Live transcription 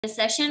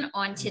Session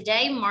on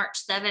today,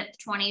 March 7th,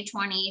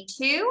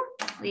 2022.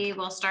 We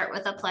will start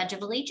with a Pledge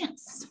of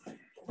Allegiance.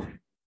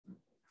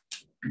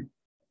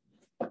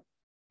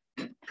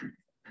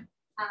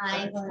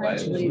 I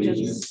pledge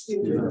allegiance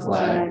to the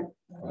flag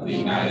of the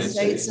United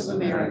States of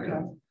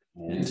America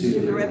and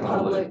to the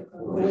republic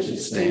for which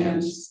it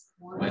stands,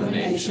 one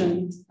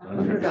nation,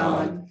 under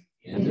God,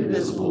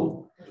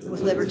 indivisible,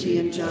 with liberty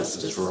and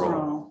justice for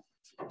all.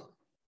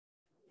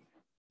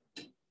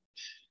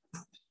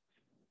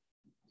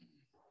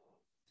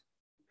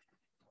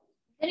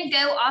 I'm going to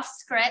go off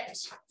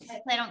script. Hopefully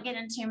I don't get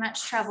in too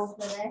much trouble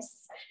for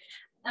this.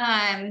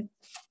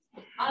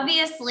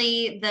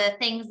 Obviously, the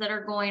things that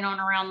are going on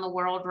around the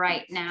world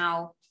right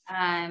now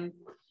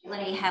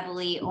lay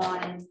heavily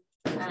on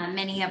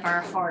many of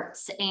our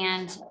hearts.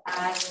 And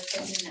I was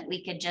thinking that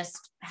we could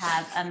just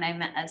have a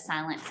moment of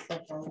silence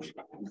before we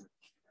begin.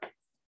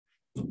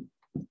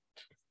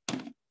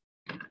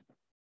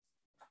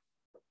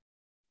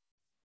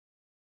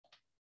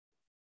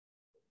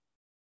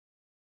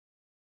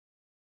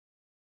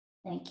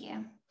 Thank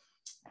you.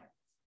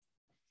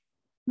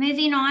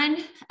 Moving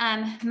on,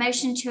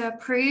 motion to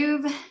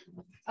approve.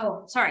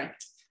 Oh, sorry.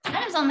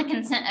 That is on the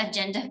consent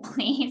agenda,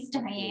 please,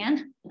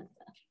 Diane.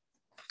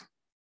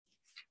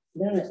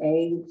 Letter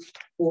A,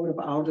 Board of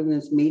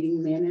Aldermen's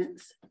meeting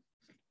minutes.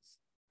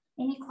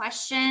 Any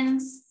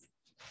questions?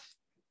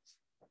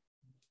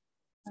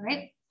 All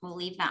right, we'll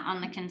leave that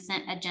on the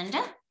consent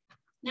agenda.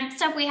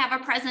 Next up, we have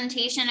a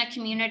presentation, a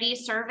community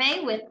survey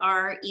with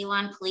our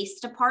Elon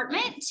Police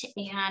Department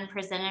and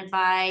presented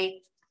by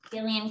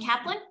Gillian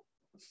Kaplan.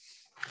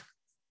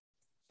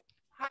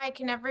 Hi,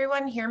 can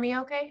everyone hear me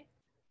okay?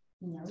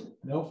 No.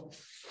 Nope.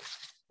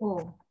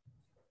 Oh.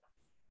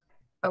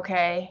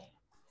 Okay.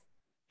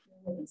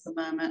 Just a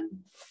moment.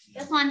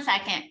 Just 1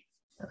 second.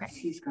 Okay.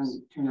 She's going to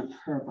turn up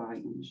her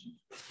volume.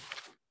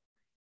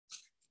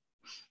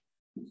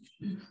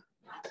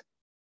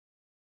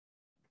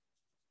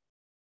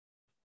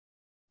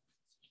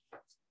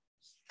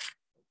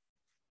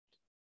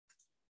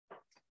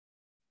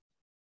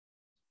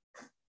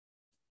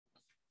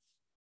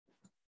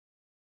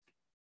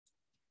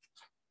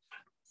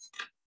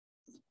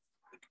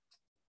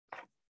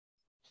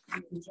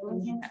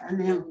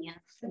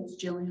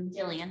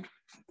 Jillian,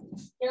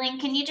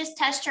 can you just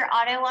test your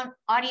audio one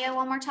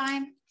more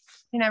time?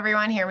 Can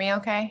everyone hear me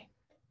okay?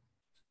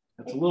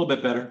 That's a little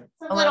bit better.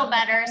 It's a little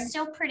better,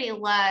 still pretty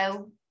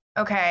low.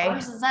 Okay.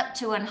 Ours is up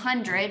to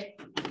 100.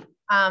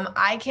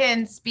 I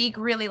can speak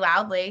really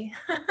loudly.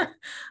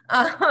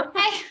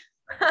 Okay.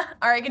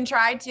 Or I can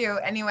try to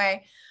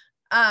anyway.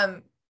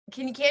 Can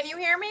you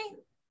hear me?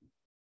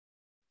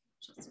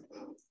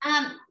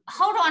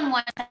 Hold on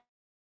one second.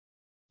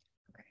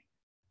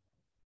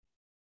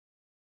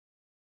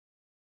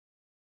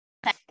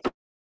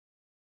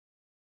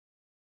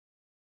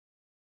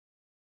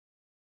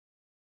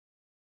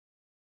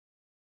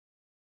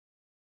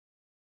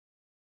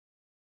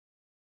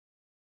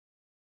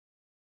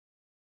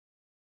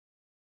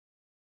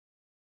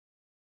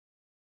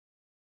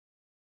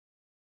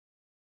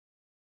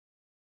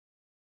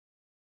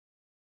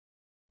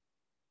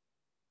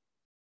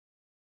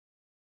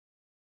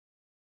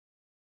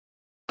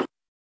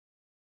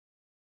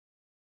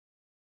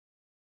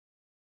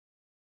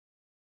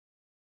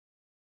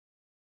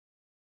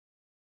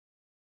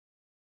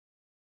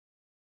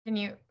 Can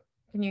you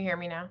hear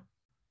me now?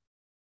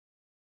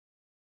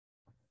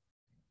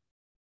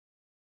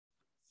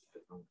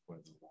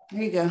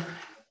 There you go.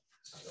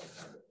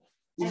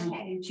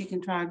 Okay. She can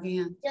try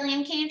again.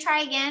 Jillian, can you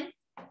try again?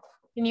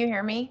 Can you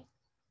hear me?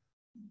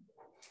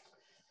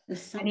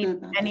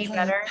 Any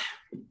better?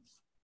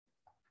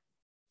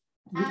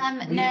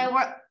 No,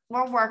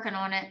 we're working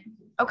on it.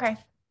 Okay.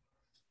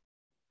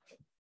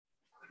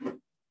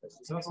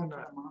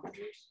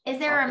 Is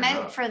there a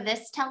remote for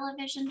this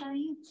television,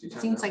 Diane? It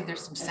seems like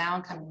there's some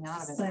sound coming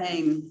out of it.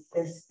 Same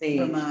as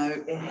the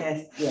remote. It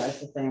has, yeah,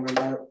 it's the same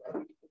remote.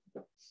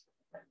 You're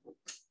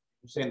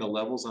saying the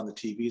levels on the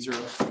TVs are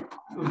up?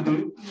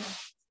 Mm-hmm.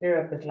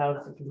 They're up as loud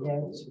as you can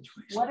go.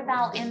 What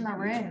about in the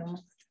room?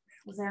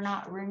 Is there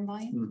not room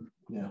volume?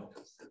 No.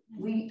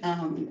 We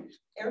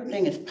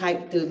everything is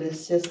piped through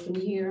this system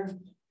here,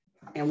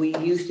 and we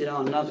used it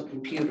on another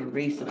computer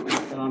recently.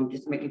 So I'm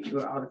just making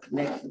sure all the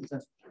connections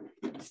are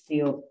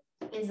still.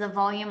 Is the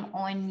volume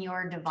on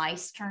your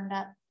device turned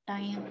up,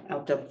 Diane?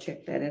 I'll double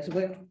check that as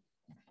well.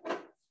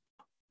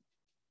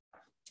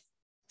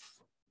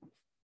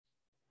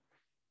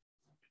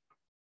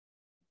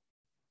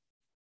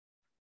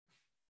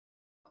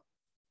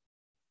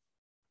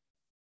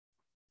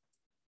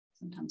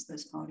 Sometimes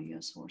those audio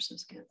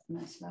sources get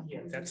messed up.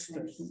 Yeah, that's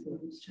the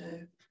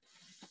too.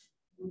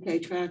 Okay,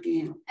 try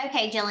again.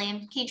 Okay,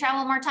 Jillian, can you try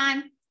one more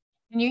time?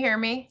 Can you hear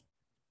me?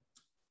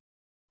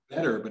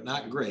 Better, but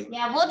not great.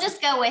 Yeah, we'll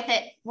just go with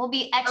it. We'll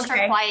be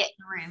extra quiet in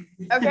the room.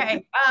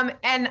 Okay.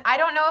 And I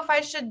don't know if I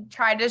should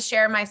try to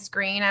share my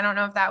screen. I don't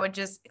know if that would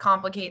just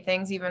complicate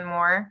things even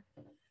more.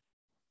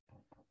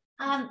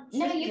 No,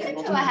 you can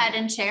go ahead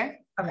and share.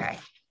 Okay.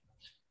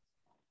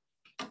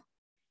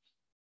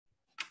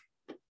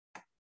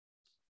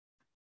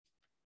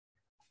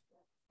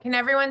 Can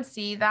everyone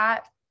see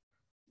that?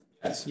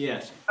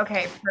 Yes.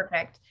 Okay,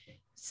 perfect.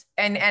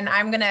 And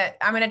I'm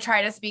gonna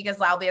try to speak as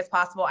loudly as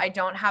possible. I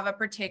don't have a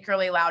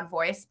particularly loud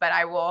voice, but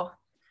I will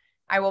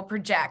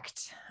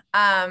project.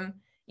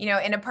 You know,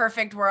 in a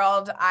perfect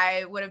world,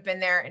 I would have been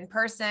there in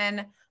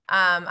person.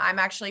 I'm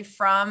actually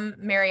from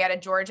Marietta,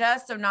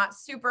 Georgia, so not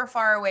super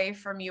far away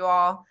from you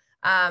all,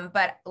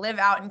 but live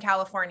out in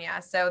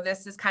California. So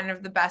this is kind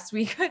of the best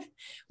we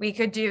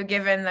could do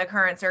given the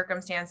current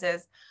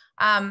circumstances.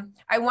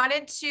 I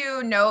wanted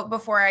to note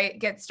before I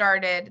get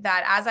started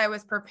that as I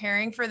was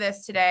preparing for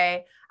this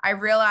today, I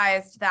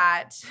realized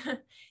that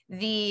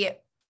the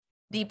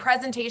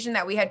presentation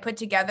that we had put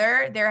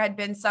together, there had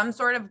been some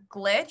sort of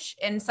glitch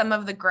in some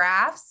of the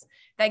graphs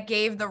that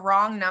gave the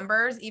wrong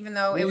numbers, even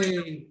though it was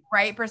the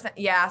right percent.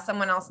 Yeah,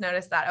 someone else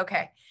noticed that.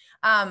 Okay.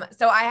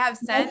 So I have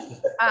sent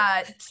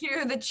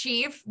to the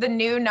chief the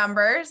new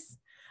numbers.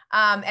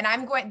 And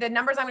the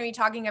numbers I'm going to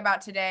be talking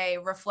about today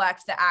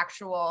reflect the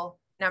actual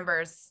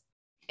numbers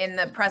in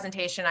the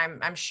presentation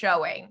I'm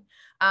showing.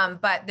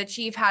 But the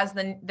chief has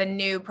the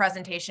new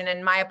presentation,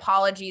 and my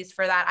apologies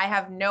for that. I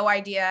have no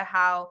idea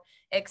how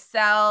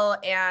Excel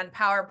and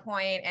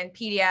PowerPoint and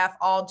PDF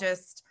all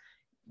just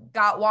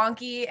got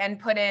wonky and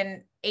put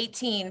in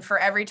 18 for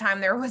every time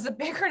there was a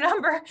bigger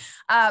number.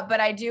 But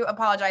I do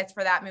apologize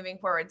for that moving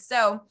forward.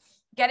 So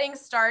getting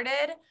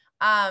started,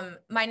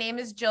 my name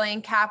is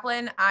Jillian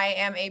Kaplan. I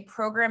am a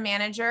program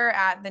manager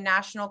at the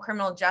National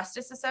Criminal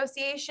Justice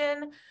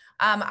Association.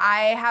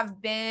 I have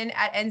been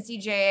at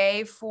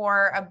NCJA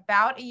for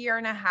about a year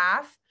and a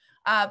half.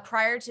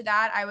 Prior to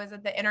that, I was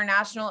at the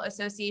International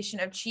Association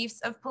of Chiefs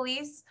of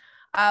Police,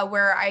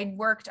 where I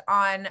worked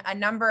on a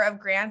number of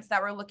grants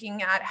that were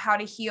looking at how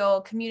to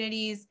heal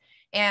communities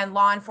and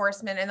law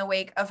enforcement in the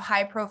wake of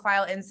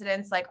high-profile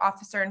incidents like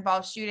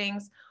officer-involved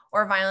shootings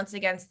or violence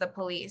against the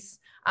police.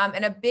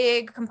 And a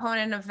big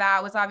component of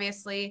that was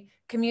obviously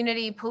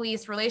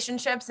community-police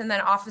relationships, and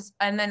then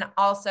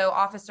also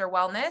officer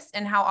wellness,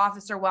 and how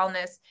officer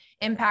wellness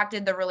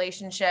impacted the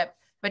relationship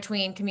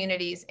between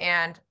communities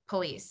and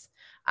police.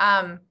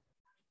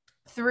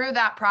 Through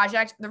that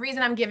project, the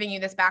reason I'm giving you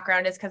this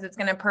background is because it's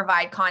going to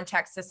provide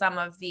context to some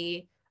of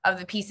the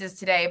pieces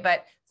today.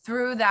 But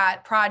through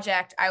that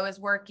project, I was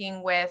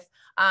working with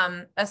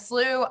a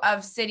slew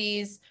of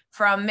cities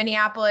from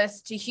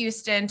Minneapolis to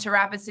Houston to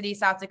Rapid City,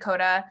 South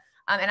Dakota.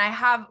 And I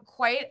have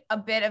quite a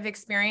bit of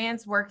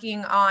experience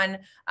working on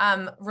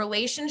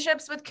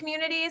relationships with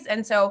communities.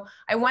 And so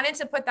I wanted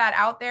to put that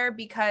out there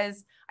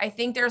because I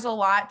think there's a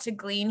lot to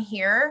glean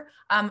here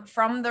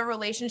from the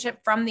relationship,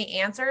 from the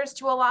answers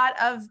to a lot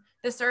of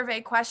the survey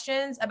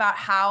questions about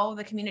how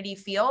the community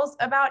feels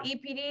about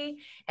EPD,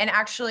 and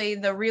actually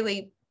the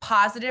really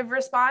positive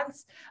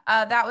response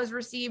that was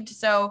received.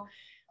 So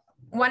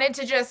wanted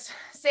to just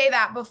say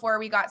that before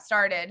we got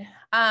started.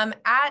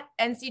 At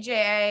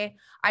NCJA,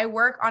 I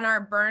work on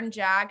our Burn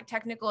JAG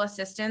technical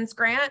assistance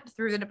grant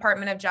through the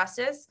Department of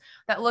Justice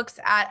that looks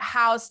at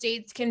how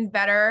states can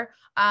better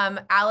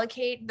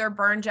allocate their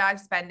Burn JAG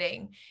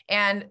spending.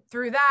 And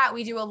through that,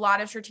 we do a lot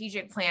of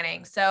strategic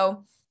planning.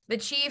 So the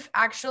chief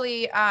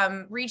actually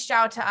reached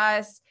out to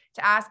us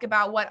to ask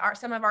about what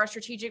some of our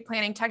strategic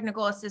planning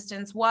technical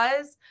assistance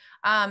was,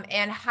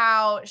 and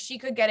how she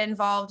could get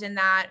involved in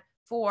that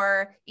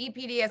for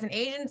EPD as an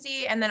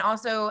agency, and then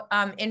also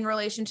in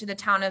relation to the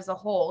town as a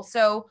whole.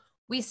 So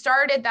we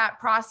started that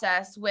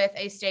process with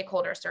a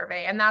stakeholder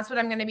survey, and that's what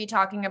I'm going to be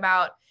talking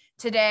about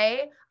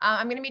today.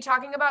 I'm going to be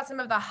talking about some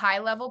of the high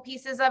level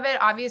pieces of it.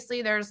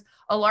 Obviously, there's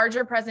a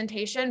larger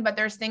presentation, but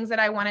there's things that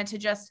I wanted to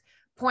just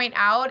point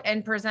out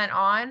and present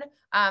on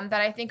that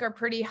I think are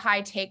pretty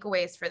high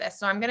takeaways for this.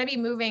 So I'm going to be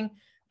moving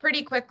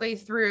pretty quickly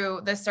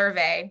through the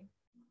survey.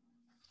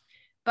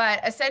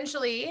 But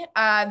essentially,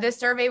 this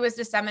survey was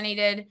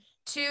disseminated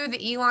to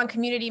the Elon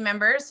community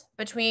members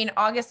between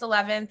August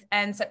 11th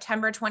and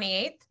September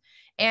 28th,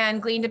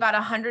 and gleaned about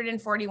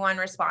 141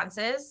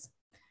 responses.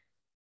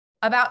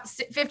 About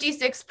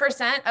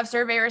 56% of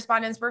survey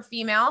respondents were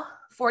female,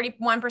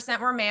 41%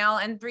 were male,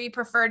 and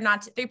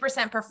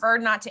 3%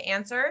 preferred not to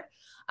answer.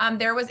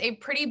 There was a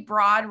pretty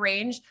broad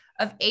range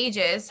of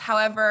ages.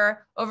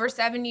 However, over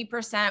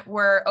 70%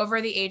 were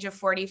over the age of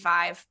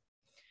 45.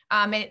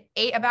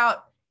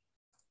 About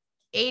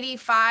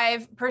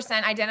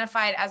 85%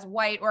 identified as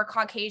white or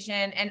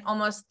Caucasian, and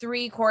almost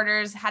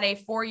 3/4 had a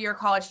 4-year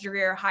college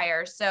degree or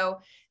higher. So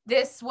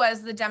this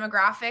was the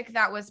demographic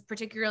that was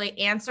particularly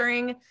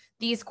answering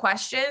these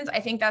questions. I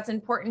think that's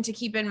important to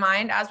keep in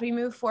mind as we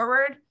move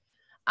forward.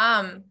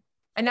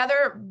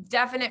 Another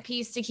definite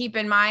piece to keep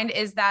in mind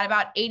is that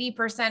about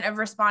 80% of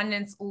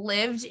respondents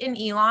lived in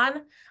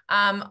Elon.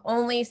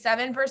 Only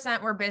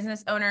 7% were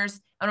business owners,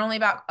 and only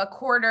about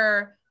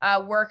 1/4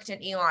 worked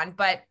in Elon,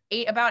 but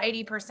about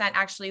 80%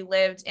 actually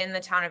lived in the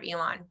town of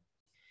Elon.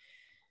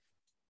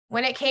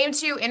 When it came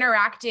to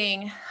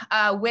interacting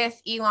with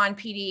Elon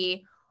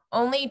PD,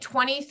 only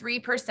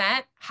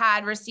 23%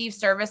 had received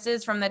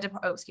services from the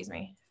excuse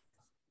me.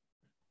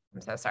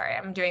 I'm so sorry.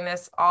 I'm doing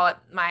this all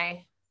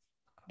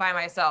by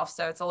myself,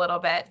 so it's a little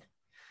bit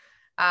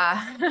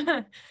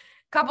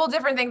couple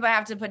different things I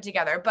have to put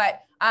together.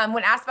 But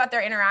when asked about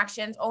their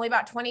interactions, only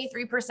about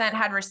 23%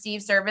 had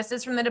received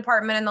services from the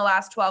department in the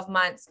last 12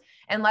 months,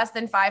 and less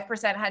than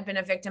 5% had been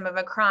a victim of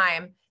a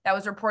crime that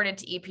was reported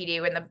to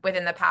EPD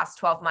within the past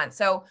 12 months.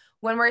 So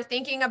when we're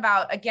thinking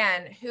about,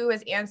 again, who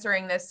is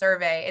answering this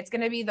survey, it's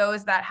going to be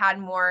those that had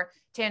more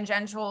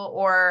tangential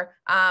or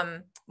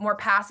more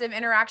passive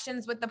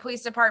interactions with the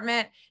police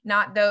department,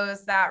 not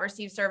those that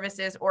received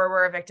services or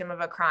were a victim of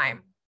a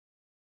crime.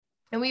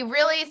 And we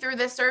really, through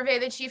this survey,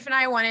 the chief and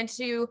I wanted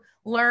to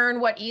learn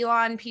what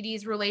Elon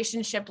PD's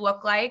relationship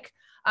looked like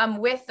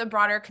with the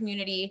broader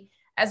community,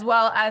 as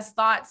well as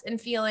thoughts and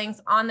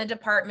feelings on the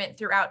department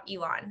throughout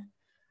Elon.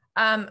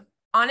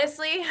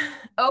 Honestly,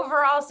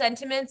 overall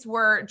sentiments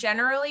were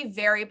generally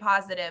very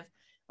positive.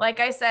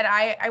 Like I said,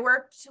 I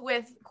worked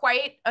with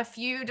quite a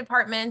few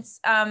departments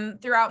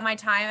throughout my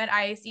time at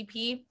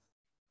IACP,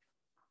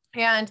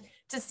 and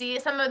to see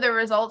some of the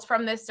results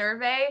from this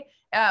survey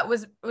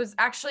was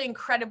actually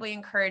incredibly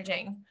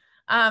encouraging.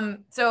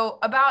 So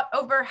about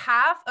over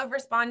half of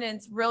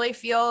respondents really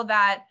feel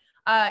that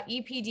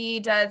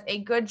EPD does a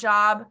good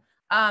job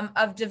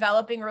of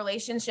developing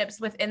relationships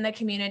within the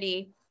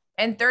community,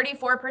 and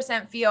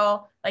 34%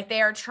 feel like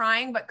they are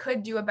trying but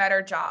could do a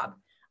better job.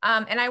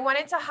 And I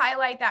wanted to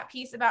highlight that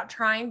piece about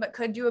trying but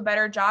could do a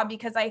better job,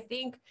 because I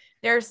think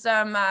there's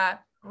some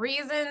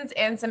reasons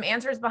and some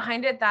answers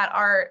behind it that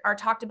are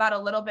talked about a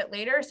little bit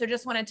later. So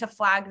just wanted to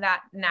flag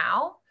that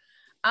now.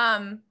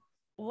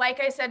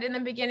 Like I said in the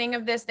beginning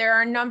of this, there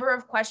are a number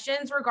of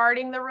questions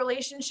regarding the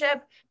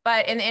relationship,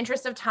 but in the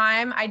interest of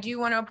time, I do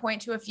want to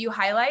point to a few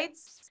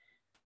highlights.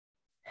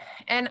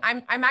 And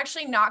I'm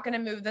actually not going to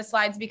move the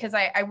slides, because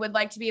I would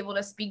like to be able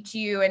to speak to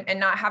you and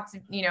not have to,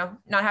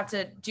 not have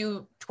to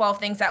do 12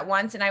 things at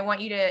once. And I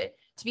want you to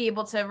be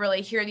able to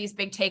really hear these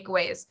big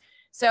takeaways.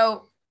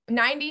 So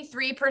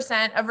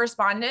 93% of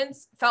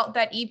respondents felt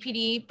that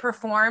EPD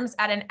performs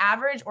at an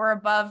average or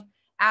above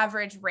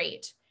average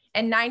rate.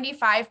 And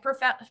 95%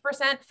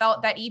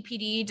 felt that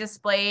EPD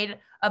displayed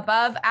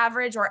above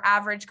average or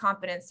average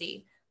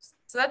competency.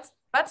 So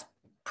that's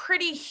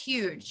pretty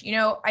huge.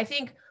 I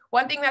think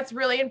one thing that's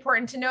really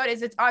important to note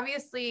is it's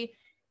obviously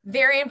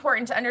very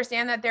important to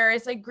understand that there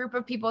is a group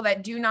of people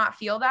that do not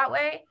feel that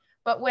way.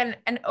 But when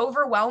an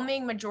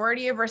overwhelming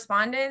majority of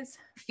respondents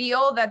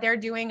feel that they're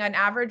doing an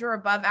average or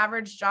above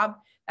average job,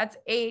 that's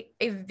a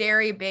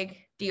very big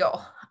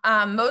deal.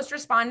 Most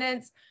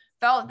respondents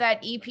felt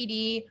that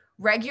EPD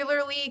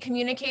regularly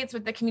communicates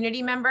with the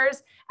community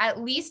members at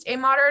least a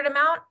moderate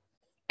amount,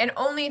 and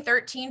only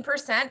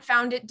 13%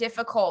 found it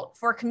difficult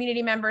for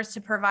community members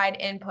to provide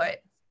input.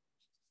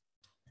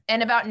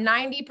 And about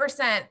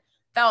 90%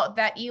 felt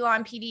that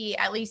Elon PD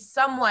at least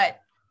somewhat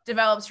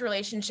develops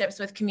relationships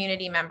with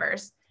community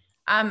members.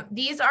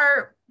 These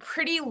are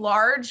pretty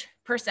large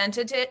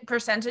percentages.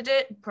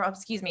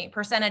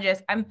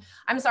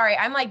 I'm sorry,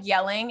 I'm like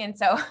yelling, and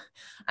so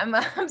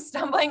I'm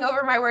stumbling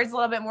over my words a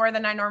little bit more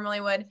than I normally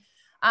would.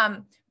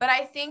 But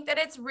I think that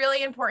it's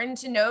really important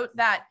to note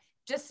that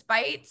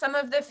despite some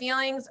of the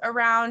feelings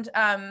around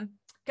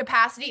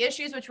capacity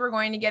issues, which we're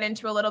going to get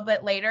into a little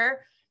bit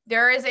later,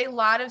 there is a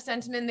lot of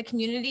sentiment in the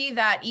community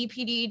that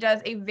EPD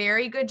does a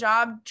very good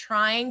job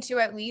trying to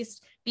at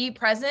least be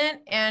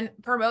present and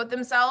promote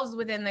themselves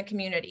within the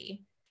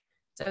community.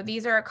 So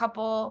these are a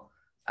couple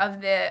of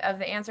the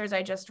answers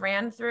I just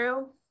ran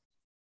through.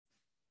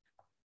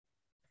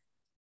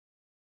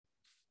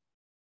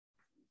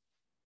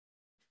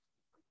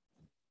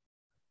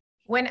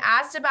 When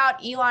asked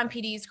about Elon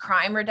PD's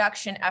crime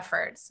reduction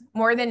efforts,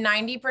 more than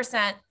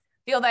 90%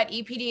 feel that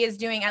EPD is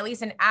doing at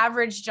least an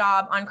average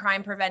job on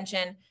crime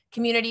prevention,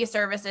 community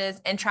services,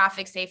 and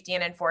traffic safety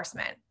and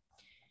enforcement.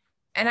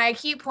 And I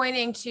keep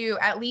pointing to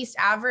at least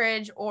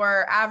average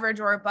or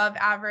above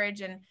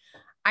average. And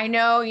I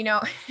know,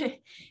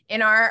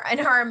 in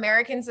our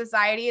American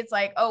society, it's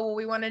like, oh, well,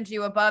 we want to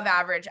do above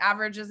average.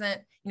 Average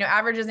isn't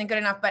good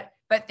enough.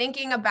 But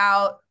thinking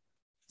about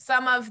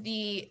some of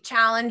the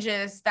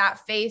challenges that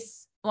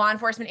face law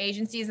enforcement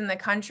agencies in the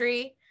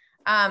country,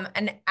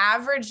 an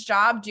average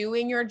job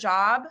doing your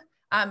job,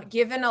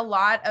 given a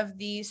lot of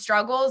the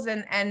struggles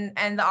and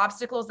the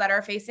obstacles that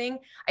are facing,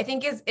 I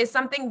think is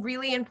something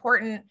really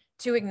important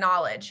to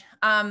acknowledge.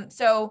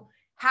 So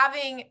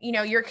having,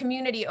 your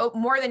community,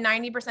 more than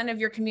 90% of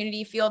your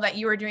community feel that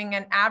you are doing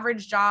an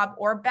average job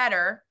or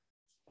better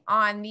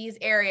on these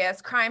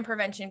areas: crime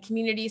prevention,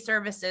 community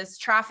services,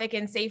 traffic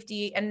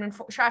safety and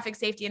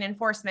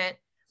enforcement,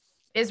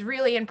 is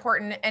really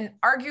important. And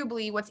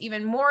arguably what's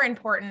even more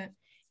important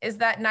is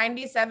that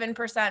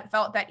 97%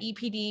 felt that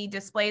EPD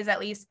displays at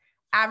least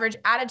average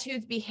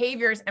attitudes,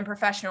 behaviors, and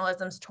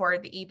professionalisms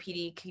toward the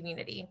EPD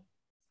community.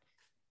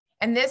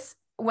 And this,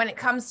 when it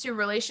comes to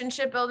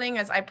relationship building,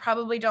 as I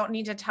probably don't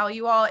need to tell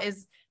you all,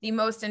 is the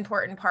most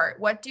important part.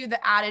 What do the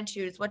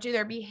attitudes, what do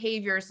their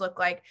behaviors look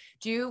like?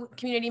 Do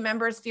community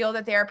members feel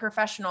that they are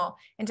professional?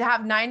 And to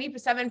have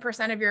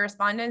 97% of your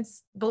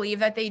respondents believe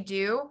that they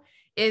do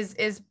is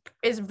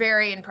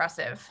very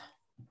impressive.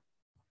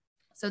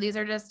 So these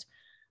are just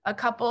a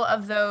couple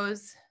of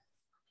those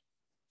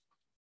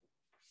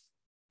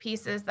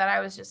pieces that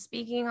I was just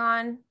speaking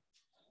on.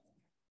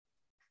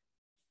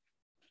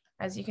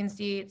 As you can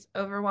see, it's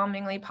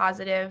overwhelmingly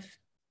positive.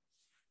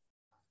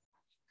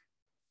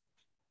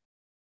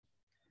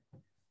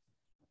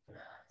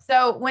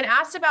 So when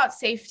asked about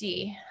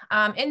safety,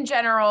 in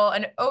general,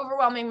 an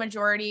overwhelming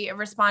majority of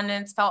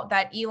respondents felt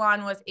that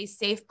Elon was a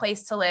safe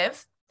place to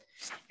live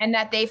and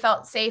that they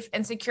felt safe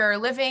and secure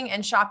living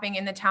and shopping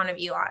in the town of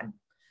Elon.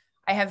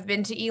 I have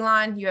been to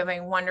Elon. You have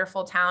a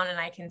wonderful town, and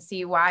I can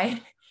see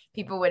why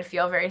people would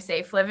feel very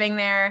safe living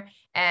there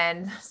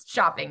and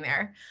shopping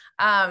there.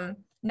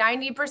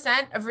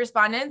 90% of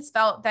respondents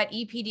felt that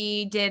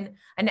EPD did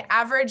an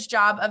average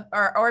job of,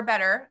 or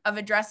better of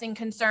addressing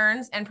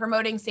concerns and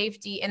promoting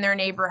safety in their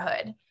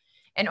neighborhood.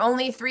 And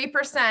only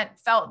 3%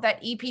 felt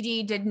that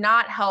EPD did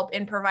not help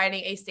in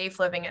providing a safe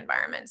living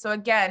environment. So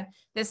again,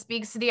 this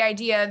speaks to the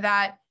idea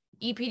that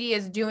EPD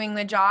is doing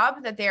the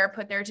job that they are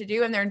put there to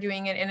do, and they're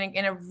doing it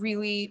in a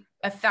really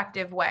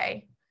effective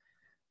way.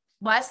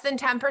 Less than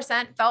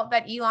 10% felt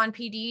that Elon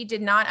PD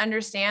did not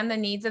understand the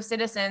needs of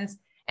citizens,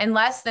 and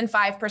less than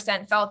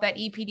 5% felt that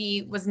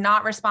EPD was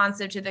not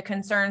responsive to the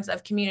concerns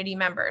of community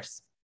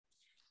members.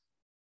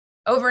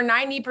 Over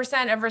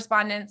 90% of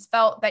respondents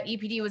felt that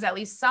EPD was at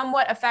least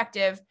somewhat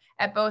effective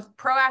at both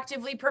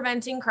proactively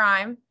preventing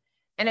crime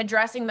and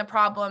addressing the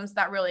problems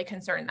that really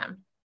concern them.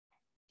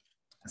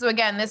 So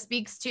again, this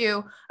speaks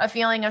to a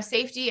feeling of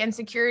safety and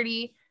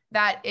security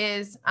that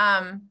is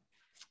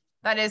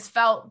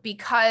felt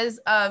because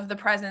of the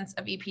presence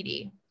of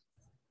EPD.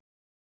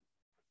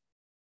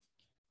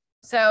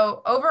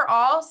 So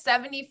overall,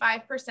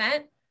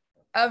 75%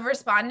 of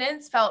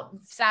respondents felt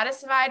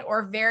satisfied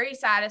or very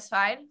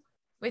satisfied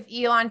with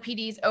Elon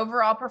PD's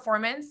overall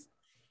performance,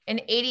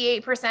 and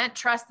 88%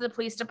 trust the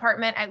police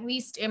department at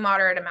least a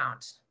moderate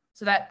amount.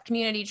 So that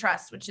community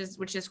trust, which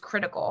is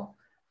critical.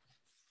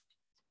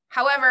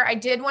 However, I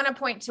did want to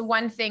point to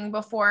one thing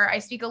before I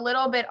speak a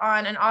little bit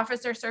on an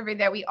officer survey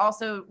that we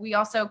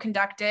also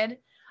conducted,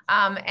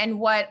 and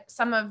what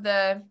some of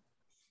the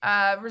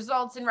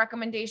results and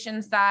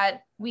recommendations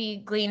that we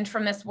gleaned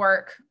from this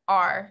work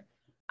are.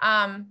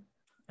 I'm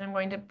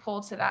going to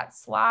pull to that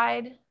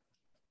slide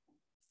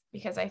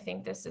because I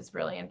think this is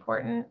really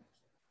important.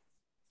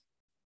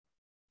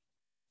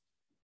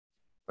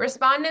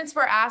 Respondents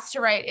were asked to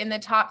write in the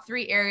top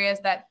 3 areas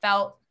that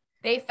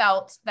they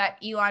felt that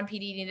Elon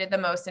PD needed the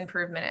most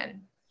improvement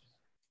in.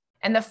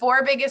 And the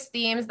 4 biggest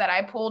themes that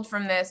I pulled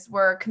from this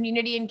were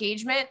community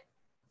engagement,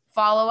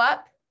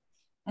 follow-up,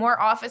 more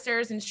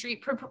officers in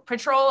street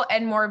patrol,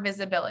 and more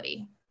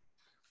visibility.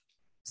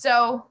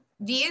 So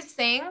these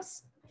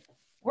things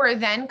were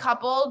then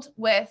coupled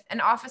with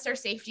an officer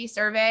safety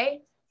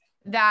survey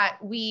that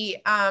we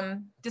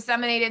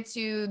disseminated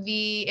to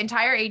the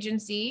entire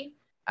agency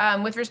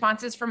with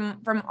responses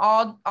from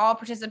all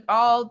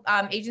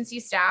agency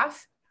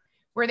staff,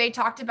 where they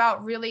talked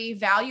about really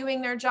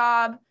valuing their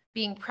job,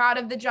 being proud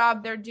of the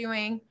job they're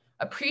doing,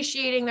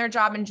 appreciating their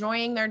job,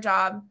 enjoying their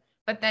job.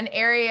 But then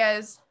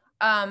areas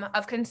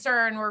of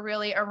concern were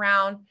really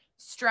around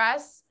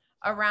stress,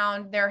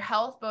 around their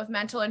health, both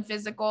mental and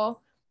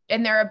physical,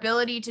 and their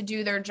ability to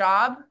do their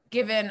job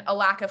given a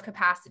lack of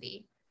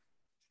capacity.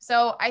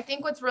 So I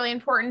think what's really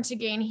important to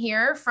gain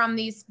here from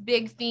these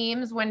big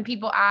themes when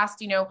people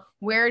asked,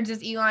 where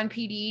does Elon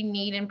PD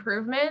need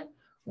improvement,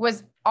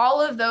 was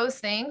all of those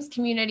things,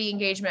 community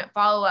engagement,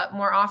 follow-up,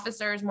 more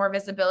officers, more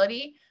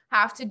visibility,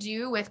 have to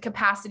do with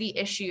capacity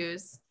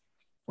issues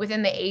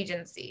within the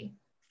agency.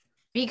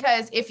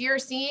 Because if you're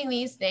seeing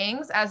these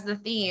things as the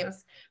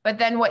themes, but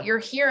then what you're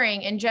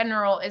hearing in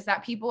general is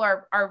that people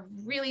are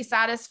really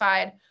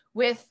satisfied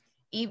with,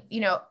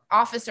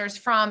 officers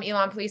from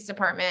Elon Police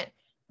Department,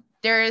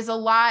 there is a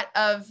lot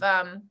of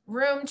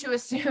room to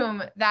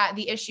assume that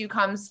the issue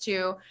comes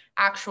to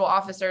actual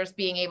officers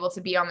being able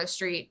to be on the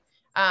street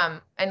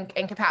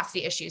and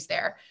capacity issues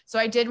there. So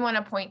I did want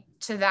to point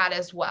to that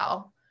as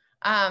well.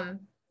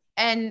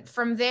 And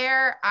from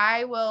there,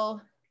 I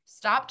will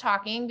stop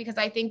talking because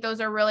I think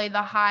those are really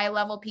the high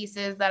level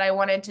pieces that I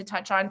wanted to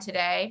touch on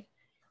today,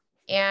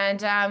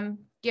 and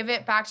give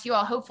it back to you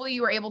all. Hopefully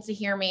you were able to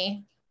hear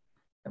me.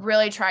 I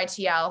really tried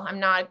to yell. I'm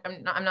not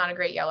a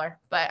great yeller,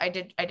 but I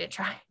did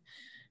try.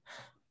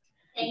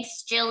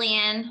 Thanks,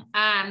 Jillian.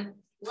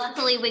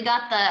 Luckily, we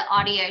got the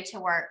audio to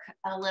work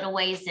a little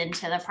ways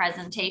into the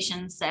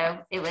presentation, so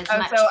it was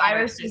much so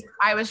better.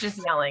 I was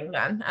just yelling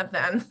then at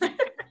the end.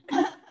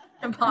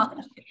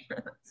 Apologies.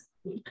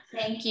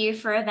 Thank you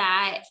for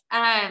that.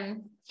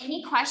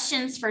 Any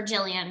questions for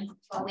Jillian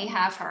while we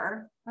have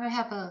her? I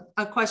have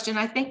a question.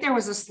 I think there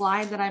was a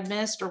slide that I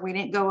missed, or we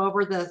didn't go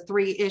over the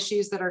 3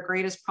 issues that are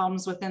greatest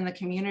problems within the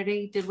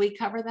community. Did we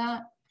cover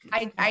that?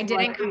 I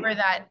didn't cover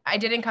that. I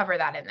didn't cover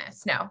that in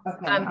this. No.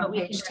 Okay, on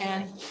page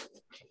 10.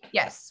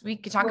 Yes, we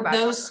could talk about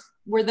those.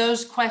 Were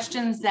those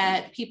questions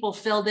that people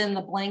filled in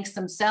the blanks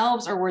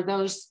themselves, or were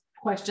those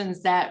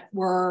questions that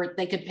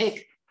they could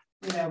pick,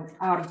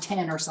 out of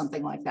 10 or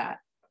something like that?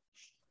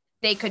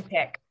 They could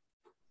pick.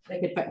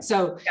 They could pick.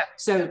 So, yeah.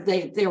 So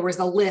there was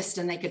a list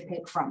and they could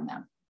pick from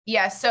them.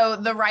 Yeah, so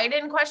the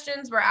write-in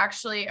questions were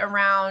actually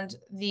around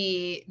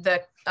the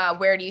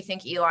where do you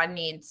think Elon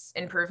needs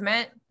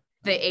improvement?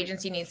 The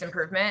agency needs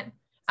improvement.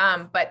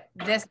 But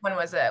this one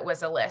was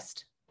a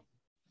list.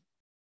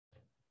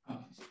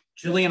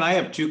 Jillian, I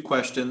have two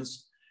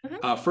questions.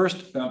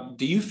 First,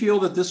 do you feel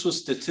that this was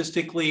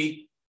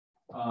statistically,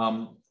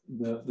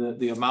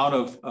 the amount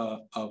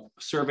of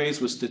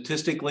surveys was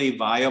statistically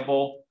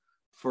viable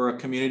for a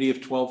community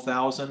of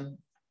 12,000?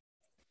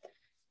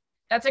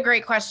 That's a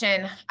great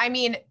question. I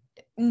mean,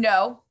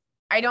 no,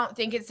 I don't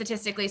think it's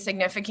statistically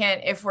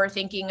significant if we're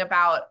thinking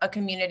about a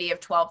community of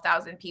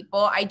 12,000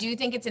 people. I do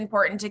think it's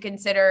important to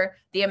consider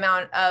the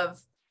amount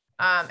of,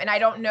 and I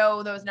don't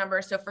know those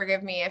numbers, so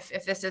forgive me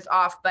if this is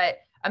off, but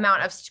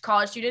amount of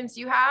college students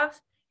you have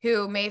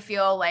who may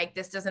feel like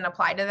this doesn't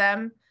apply to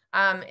them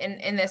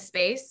in this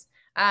space.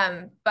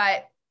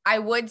 But I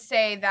would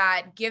say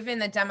that given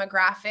the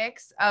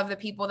demographics of the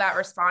people that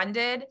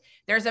responded,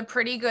 there's a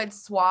pretty good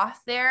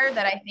swath there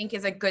that I think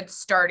is a good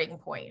starting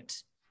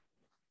point.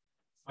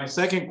 My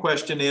second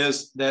question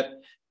is that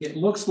it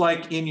looks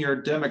like in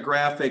your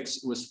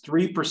demographics was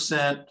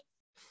 3%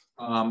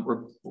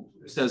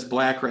 says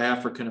Black or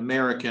African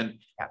American.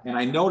 Yeah. And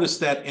I noticed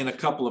that in a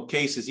couple of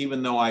cases,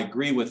 even though I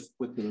agree with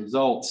the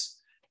results,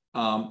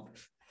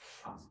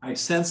 I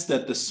sense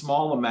that the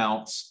small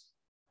amounts,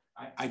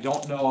 I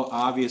don't know,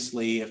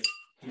 obviously, if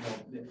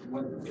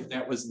if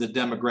that was the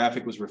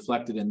demographic was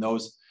reflected in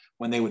those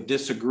when they would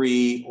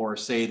disagree or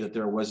say that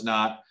there was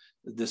not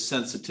the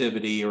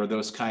sensitivity or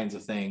those kinds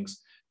of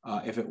things.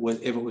 If it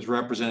was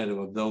representative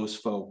of those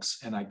folks,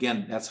 and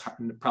again, that's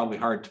probably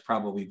hard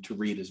to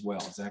read as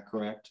well. Is that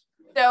correct?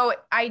 So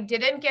I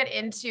didn't get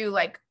into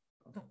like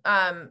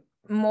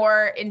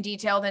more in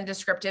detail than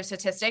descriptive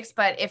statistics,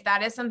 but if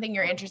that is something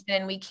you're interested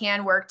in, we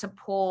can work to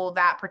pull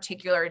that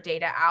particular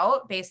data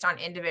out based on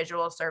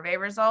individual survey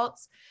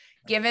results.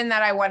 Given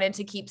that I wanted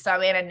to keep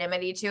some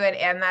anonymity to it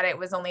and that it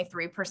was only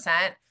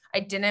 3%, I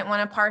didn't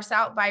want to parse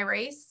out by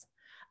race.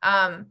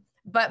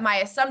 But my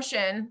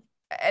assumption,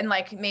 and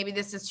like maybe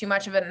this is too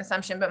much of an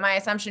assumption, but my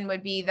assumption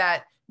would be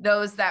that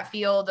those that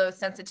feel those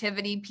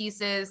sensitivity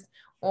pieces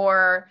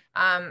or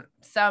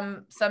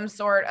some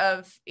sort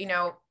of,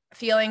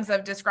 feelings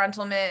of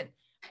disgruntlement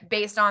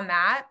based on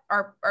that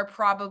are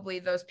probably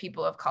those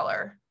people of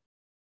color.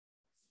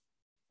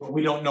 But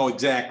we don't know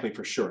exactly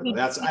for sure.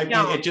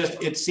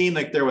 It seemed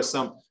like there was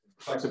some,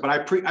 but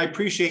I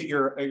appreciate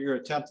your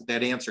attempt at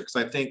that answer, because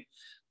I think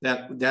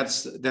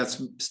that's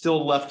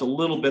still left a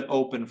little bit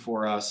open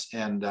for us.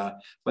 And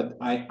but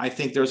I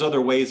think there's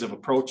other ways of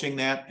approaching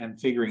that and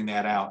figuring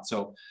that out.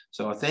 So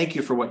thank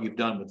you for what you've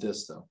done with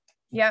this, though.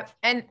 Yep.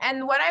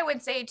 And what I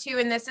would say too,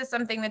 and this is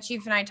something that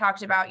Chief and I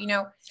talked about,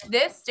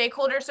 this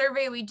stakeholder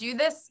survey, we do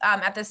this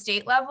at the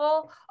state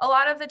level a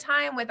lot of the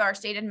time with our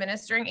state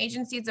administering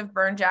agencies of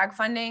burn JAG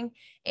funding.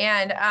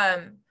 And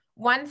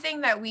one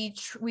thing that we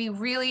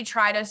really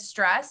try to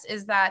stress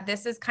is that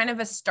this is kind of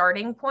a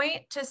starting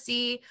point to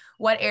see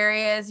what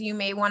areas you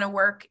may want to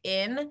work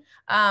in.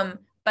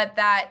 But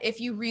that if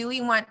you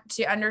really want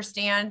to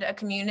understand a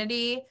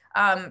community,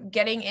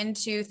 getting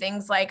into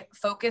things like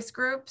focus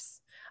groups,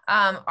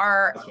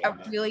 are a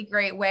really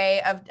great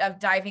way of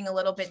diving a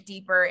little bit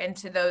deeper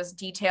into those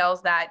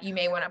details that you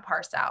may want to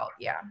parse out.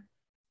 Yeah.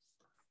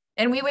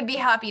 And we would be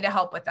happy to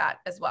help with that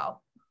as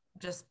well,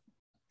 just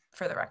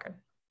for the record.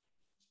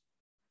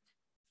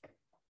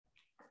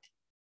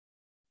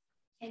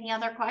 Any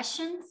other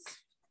questions?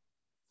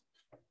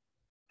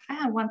 I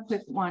have one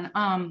quick one.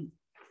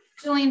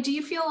 Jillian, do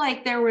you feel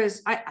like there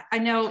was, I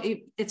know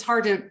it's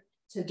hard to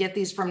get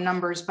these from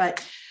numbers,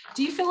 but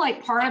do you feel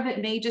like part of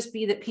it may just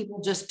be that people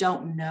just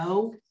don't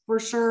know for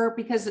sure?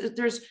 Because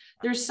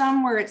there's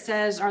some where it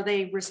says, are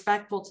they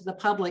respectful to the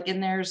public?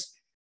 And there's,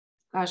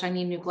 gosh, I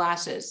need new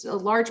glasses, a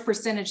large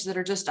percentage that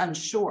are just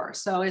unsure.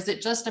 So is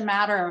it just a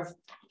matter of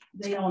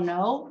they don't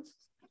know?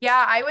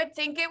 Yeah, I would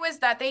think it was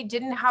that they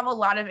didn't have a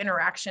lot of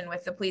interaction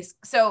with the police.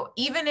 So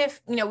even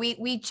if,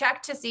 we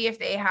checked to see if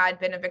they had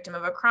been a victim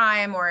of a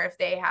crime or if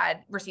they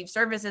had received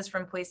services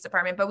from police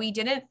department, but we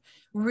didn't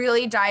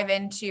really dive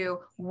into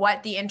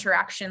what the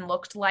interaction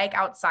looked like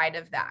outside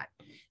of that.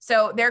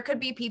 So there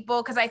could be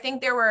people, because I think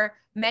there were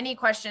many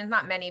questions,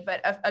 not many, but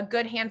a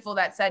good handful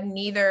that said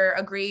neither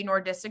agree nor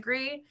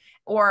disagree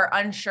or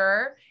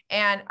unsure.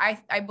 And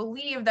I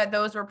believe that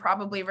those were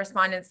probably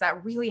respondents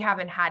that really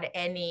haven't had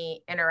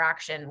any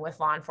interaction with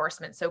law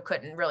enforcement, so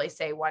couldn't really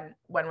say one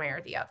way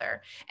or the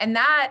other. And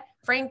that,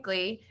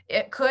 frankly,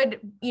 it could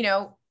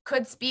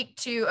speak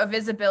to a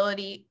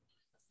visibility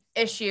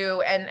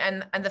issue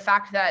and the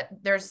fact that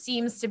there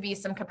seems to be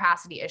some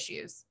capacity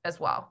issues as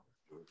well.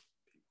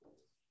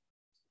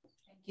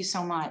 Thank you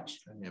so much.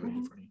 I don't have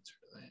any different answer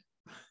to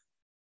that.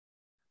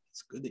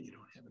 It's good that you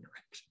don't have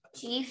interaction.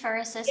 Chief or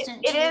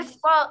assistant It chief? is.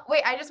 Well,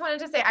 wait, I just wanted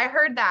to say, I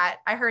heard that.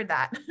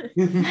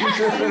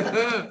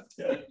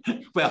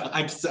 Well,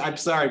 I'm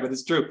sorry, but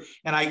it's true.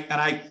 And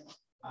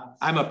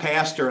I'm a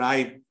pastor,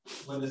 and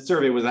when the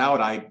survey was out,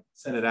 I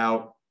sent it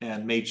out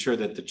and made sure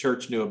that the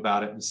church knew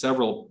about it. And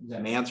several of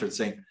them answered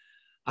saying,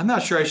 I'm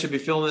not sure I should be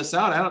filling this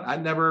out. I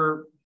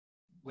never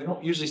we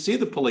don't usually see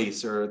the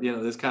police or,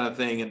 this kind of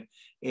thing.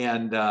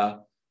 And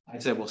I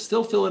said, well,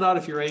 still fill it out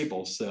if you're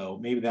able. So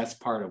maybe that's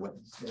part of what.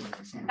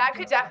 That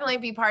could definitely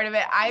be part of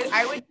it.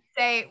 I would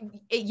say,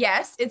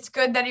 yes, it's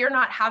good that you're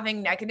not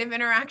having negative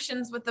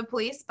interactions with the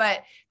police,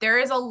 but there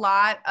is a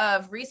lot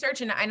of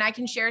research, and I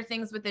can share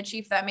things with the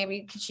chief that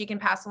maybe she can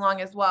pass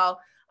along as well,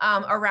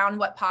 around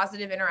what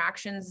positive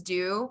interactions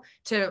do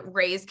to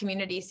raise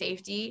community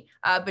safety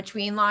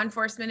between law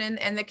enforcement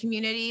and the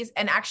communities,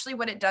 and actually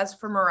what it does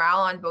for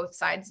morale on both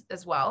sides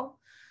as well.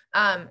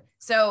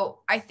 So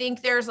I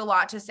think there's a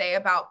lot to say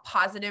about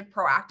positive,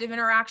 proactive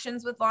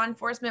interactions with law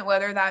enforcement,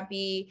 whether that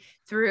be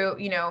through,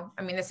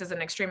 this is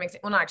an extreme,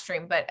 well, not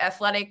extreme, but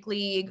athletic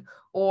league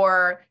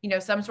or,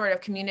 some sort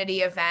of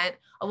community event.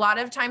 A lot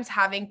of times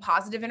having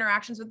positive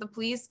interactions with the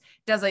police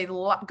goes a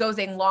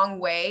long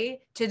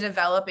way to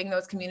developing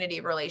those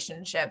community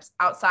relationships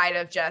outside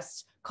of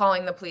just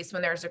calling the police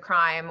when there's a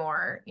crime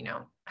or,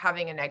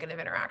 having a negative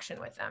interaction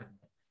with them.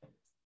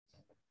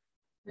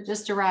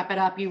 Just to wrap it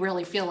up, you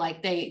really feel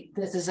like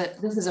this is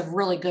a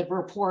really good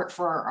report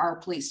for our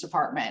police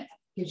department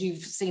because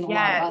you've seen a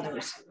lot of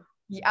others.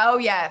 Oh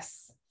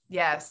yes.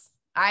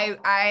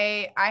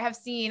 I have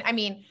seen,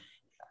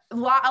 a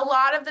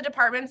lot of the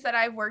departments that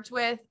I've worked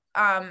with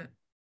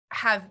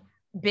have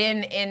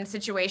been in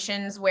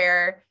situations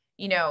where,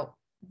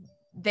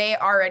 they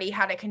already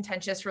had a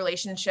contentious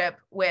relationship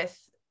with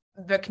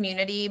the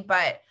community.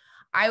 But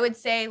I would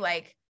say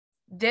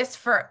this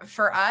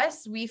for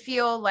us, we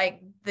feel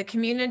like the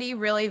community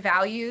really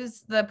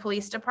values the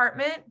police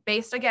department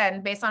based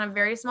on a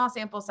very small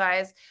sample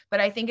size, but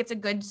I think it's a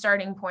good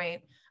starting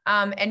point.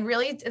 And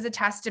really is a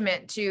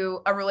testament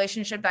to a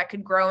relationship that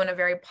could grow in a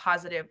very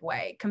positive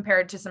way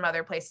compared to some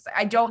other places.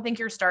 I don't think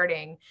you're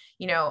starting,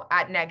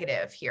 at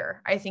negative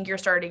here. I think you're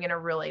starting in a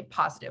really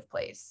positive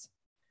place.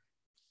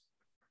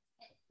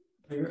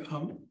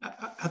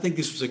 I think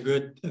this was a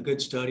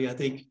good study. I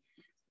think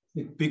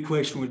the big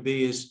question would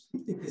be is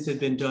if this had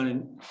been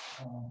done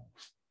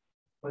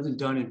wasn't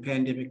done in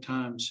pandemic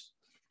times,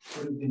 it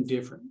would have been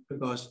different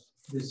because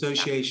the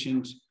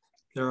associations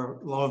that our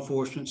law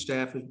enforcement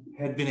staff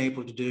had been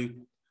able to do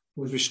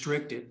was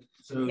restricted.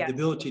 So the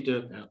ability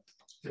to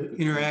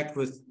interact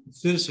with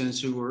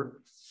citizens who were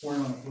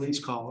on a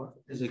police call,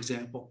 as an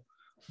example,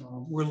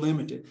 were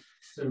limited.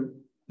 So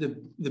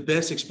the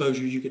best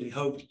exposure you could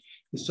hope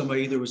is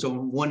somebody either was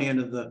on one end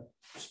of the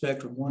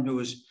spectrum, one who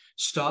was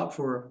stopped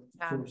for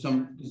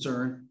some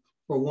concern,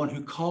 or one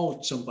who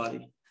called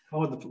the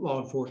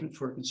law enforcement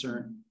for a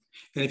concern.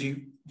 And if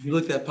you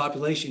look at that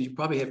population, you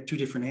probably have two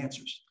different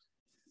answers.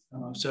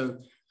 So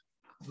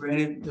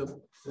granted, the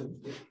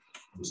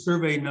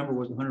survey number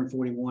was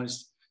 141.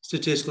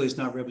 Statistically, it's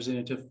not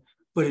representative,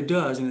 but it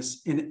does. And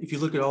if you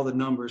look at all the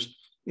numbers,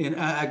 and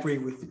I agree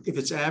with, if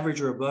it's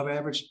average or above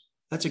average,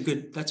 that's a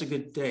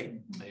good day.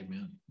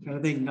 Amen. And I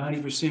think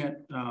 90%,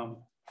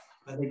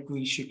 I think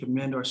we should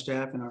commend our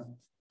staff and our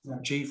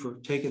chief for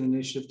taking the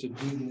initiative to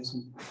do this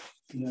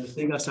and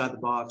think outside the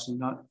box and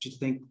not just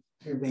think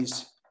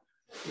everything's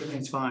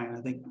fine.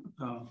 I think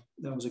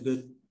that was a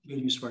good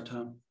use of our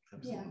time.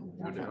 Yeah.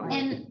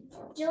 And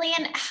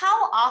Jillian,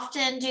 how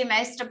often do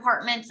most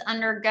departments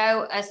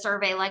undergo a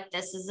survey like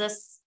this? Is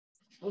this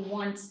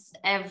once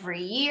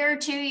every year,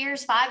 2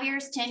 years, 5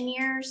 years, 10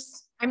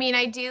 years?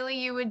 Ideally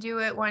you would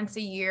do it once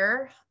a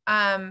year.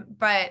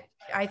 But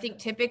I think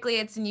typically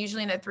it's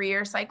usually in a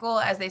 3-year cycle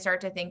as they start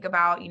to think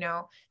about,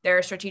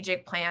 their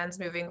strategic plans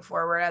moving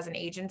forward as an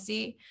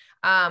agency.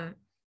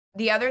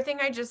 The other thing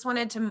I just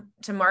wanted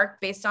to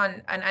mark based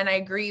on, and I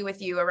agree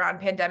with you around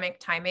pandemic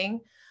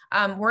timing,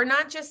 we're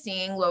not just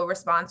seeing low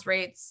response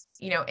rates,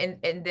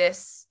 in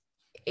this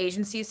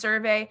agency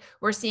survey,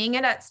 we're seeing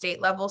it at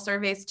state level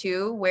surveys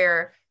too,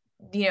 where,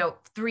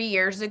 3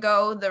 years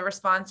ago, the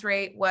response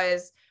rate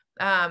was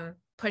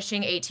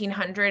pushing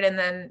 1,800. And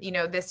then,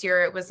 this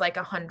year it was like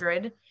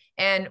 100.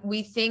 And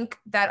we think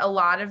that a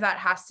lot of that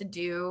has to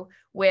do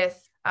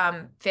with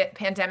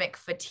pandemic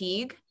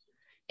fatigue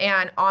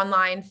and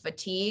online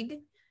fatigue,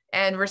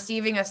 and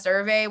receiving a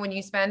survey when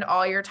you spend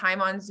all your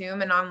time on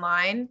Zoom and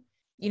online,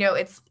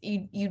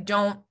 you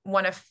don't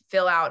want to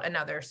fill out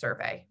another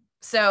survey.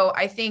 So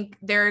I think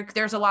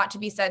there's a lot to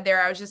be said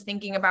there. I was just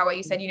thinking about what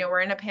you said,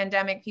 we're in a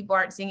pandemic, people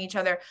aren't seeing each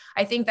other.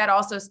 I think that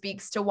also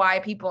speaks to why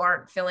people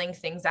aren't filling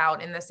things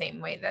out in the same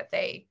way that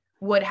they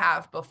would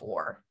have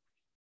before.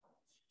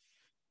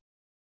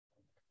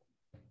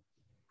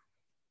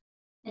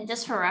 And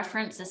just for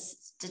reference,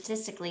 it's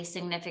statistically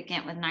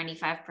significant with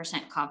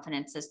 95%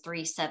 confidence is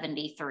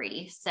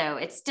 373. So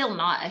it's still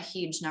not a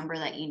huge number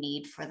that you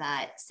need for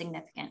that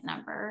significant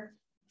number.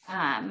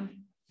 And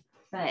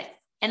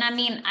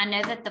I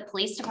know that the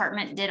police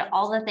department did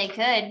all that they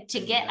could to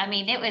get,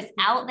 it was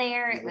out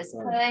there, it was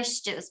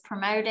pushed, it was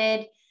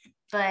promoted,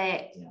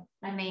 but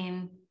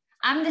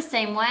I'm the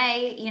same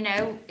way,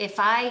 if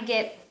I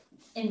get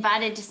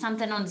invited to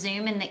something on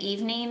Zoom in the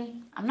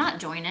evening, I'm not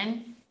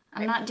joining.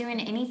 I'm not doing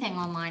anything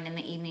online in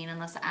the evening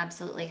unless I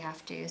absolutely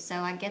have to. So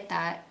I get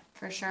that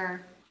for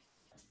sure.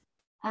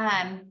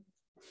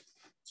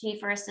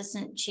 Chief or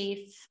Assistant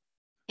Chief,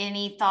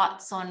 any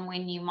thoughts on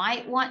when you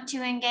might want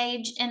to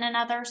engage in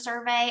another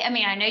survey? I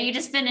mean, I know you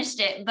just finished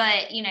it,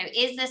 but you know,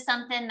 is this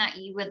something that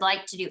you would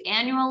like to do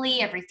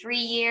annually, every 3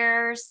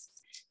 years?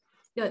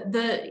 Yeah,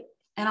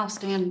 and I'll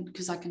stand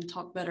because I can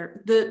talk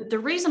better. The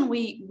reason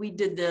we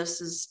did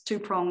this is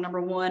two-pronged.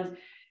 Number one,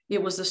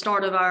 it was the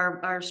start of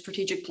our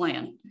strategic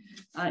plan.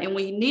 And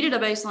we needed a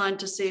baseline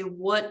to see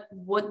what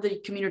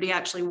the community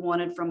actually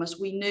wanted from us.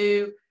 We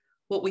knew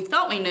what we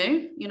thought we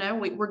knew, you know,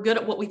 we're good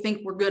at what we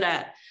think we're good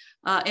at.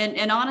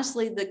 And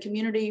honestly, the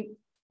community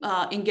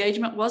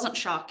engagement wasn't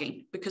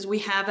shocking because we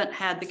haven't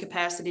had the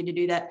capacity to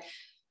do that.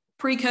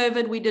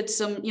 Pre-COVID, we did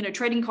some, you know,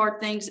 trading card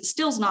things.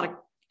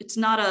 It's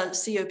not a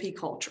COP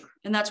culture,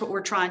 and that's what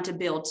we're trying to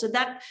build. So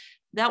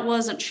that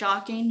wasn't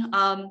shocking.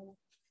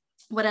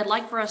 What I'd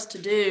like for us to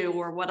do,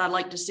 or what I'd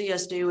like to see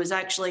us do, is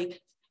actually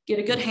get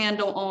a good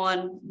handle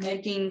on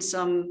making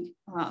some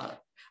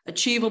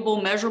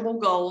achievable, measurable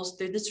goals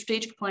through the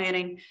strategic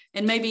planning,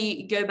 and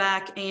maybe go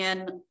back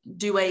and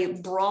do a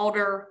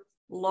broader,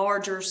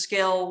 larger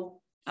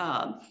scale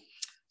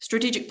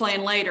strategic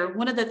plan later.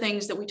 One of the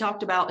things that we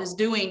talked about is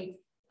doing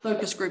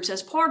focus groups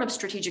as part of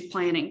strategic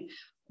planning.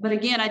 But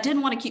again, I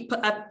didn't want to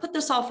I put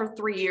this off for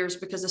 3 years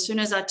because as soon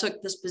as I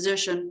took this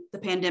position, the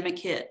pandemic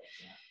hit.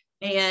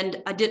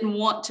 And I didn't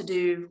want to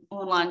do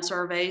online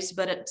surveys,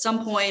 but at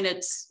some point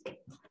it's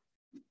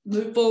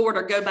move forward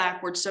or go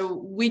backwards. So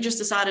we just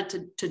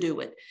decided to do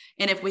it.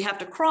 And if we have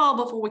to crawl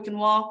before we can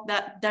walk,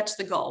 that's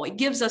the goal. It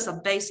gives us a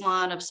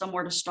baseline of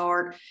somewhere to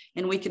start,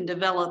 and we can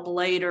develop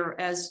later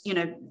as, you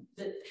know,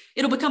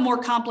 it'll become more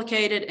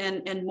complicated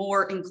and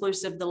more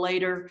inclusive the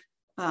later,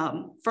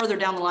 further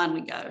down the line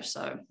we go.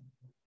 So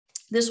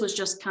this was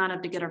just kind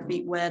of to get our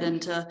feet wet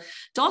and to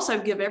also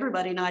give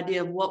everybody an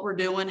idea of what we're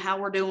doing, how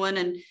we're doing,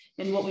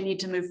 and what we need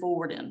to move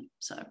forward in.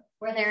 So,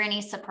 were there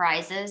any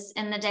surprises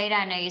in the data?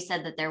 I know you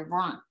said that there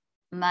weren't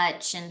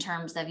much in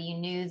terms of, you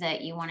knew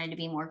that you wanted to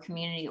be more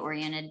community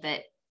oriented,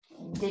 but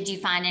did you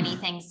find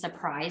anything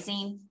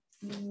surprising?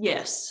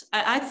 Yes,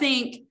 I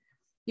think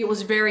it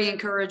was very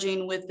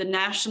encouraging with the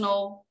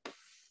national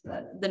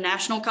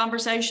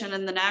conversation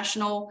and the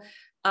national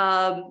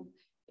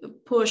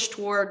push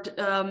toward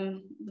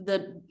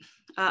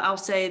I'll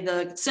say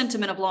the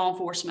sentiment of law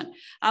enforcement.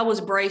 I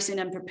was bracing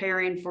and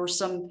preparing for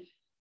some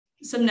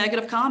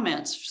negative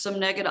comments,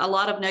 a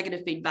lot of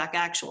negative feedback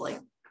actually.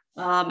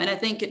 And I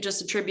think it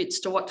just attributes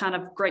to what kind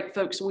of great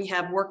folks we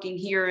have working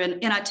here.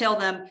 And I tell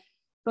them,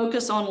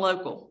 focus on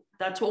local.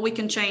 That's what we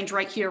can change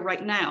right here,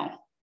 right now.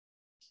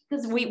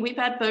 Because we've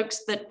had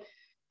folks that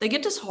they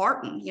get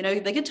disheartened, you know,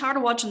 they get tired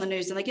of watching the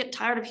news and they get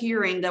tired of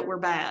hearing that we're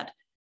bad.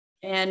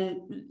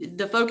 And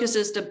the focus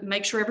is to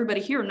make sure everybody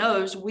here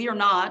knows we are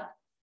not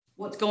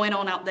what's going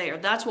on out there.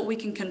 That's what we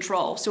can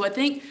control. So I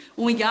think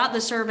when we got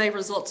the survey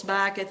results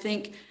back, I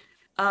think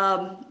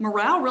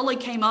morale really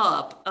came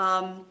up.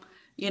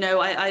 You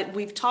know,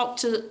 we've talked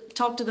to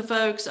the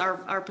folks,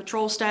 our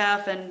patrol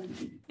staff,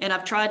 and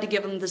I've tried to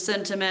give them the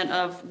sentiment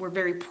of we're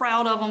very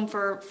proud of them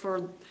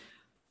for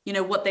you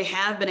know what they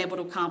have been able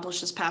to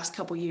accomplish this past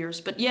couple years.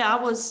 But yeah,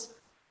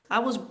 I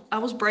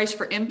was braced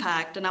for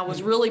impact, and I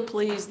was really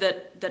pleased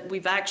that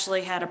we've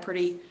actually had a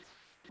pretty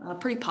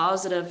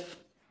positive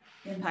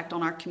impact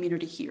on our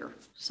community here.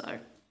 So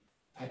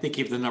I think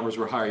if the numbers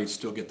were higher, you'd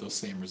still get those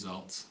same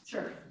results.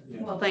 Sure.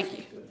 Yeah. Well, thank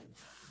you.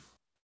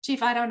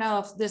 Chief, I don't know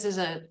if this is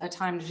a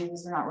time to do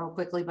this or not real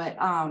quickly, but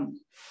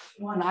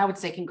one, I would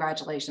say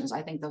congratulations.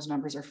 I think those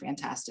numbers are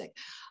fantastic.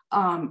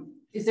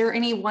 Is there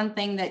any one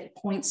thing that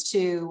points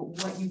to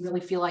what you really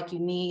feel like you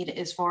need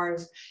as far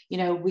as, you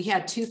know, we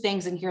had two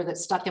things in here that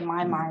stuck in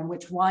my mind,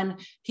 which one,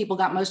 people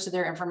got most of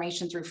their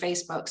information through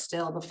Facebook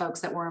still, the folks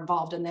that were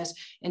involved in this,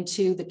 and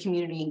two, the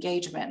community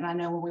engagement. And I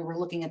know when we were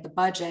looking at the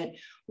budget,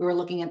 we were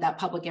looking at that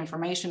public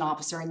information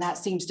officer, and that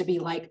seems to be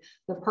like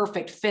the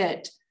perfect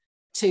fit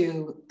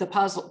to the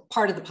puzzle,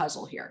 part of the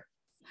puzzle here.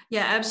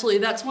 Yeah,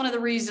 absolutely. That's one of the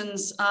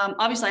reasons.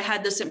 Obviously, I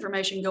had this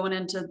information going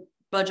into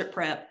budget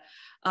prep.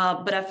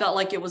 But I felt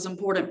like it was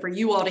important for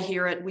you all to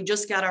hear it. We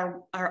just got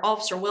our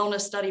officer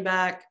wellness study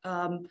back,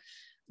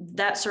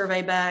 that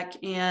survey back,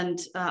 and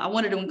I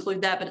wanted to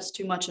include that, but it's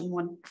too much in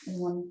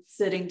one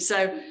sitting.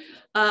 So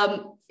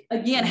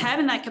again,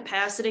 having that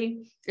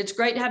capacity, it's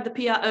great to have the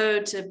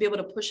PIO to be able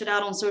to push it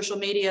out on social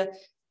media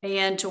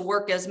and to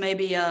work as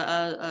maybe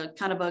a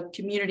kind of a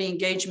community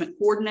engagement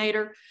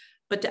coordinator,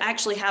 but to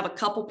actually have a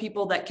couple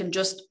people that can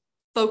just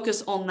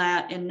focus on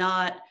that and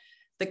not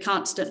the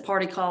constant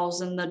party calls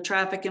and the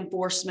traffic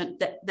enforcement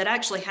that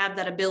actually have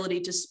that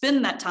ability to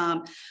spend that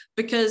time,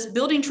 because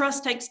building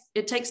trust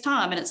takes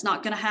time, and it's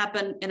not going to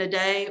happen in a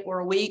day or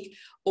a week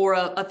or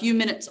a few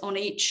minutes on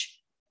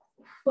each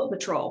foot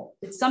patrol.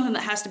 It's something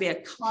that has to be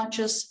a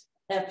conscious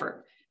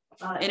effort.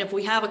 And if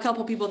we have a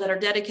couple people that are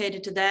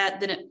dedicated to that,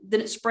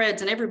 then it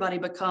spreads and everybody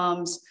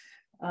becomes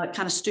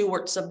kind of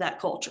stewards of that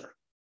culture.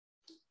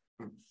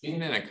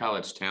 Being in a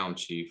college town,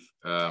 Chief,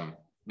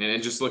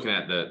 and just looking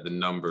at the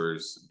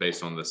numbers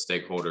based on the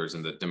stakeholders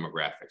and the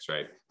demographics,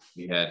 right?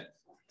 We had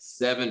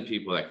 7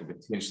 people that could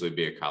potentially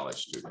be a college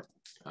student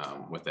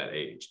with that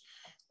age.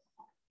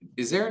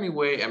 Is there any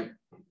way,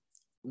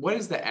 what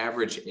is the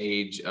average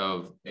age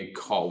of a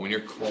call when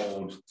you're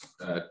called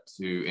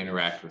to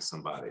interact with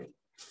somebody?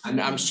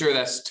 I'm sure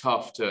that's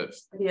tough to,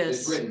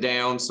 it's written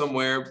down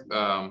somewhere,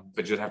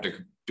 but you'd have to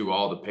do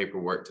all the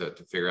paperwork to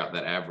figure out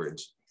that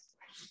average.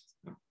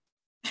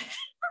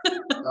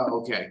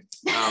 Oh, okay.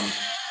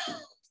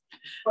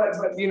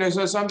 But you know,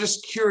 so I'm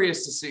just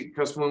curious to see,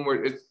 because when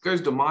it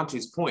goes to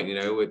Monty's point, you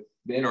know, with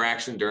the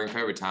interaction during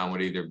COVID time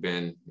would either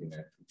been, you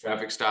know,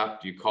 traffic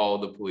stop, you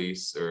called the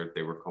police, or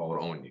they were called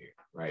on you,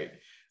 right?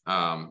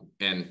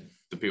 And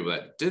the people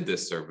that did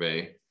this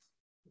survey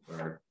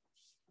are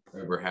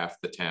over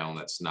half the town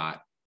that's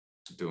not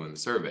doing the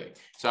survey.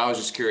 So I was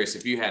just curious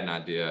if you had an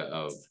idea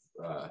of.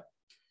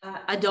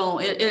 I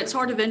don't. It's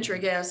hard to venture a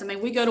guess. I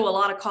mean, we go to a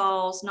lot of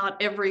calls.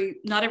 Not every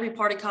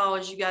party call,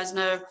 as you guys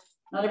know,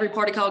 not every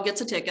party call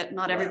gets a ticket.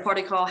 Not every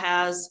party call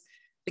has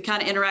the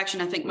kind of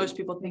interaction I think most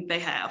people think they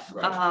have.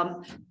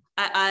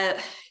 Right.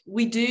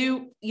 We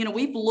do, you know,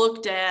 we've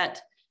looked at,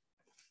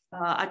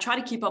 I try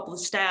to keep up with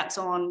stats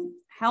on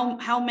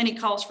how many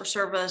calls for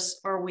service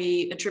are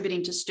we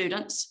attributing to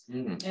students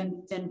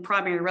and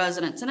primary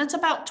residents, and it's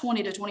about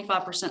 20 to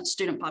 25%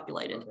 student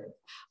populated.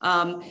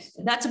 Okay.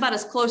 That's about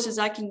as close as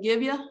I can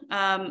give you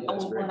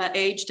on that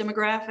age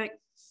demographic.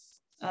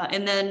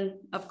 And then,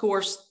 of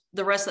course,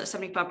 the rest of that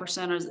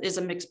 75% is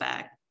a mixed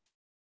bag.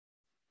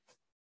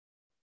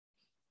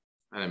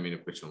 I didn't mean to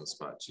put you on the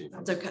spot, Chief.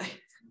 That's okay.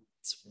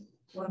 That's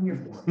what I'm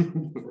here for.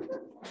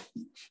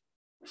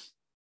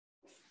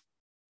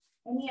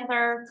 Any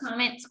other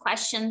comments,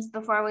 questions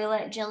before we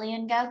let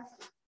Jillian go?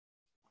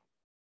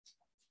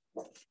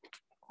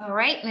 All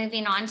right,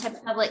 moving on to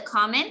public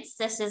comments.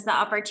 This is the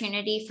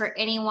opportunity for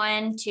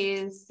anyone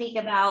to speak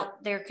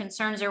about their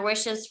concerns or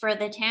wishes for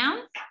the town.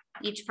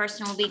 Each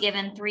person will be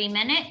given 3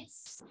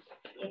 minutes.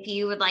 If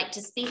you would like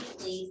to speak,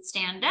 please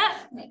stand up.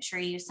 Make sure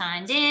you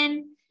signed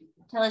in.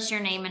 Tell us your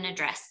name and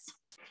address.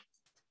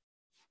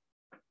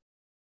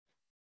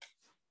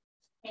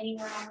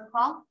 Anyone on the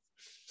call?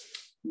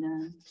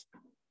 No.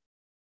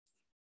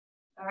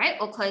 All right,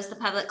 we'll close the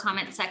public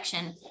comment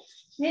section.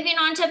 Moving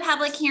on to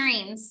public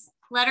hearings.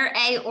 Letter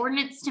A,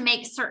 ordinance to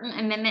make certain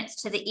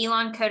amendments to the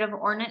Elon Code of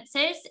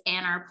Ordinances,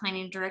 and our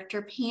planning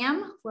director,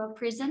 Pam, will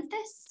present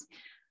this.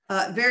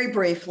 Very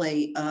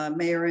briefly,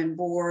 Mayor and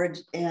Board,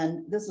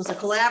 and this is a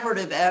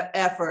collaborative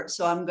effort,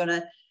 so I'm going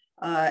to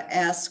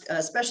ask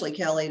especially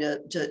Kelly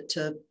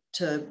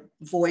to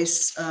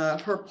voice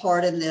her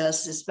part in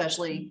this,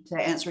 especially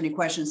to answer any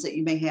questions that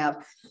you may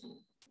have.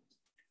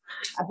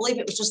 I believe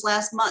it was just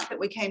last month that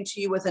we came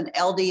to you with an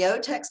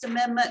LDO text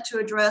amendment to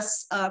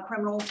address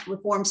criminal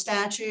reform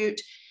statute,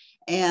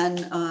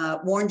 and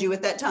warned you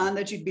at that time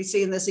that you'd be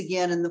seeing this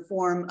again in the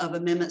form of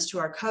amendments to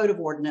our code of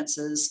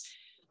ordinances,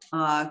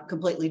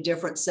 completely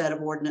different set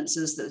of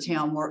ordinances that the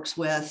town works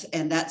with.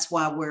 And that's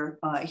why we're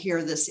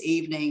here this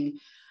evening.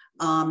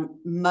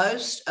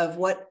 Most of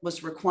what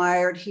was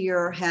required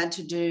here had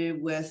to do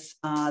with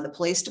the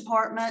police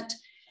department.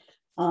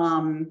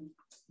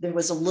 There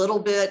was a little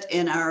bit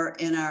in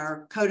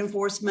our code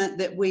enforcement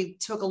that we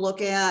took a look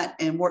at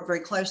and worked very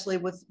closely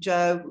with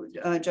Joe.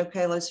 Joe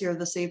Kalos here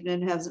this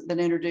evening, hasn't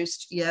been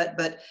introduced yet,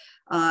 but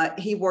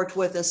he worked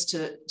with us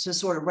to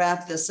sort of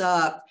wrap this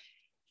up.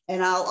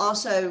 And I'll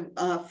also,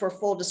 for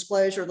full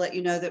disclosure, let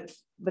you know that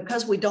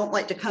because we don't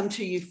like to come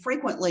to you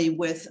frequently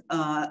with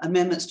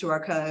amendments to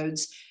our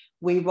codes,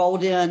 we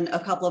rolled in a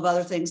couple of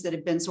other things that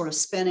had been sort of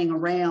spinning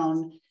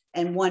around.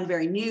 And one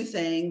very new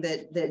thing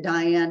that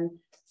Diane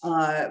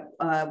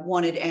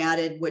wanted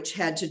added, which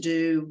had to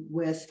do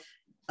with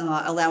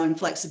allowing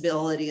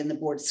flexibility in the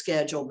board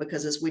schedule,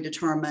 because as we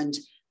determined,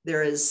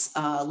 there is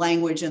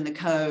language in the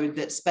code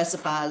that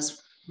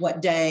specifies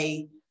what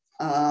day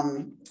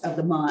of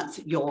the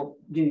month you'll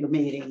do the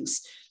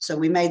meetings. So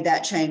we made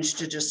that change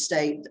to just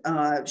state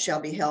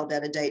shall be held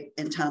at a date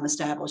and time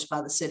established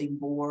by the sitting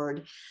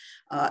board.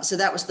 So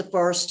that was the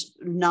first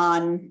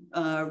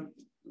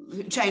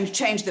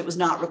change that was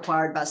not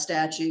required by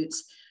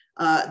statutes.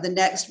 The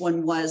next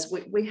one was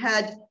we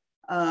had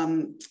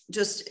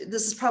this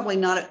is probably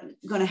not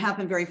going to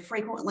happen very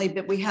frequently,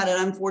 but we had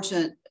an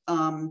unfortunate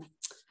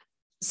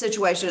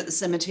situation at the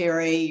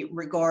cemetery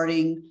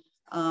regarding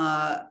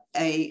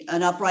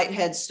an upright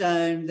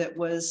headstone that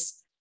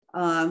was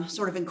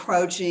sort of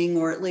encroaching,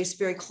 or at least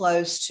very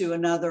close to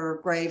another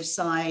grave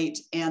site.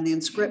 And the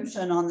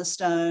inscription on the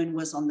stone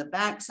was on the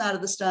back side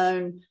of the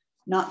stone,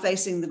 not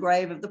facing the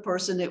grave of the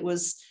person it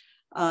was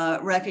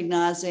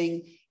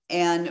recognizing.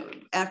 And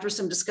after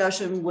some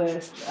discussion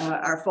with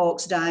our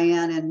folks,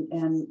 Diane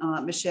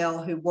and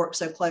Michelle, who work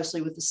so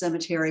closely with the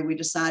cemetery, we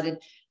decided,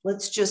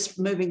 let's just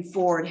moving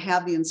forward,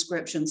 have the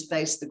inscriptions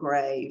face the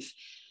grave.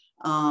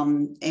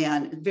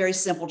 And very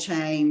simple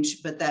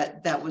change, but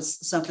that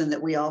was something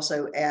that we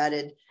also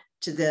added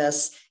to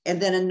this. And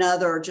then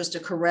another, just a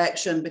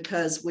correction,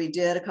 because we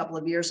did a couple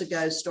of years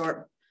ago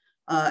start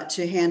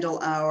to handle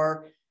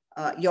our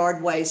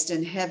yard waste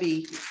and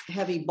heavy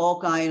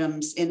bulk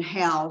items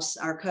in-house.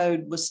 Our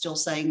code was still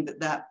saying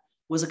that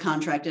was a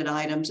contracted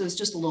item. So it's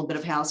just a little bit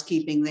of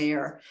housekeeping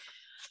there.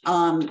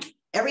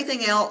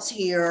 everything else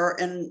here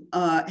and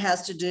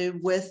has to do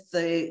with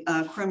the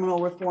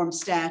criminal reform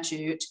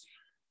statute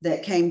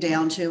that came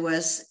down to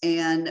us.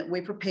 And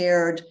we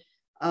prepared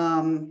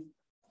a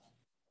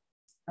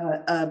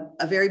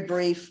very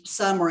brief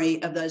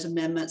summary of those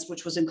amendments,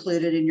 which was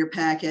included in your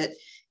packet.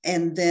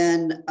 And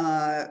then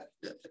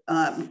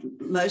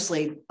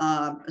mostly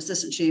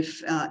Assistant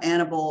Chief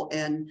Annabelle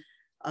and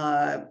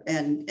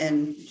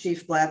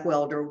Chief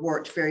Blackwelder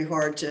worked very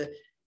hard to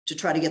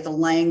try to get the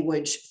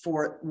language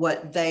for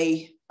what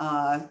they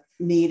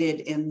needed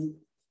in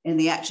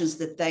the actions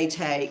that they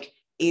take.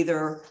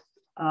 Either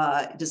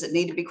does it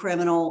need to be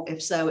criminal?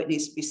 If so, it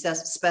needs to be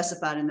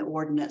specified in the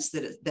ordinance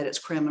that it's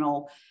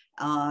criminal.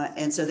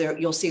 And so there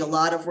you'll see a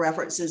lot of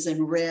references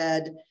in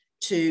red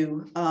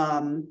to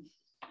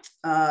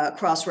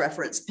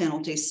cross-reference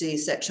penalty C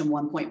section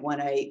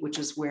 1.18, which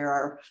is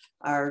where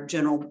our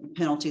general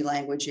penalty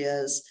language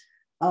is.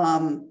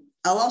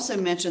 I'll also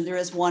mention there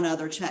is one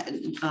other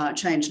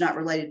change not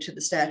related to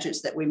the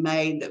statutes that we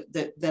made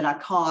that I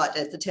caught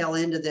at the tail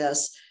end of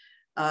this.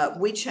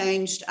 We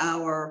changed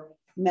our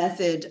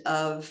method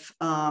of,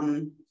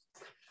 I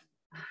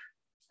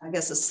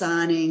guess,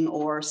 assigning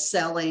or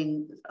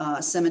selling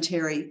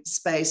cemetery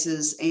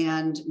spaces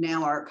and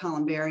now our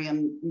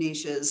columbarium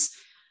niches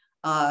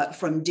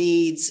from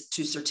deeds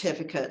to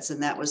certificates.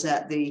 And that was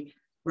at the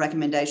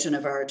recommendation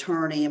of our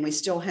attorney. And we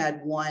still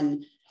had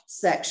one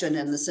section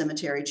in the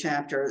cemetery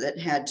chapter that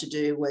had to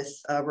do with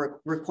a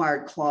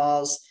required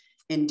clause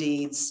in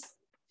deeds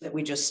that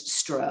we just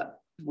struck.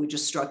 We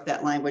just struck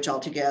that language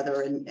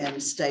altogether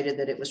and stated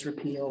that it was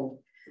repealed.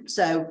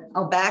 So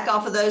I'll back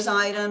off of those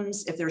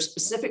items. If there are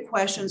specific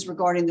questions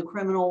regarding the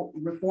criminal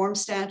reform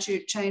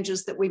statute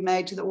changes that we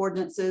made to the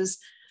ordinances,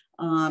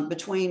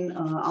 between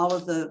all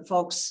of the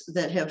folks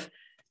that have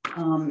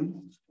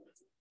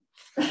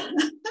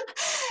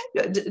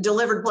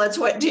delivered blood,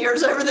 sweat, and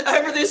tears over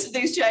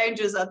these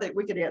changes, I think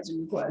we could answer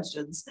your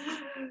questions.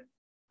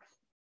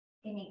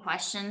 Any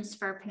questions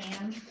for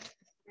Pam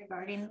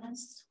regarding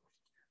this?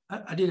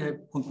 I did have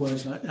one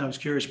question. I was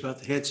curious about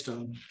the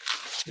headstone.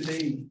 Do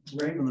they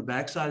grave on the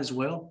backside as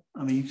well?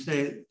 I mean, you say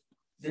it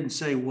didn't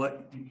say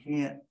what you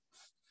can't,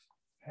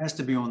 has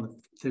to be on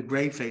the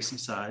grave facing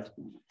side,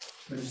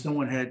 but if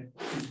someone had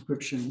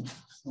inscription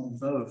on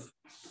both.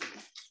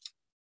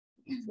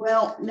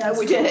 Well, no,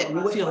 we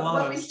didn't.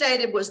 What we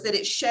stated was that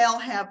it shall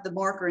have the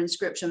marker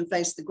inscription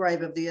face the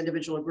grave of the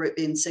individual or group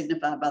being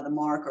signified by the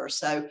marker.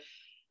 So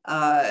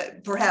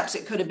perhaps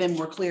it could have been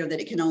more clear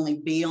that it can only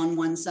be on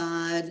one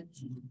side.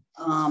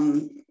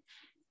 And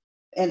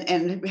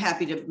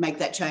happy to make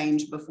that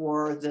change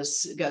before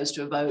this goes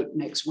to a vote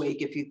next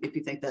week if you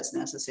think that's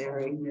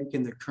necessary.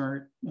 Making the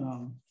current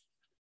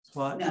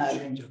spot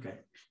change? Okay.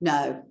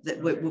 No,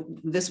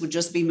 this would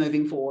just be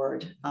moving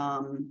forward.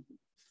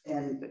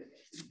 And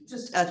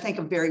just, I think,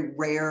 a very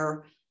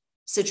rare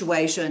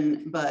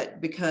situation,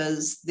 but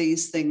because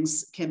these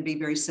things can be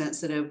very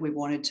sensitive, we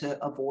wanted to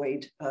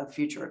avoid a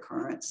future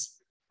occurrence.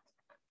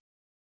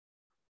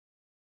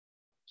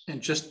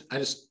 And just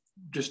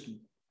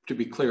to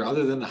be clear,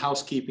 other than the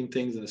housekeeping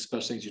things and the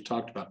special things you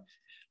talked about,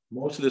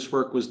 most of this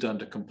work was done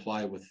to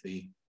comply with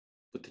the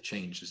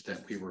changes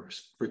that we were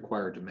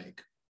required to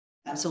make.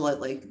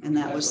 Absolutely, and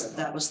that was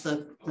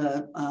the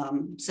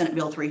Senate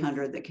Bill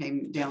 300 that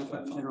came down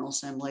from the General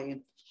Assembly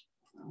in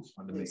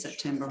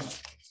September.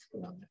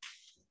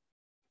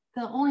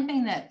 The only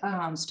thing that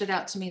stood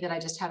out to me that I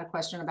just had a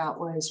question about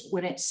was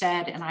when it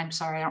said, and I'm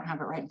sorry, I don't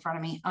have it right in front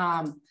of me.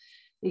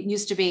 It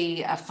used to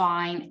be a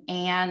fine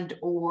and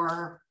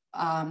or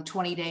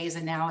 20 days,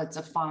 and now it's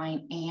a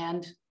fine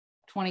and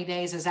 20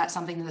 days. Is that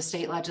something that the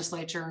state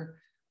legislature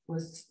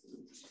was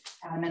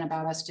adamant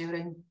about us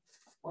doing?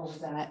 Or was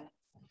that?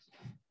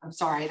 I'm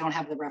sorry, I don't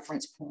have the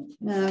reference point.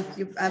 No,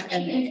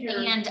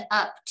 and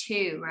up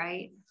to,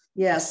 right?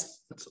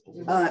 Yes.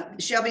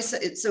 Shall be,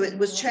 so it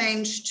was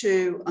changed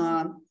to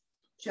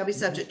shall be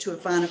subject to a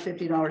fine of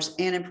 $50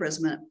 and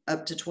imprisonment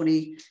up to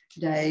 20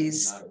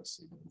 days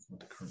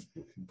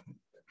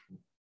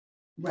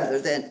rather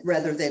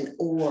than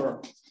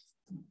or.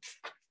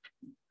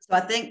 So I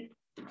think,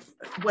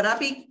 would I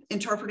be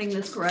interpreting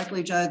this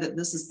correctly, Joe, that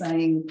this is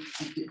saying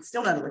it's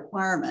still not a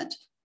requirement?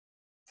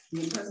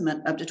 The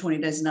imprisonment up to 20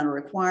 days is not a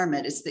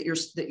requirement. It's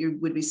that you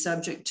would be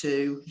subject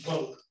to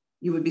both.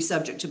 You would be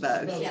subject to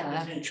both.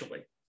 Yeah,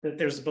 eventually. That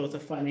there's both a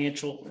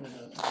financial and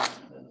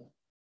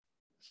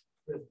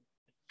a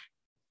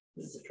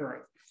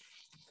deterrent.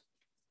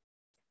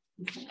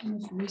 The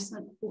most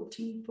recent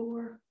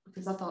 14.4,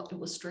 because I thought it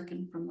was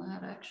stricken from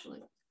that actually.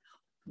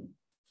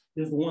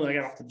 There's the one I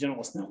got off the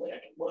General Assembly. I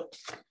can look.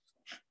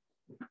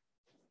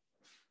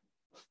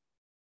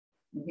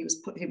 He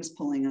was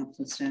pulling up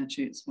the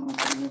statutes while we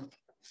were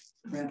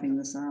wrapping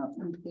this up.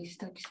 The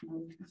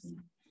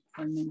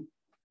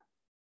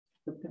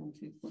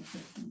penalty.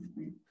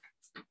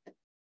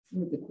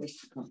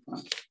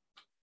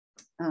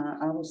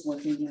 I was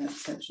looking at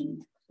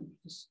section.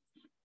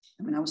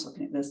 I was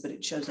looking at this, but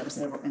it shows up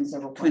in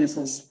several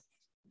places.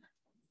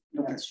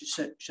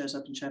 It shows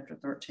up in chapter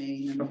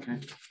 13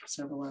 and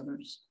several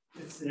others.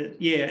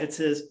 Yeah, it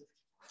says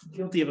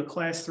guilty of a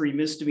class 3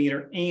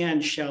 misdemeanor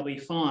and shall be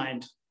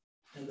fined.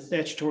 And the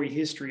statutory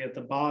history at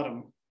the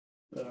bottom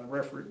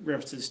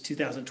references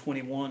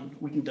 2021.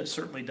 We can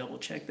certainly double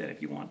check that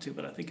if you want to,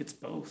 but I think it's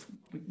both.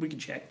 We can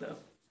check though.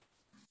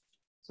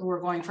 So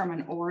we're going from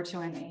an or to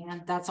an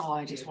and. That's all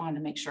I just wanted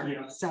to make sure.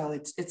 Yeah. So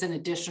it's an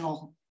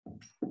additional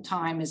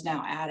time is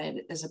now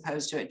added as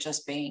opposed to it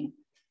just being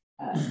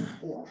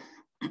or.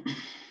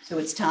 So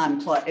it's time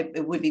plus,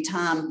 it would be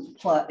time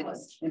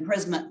plus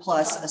imprisonment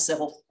plus a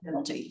civil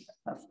penalty,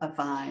 a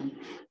fine.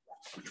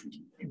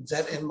 Is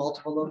that in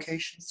multiple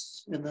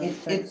locations? In the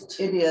text?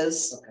 It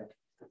is. Okay.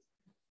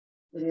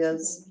 It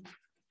is.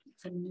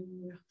 Yeah.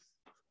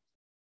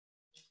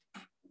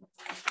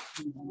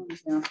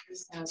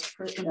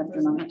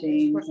 Chapter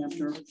 19,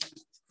 chapter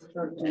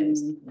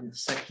 13.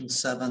 Section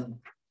 7.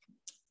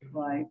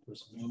 Right.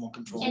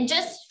 And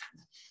just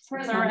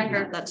for the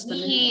record,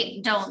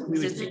 we don't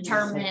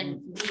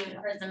determine the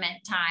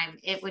imprisonment time.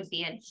 It would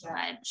be a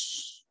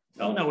judge.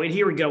 Oh no, wait,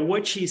 here we go.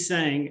 What she's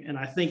saying, and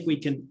I think we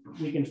can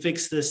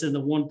fix this in the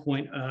 1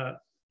 point,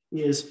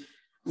 is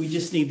we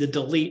just need to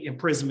delete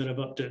imprisonment of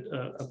up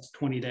to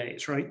 20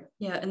 days, right?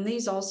 Yeah, and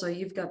these also,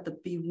 you've got the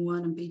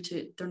B1 and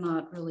B2, they're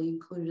not really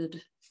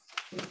included.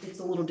 It's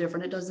a little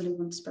different. It doesn't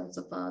even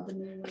specify the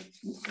new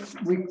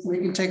one. We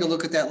can take a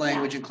look at that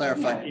language and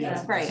clarify.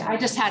 That's great. I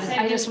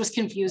just was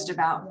confused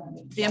about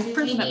the Do we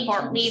imprisonment need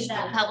part. to leave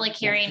the public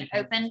hearing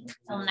open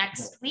till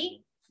next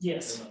week?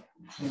 Yes.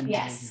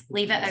 Yes,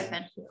 leave it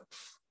open.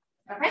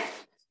 Okay.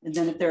 And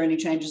then if there are any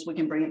changes, we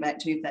can bring it back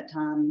to you at that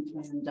time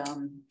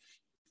and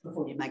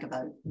before you make a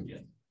vote. Yeah.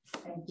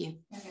 Thank you.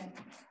 Okay.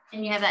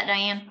 And you have that,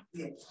 Diane?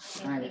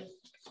 Yes. All right.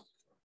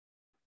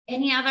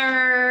 Any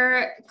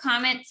other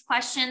comments,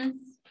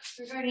 questions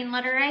regarding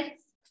letter A?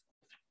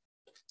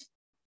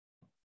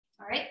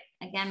 All right,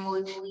 again,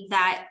 we will leave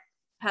that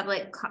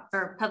public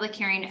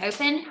hearing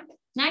open.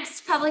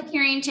 Next public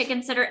hearing to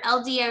consider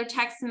LDO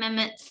text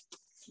amendment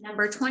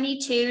number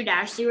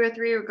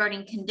 22-03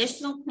 regarding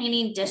conditional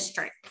planning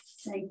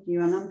districts. Thank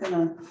you. And I'm going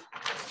to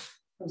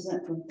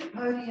present from the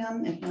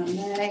podium, if I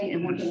may,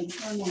 and we're going to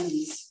turn on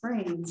these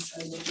screens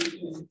so that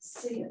you can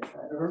see it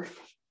better.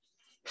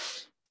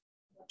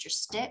 Your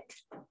stick.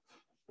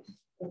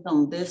 It's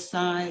on this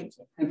side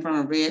in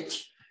front of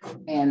Rich,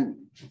 and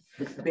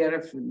it's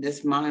better for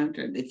this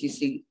monitor that you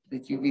see,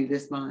 that you view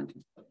this monitor.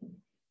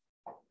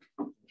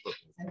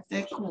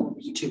 That's cool.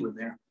 Two in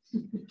there.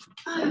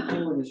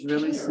 It was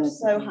really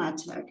So high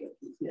tech.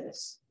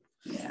 Yes.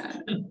 Yeah.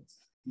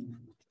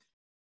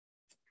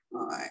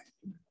 All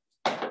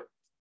right.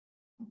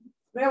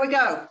 There we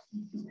go.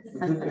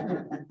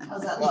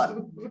 How's that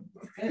look?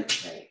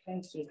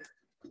 Thank you.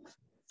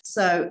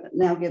 So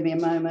now give me a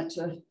moment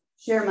to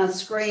share my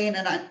screen,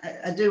 and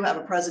I do have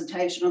a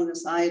presentation on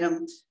this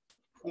item,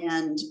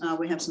 and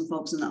we have some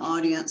folks in the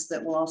audience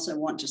that will also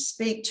want to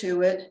speak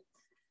to it,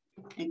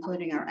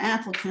 including our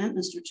applicant,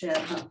 Mr. Chad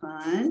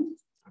Huffine.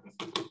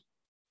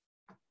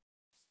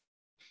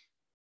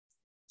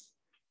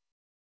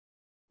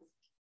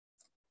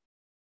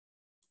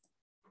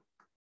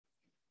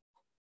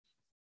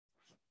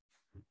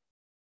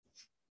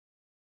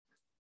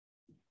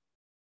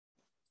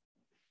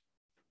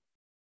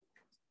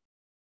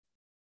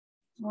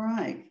 All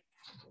right.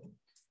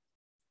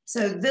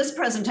 So this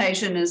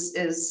presentation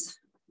is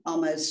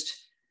almost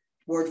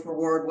word for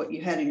word what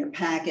you had in your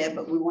packet,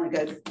 but we want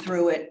to go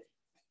through it,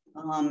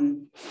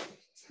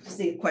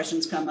 see if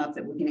questions come up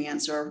that we can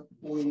answer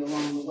for you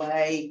along the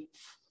way.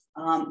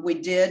 We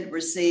did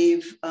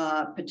receive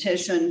a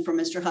petition from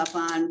Mr.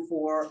 Huffine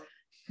for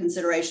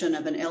consideration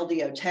of an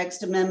LDO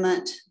text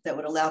amendment that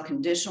would allow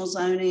conditional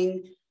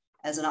zoning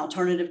as an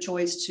alternative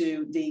choice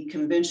to the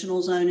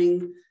conventional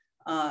zoning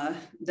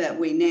that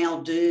we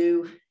now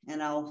do.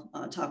 And I'll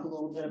talk a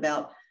little bit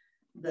about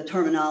the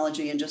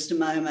terminology in just a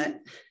moment.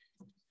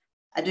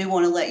 I do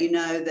want to let you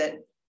know that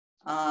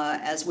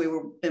as we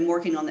were been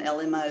working on the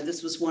LMO,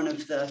 this was one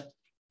of the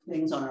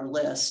things on our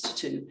list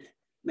to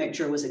make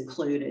sure was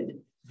included.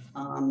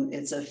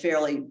 It's a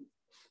fairly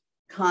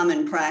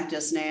common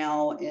practice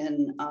now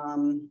in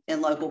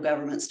local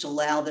governments to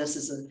allow this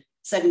as a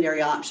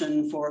secondary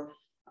option for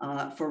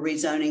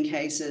rezoning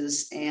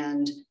cases,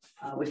 and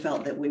we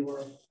felt that we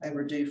were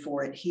overdue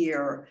for it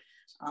here.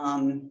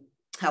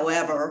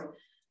 However,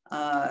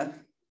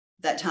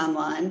 that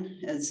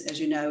timeline, as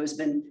you know, has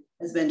been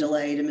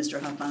delayed, and Mr.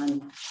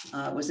 Huffine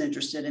was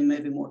interested in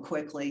moving more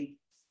quickly.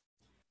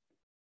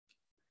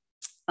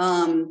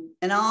 And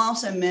I'll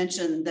also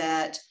mention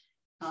that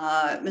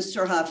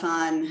Mr.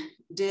 Huffine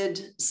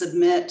did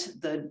submit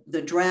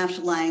the draft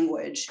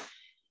language,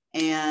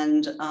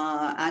 and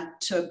I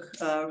took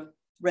a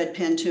red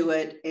pen to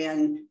it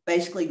and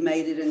basically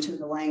made it into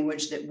the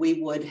language that we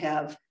would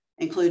have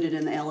included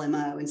in the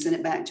LMO and sent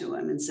it back to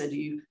him and said, do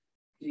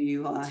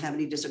you have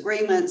any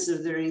disagreements?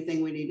 Is there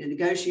anything we need to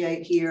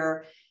negotiate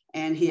here?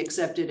 And he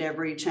accepted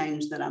every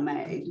change that I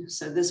made.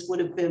 So this would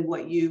have been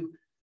what you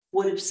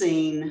would have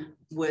seen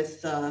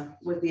with the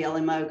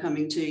LMO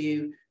coming to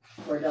you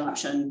for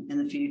adoption in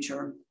the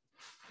future.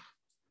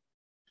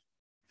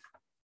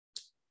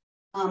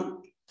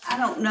 I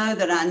don't know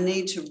that I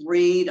need to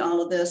read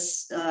all of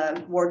this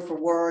word for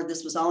word.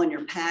 This was all in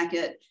your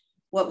packet.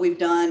 What we've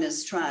done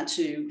is try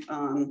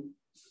to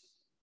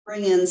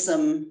bring in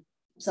some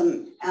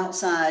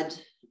outside,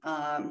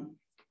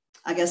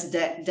 I guess,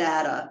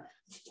 data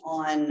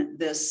on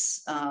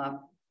this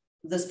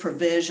this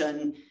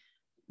provision.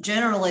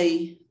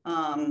 Generally,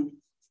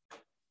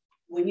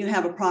 when you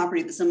have a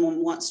property that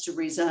someone wants to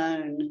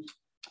rezone,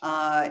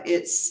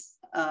 it's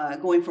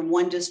going from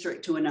one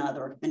district to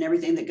another, and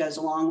everything that goes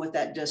along with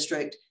that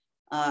district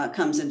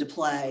comes into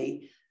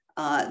play.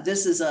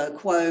 This is a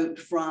quote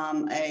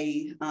from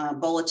a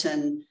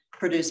bulletin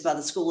produced by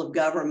the School of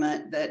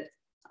Government that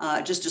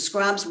just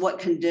describes what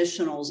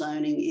conditional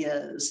zoning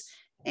is.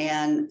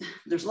 And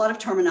there's a lot of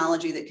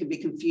terminology that can be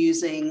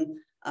confusing.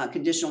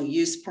 Conditional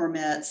use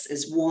permits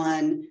is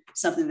one,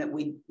 something that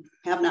we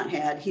have not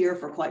had here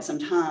for quite some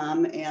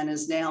time and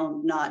is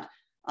now not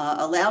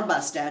allowed by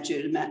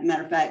statute. As a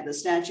matter of fact, the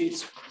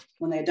statutes,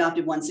 when they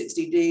adopted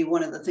 160D,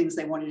 one of the things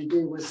they wanted to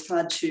do was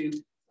try to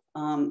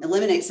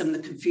eliminate some of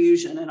the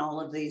confusion in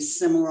all of these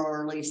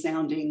similarly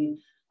sounding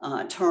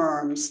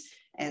terms.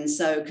 And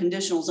so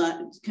conditional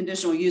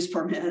use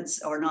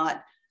permits are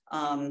not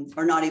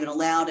even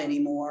allowed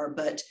anymore.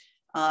 But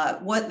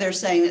what they're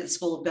saying at the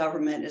School of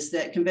Government is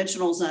that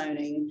conventional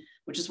zoning,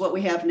 which is what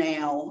we have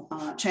now,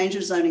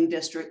 changes zoning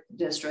district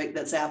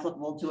that's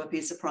applicable to a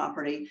piece of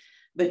property,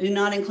 but do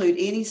not include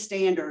any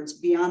standards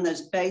beyond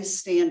those base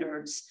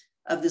standards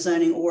of the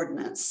zoning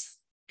ordinance.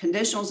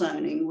 Conditional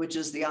zoning, which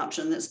is the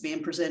option that's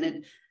being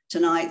presented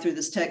tonight through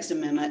this text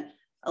amendment,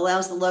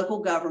 allows the local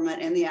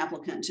government and the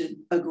applicant to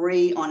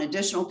agree on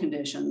additional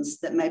conditions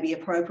that may be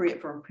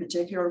appropriate for a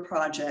particular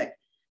project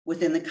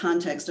within the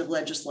context of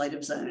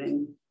legislative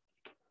zoning.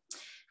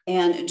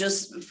 And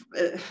just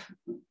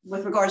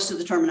with regards to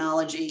the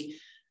terminology,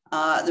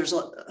 there's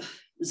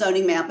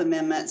zoning map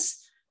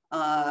amendments,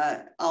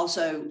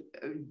 also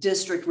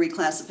district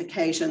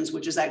reclassifications,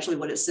 which is actually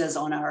what it says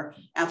on our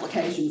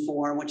application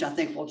form, which I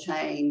think will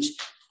change.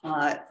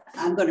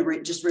 I'm going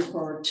to just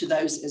refer to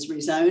those as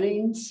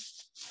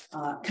rezonings.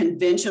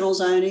 Conventional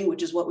zoning,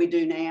 which is what we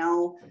do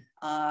now,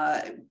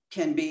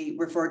 can be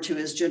referred to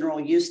as general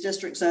use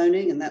district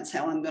zoning, and that's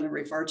how I'm going to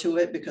refer to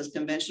it, because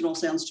conventional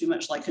sounds too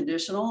much like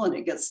conditional and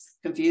it gets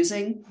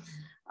confusing.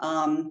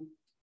 And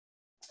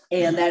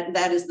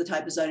that is the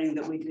type of zoning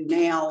that we do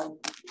now.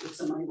 If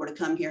somebody were to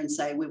come here and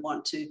say we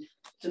want to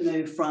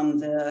move from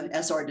the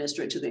SR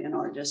district to the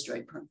NR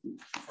district,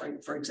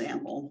 for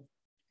example.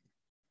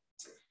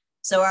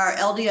 So our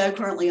LDO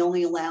currently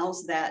only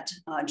allows that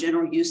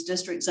general use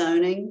district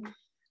zoning.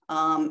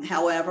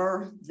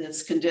 However,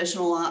 this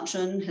conditional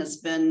option has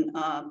been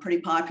pretty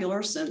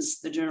popular since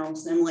the General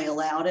Assembly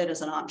allowed it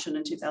as an option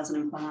in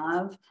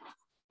 2005.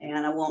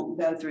 And I won't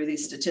go through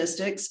these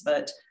statistics,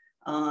 but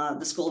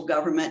the School of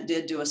Government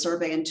did do a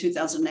survey in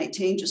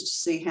 2018 just to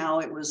see how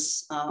it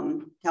was,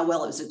 how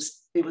well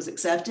it was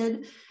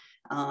accepted,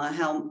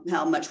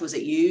 how much was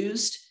it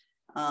used.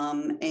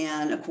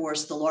 And of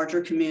course, the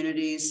larger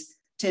communities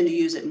tend to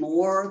use it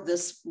more.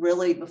 This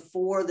really,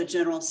 before the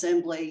General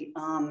Assembly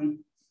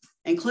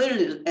included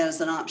it as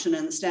an option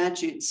in the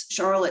statutes,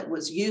 Charlotte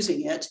was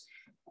using it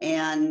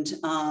and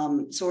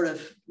sort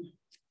of,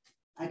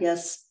 I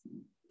guess,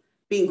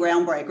 being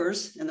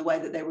groundbreakers in the way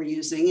that they were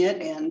using it.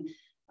 And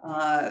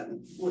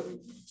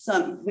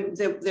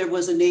there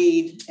was a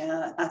need,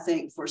 I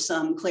think, for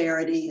some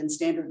clarity and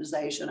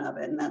standardization of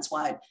it. And that's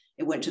why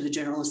it went to the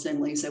General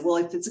Assembly and said, well,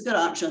 if it's a good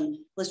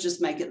option, let's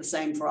just make it the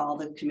same for all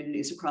the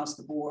communities across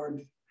the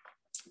board.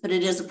 But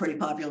it is a pretty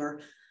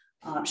popular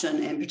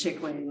option, and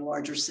particularly in the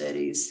larger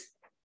cities.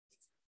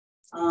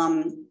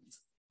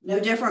 No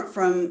different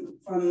from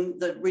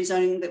the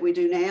rezoning that we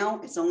do now.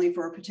 It's only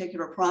for a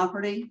particular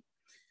property.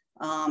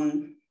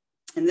 In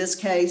this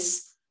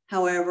case,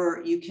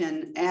 however, you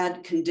can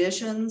add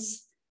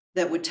conditions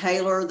that would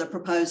tailor the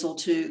proposal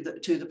to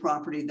the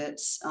property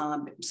that's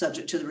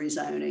subject to the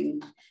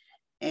rezoning.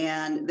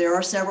 And there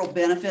are several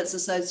benefits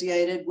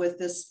associated with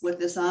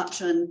this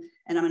option.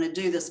 And I'm going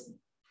to do this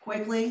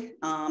quickly,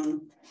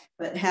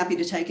 but happy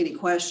to take any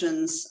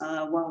questions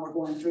while we're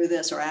going through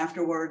this or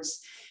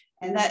afterwards.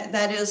 And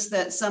that is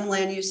that some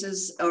land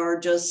uses are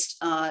just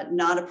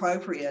not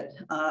appropriate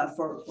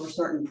for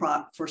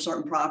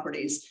certain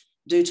properties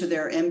due to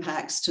their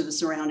impacts to the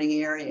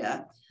surrounding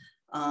area.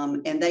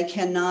 And they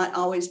cannot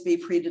always be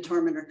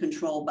predetermined or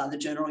controlled by the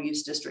general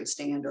use district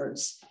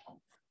standards.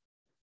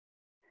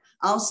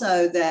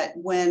 Also, that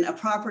when a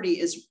property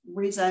is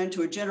rezoned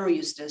to a general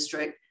use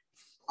district,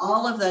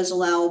 all of those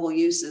allowable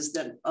uses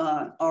that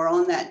are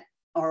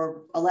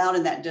allowed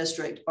in that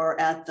district are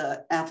at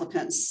the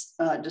applicant's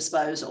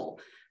disposal.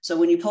 So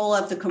when you pull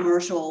up the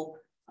commercial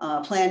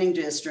planning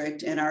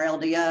district in our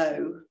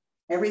LDO,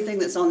 everything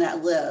that's on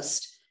that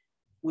list,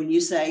 when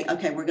you say,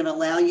 okay, we're going to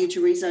allow you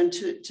to rezone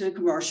to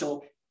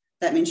commercial,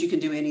 that means you can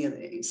do any of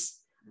these.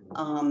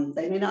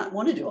 They may not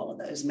want to do all of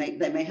those.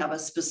 They may have a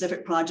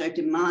specific project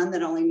in mind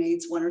that only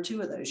needs one or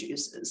two of those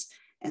uses.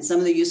 And some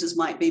of the uses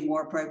might be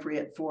more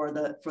appropriate for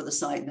the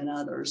site than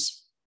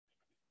others.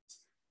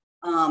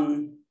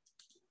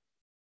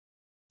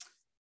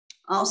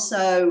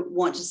 Also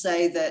want to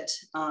say that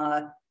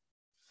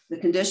the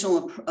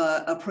conditional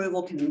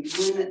approval can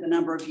limit the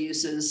number of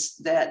uses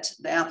that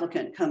the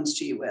applicant comes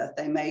to you with.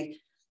 They may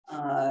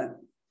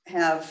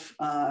have,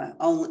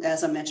 only,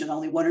 as I mentioned,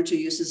 only 1 or 2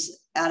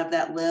 uses out of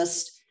that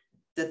list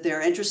that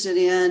they're interested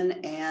in,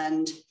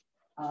 and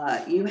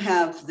you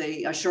have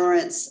the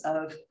assurance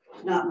of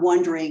not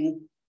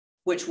wondering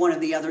which one of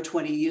the other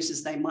 20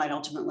 uses they might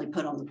ultimately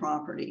put on the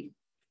property.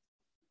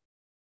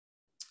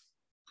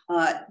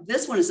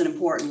 This one is an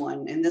important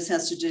one, and this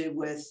has to do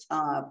with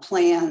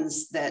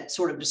plans that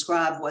sort of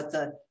describe what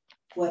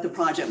the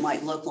project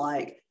might look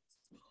like.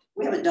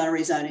 We haven't done a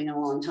rezoning in a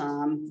long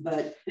time,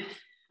 but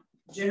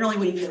generally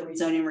when you get a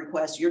rezoning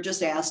request, you're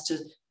just asked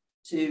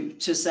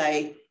to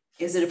say,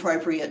 is it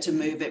appropriate to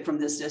move it from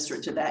this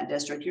district to that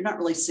district? You're not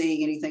really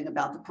seeing anything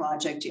about the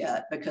project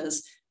yet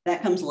because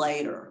that comes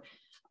later.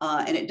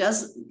 And it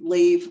does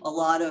leave a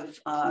lot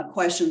of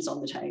questions on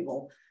the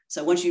table.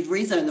 So once you've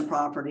rezoned the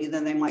property,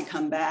 then they might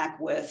come back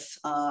with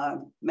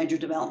major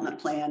development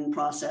plan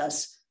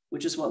process,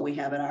 which is what we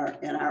have in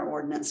our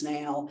ordinance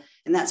now.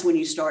 And that's when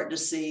you start to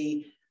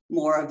see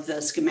more of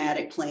the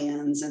schematic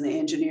plans and the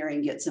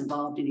engineering gets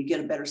involved, and you get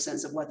a better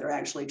sense of what they're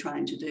actually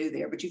trying to do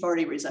there, but you've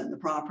already rezoned the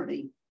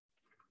property.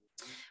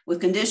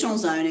 With conditional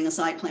zoning, a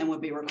site plan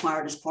would be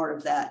required as part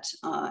of that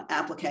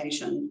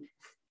application.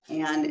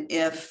 And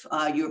if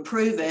you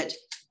approve it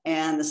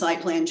and the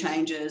site plan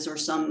changes or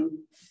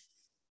some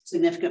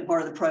significant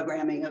part of the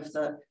programming of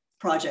the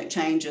project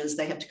changes,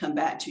 they have to come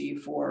back to you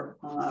for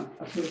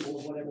approval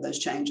of whatever those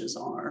changes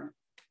are.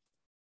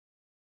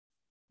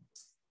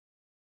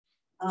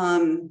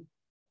 I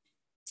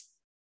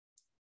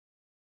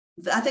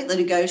think the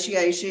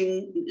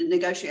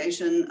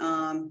negotiation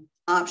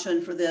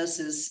option for this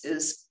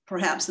is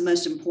perhaps the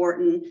most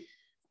important.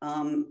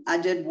 I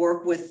did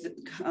work with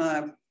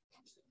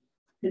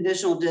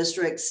conditional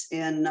districts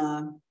in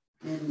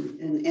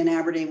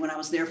Aberdeen when I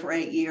was there for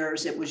 8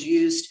 years. It was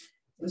used,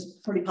 it was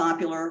pretty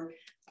popular,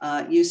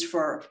 used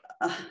for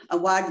a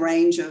wide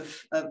range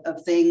of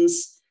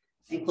things,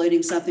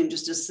 including something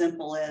just as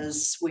simple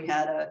as we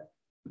had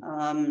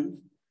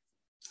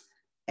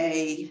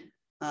a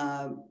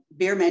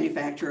beer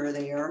manufacturer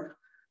there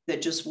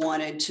that just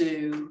wanted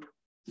to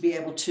be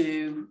able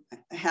to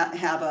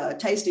have a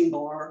tasting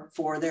bar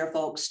for their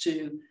folks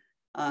to,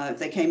 if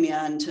they came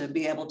in, to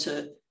be able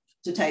to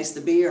taste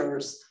the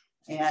beers.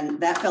 And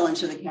that fell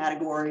into the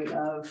category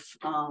of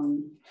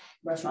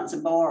restaurants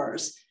and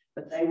bars,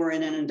 but they were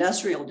in an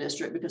industrial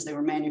district because they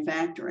were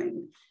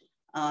manufacturing.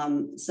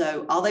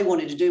 So all they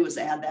wanted to do was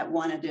add that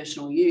one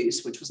additional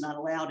use, which was not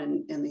allowed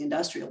in the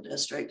industrial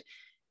district.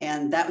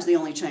 And that was the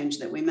only change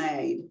that we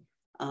made.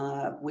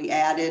 We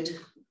added,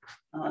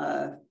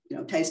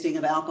 tasting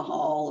of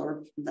alcohol,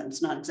 or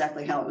that's not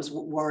exactly how it was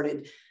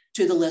worded,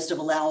 to the list of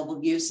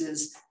allowable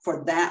uses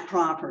for that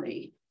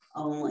property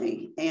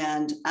only.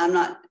 And I'm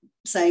not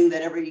saying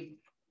that every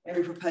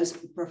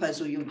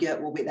proposal you get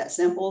will be that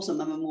simple.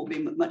 Some of them will be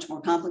much more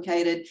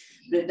complicated,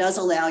 but it does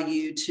allow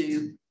you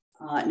to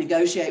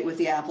negotiate with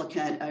the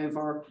applicant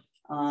over,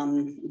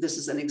 this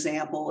is an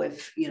example,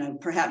 if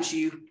perhaps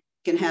you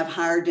can have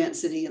higher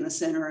density in the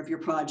center of your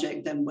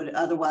project than would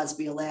otherwise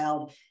be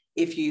allowed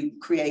if you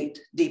create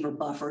deeper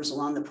buffers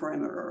along the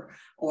perimeter,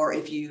 or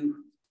if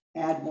you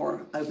add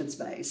more open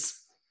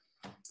space.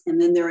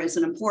 And then there is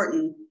an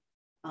important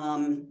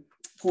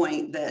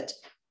point that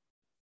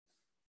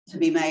to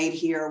be made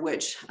here,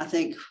 which I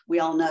think we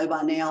all know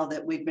by now,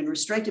 that we've been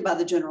restricted by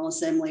the General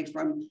Assembly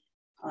from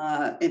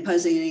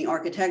imposing any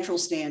architectural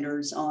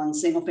standards on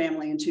single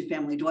family and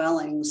 2-family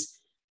dwellings.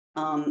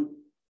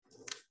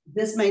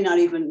 This may not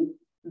even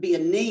be a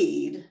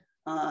need,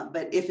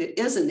 but if it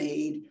is a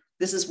need,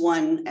 this is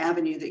one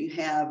avenue that you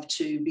have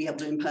to be able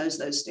to impose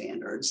those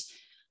standards.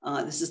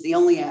 This is the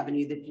only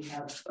avenue that you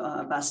have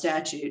by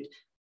statute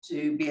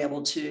to be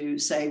able to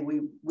say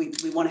we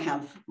want to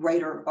have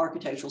greater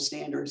architectural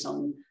standards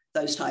on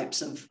those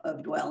types of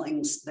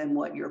dwellings than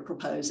what you're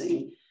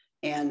proposing.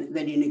 And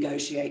then you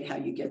negotiate how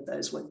you get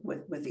those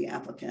with the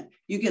applicant.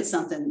 You get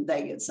something,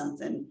 they get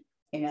something.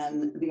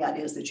 And the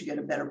idea is that you get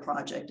a better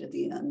project at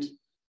the end.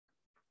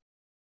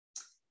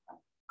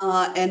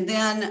 And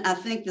then I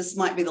think this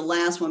might be the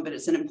last one, but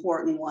it's an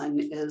important one,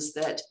 is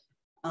that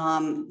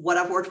what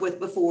I've worked with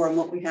before and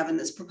what we have in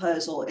this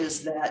proposal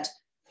is that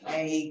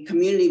a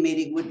community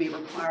meeting would be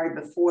required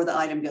before the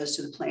item goes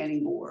to the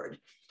planning board.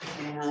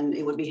 And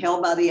it would be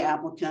held by the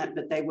applicant,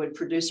 but they would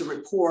produce a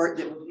report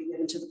that would be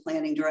given to the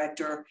planning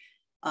director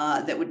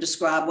that would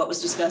describe what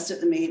was discussed at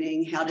the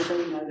meeting, how did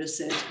they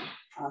notice it,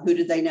 who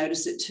did they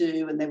notice it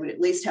to, and they would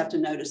at least have to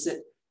notice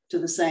it to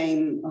the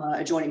same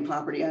adjoining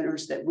property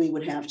owners that we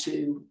would have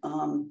to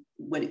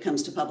when it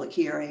comes to public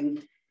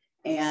hearing.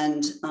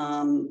 And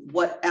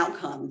what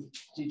outcome,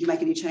 did you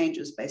make any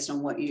changes based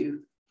on what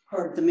you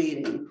heard at the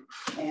meeting?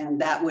 And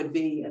that would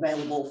be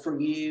available for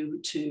you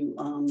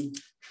to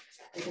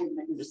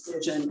make a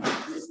decision.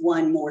 It's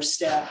one more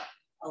step,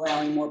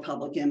 allowing more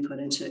public input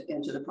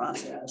into the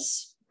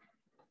process.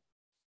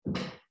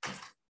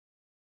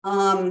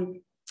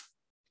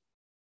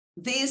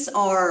 these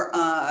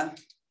are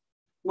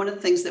one of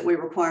the things that we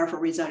require for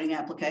rezoning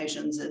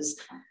applications is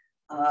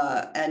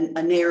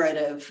a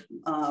narrative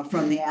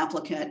from the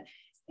applicant.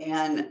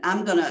 And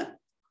I'm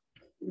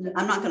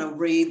not going to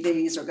read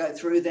these or go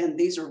through them.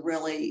 These are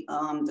really,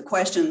 the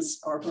questions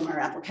are from our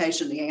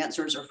application. The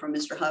answers are from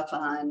Mr.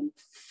 Huffine.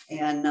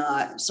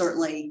 And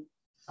certainly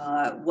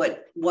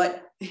what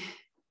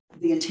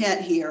the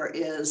intent here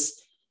is,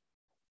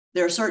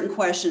 there are certain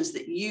questions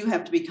that you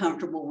have to be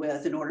comfortable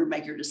with in order to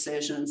make your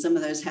decision. Some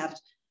of those have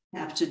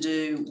to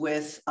do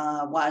with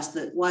why is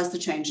the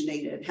change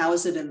needed? How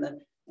is it in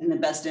the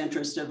best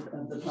interest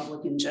of the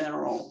public in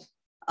general?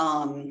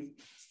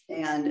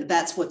 And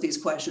that's what these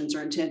questions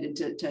are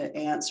intended to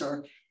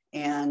answer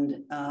and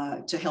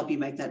to help you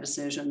make that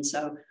decision.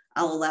 So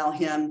I'll allow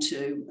him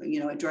to,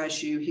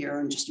 address you here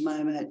in just a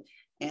moment,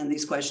 and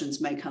these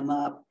questions may come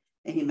up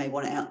and he may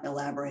want to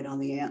elaborate on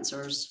the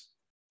answers.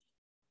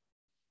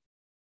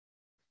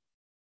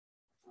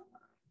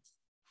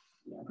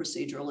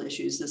 Procedural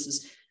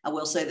issues. I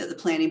will say that the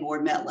planning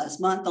board met last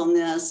month on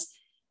this,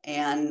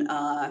 and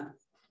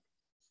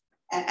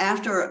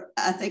after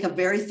I think a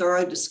very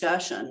thorough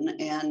discussion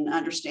and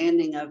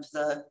understanding of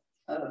the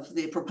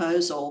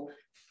proposal,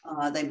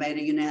 they made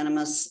a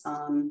unanimous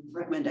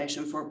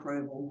recommendation for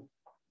approval.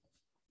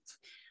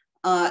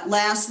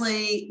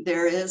 Lastly,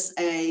 there is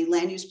a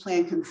land use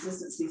plan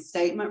consistency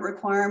statement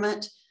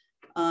requirement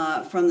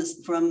from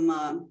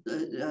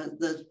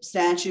the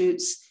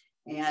statutes.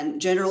 And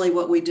generally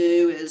what we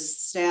do is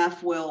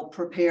staff will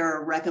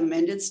prepare a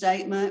recommended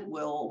statement,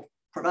 we'll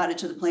provide it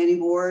to the planning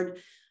board.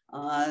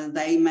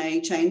 They may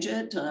change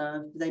it,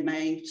 they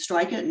may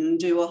strike it and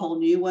do a whole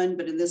new one,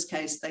 but in this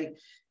case, they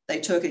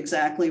took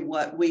exactly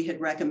what we had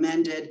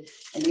recommended.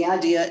 And the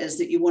idea is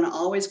that you want to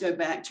always go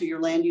back to your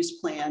land use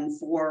plan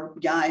for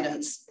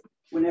guidance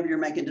whenever you're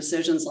making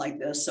decisions like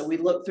this. So we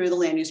look through the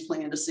land use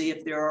plan to see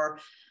if there are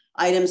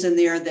items in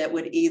there that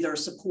would either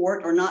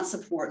support or not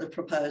support the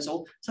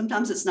proposal.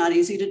 Sometimes it's not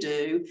easy to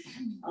do.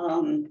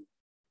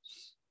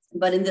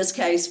 But in this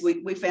case,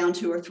 we found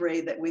 2 or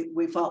 3 that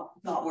we thought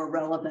were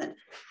relevant,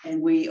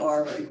 and we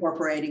are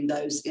incorporating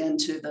those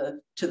into the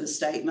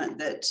statement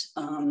that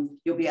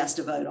you'll be asked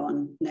to vote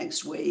on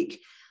next week.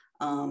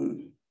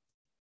 And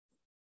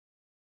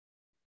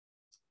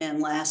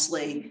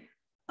lastly,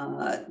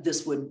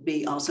 this would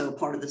be also a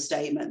part of the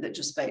statement that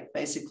just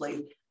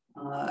basically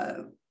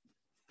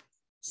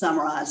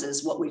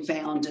summarizes what we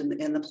found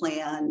in the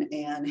plan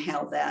and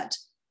how that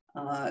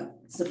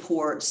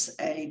supports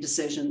a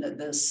decision that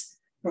this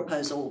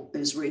proposal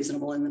is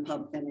reasonable in the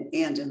public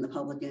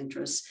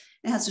interest.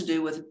 It has to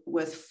do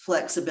with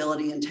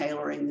flexibility and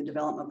tailoring the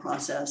development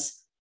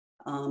process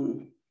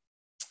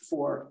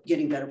for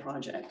getting better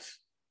projects.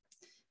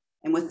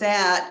 And with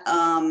that,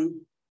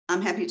 I'm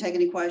happy to take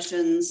any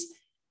questions.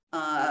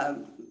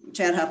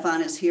 Chad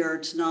Huffine is here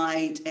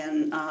tonight,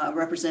 and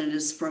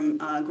representatives from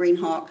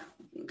Greenhawk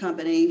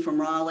Company from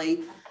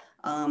Raleigh.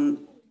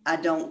 I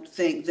don't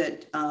think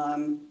that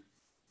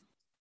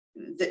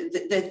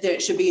that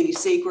there should be any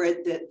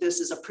secret that this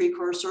is a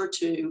precursor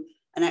to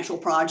an actual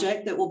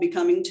project that will be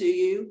coming to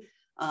you.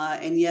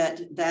 And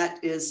yet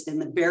that is in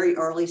the very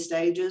early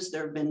stages.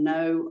 There have been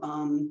no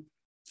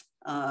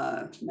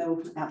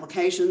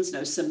applications,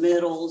 no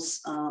submittals.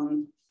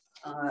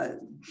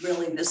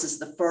 Really, this is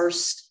the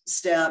first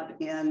step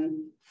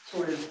in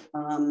sort of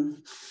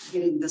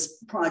getting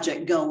this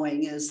project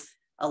going, is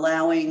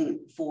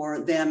allowing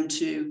for them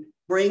to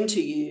bring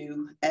to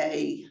you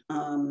a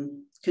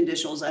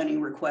conditional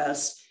zoning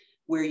request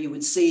where you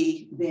would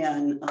see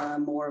then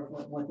more of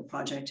what the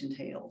project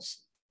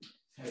entails.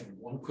 I have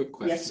one quick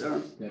question. Yes,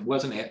 sir. It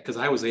wasn't because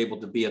I was able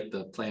to be at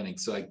the planning,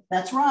 so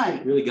That's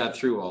right. really got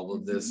through all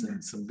of this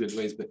in some good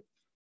ways. But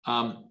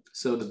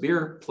so the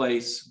beer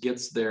place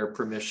gets their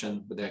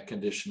permission with that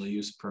conditional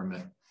use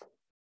permit,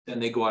 then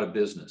they go out of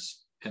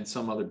business and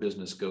some other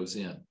business goes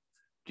in.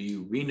 Do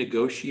you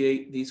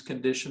renegotiate these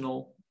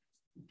conditions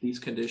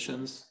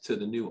to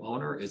the new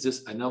owner? Is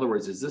this, in other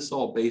words, is this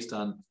all based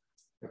on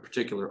a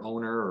particular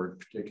owner or a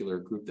particular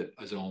group that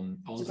owns?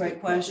 It's a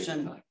great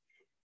question.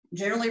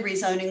 Generally,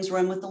 rezonings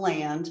run with the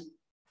land,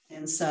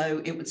 and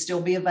so it would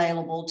still be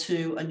available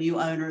to a new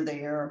owner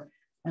there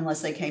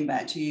unless they came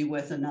back to you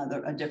with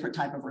a different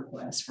type of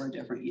request for a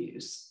different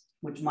use,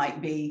 which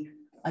might be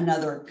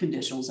another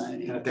conditional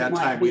zoning. And at that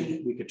time,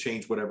 we could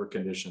change whatever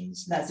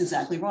conditions. That's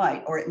exactly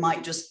right. Or it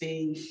might just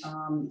be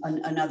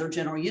another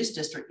general use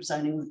district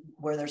zoning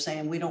where they're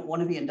saying, we don't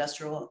want to be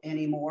industrial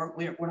anymore.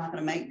 We're not going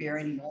to make beer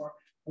anymore.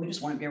 We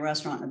just want to be a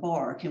restaurant and a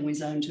bar. Can we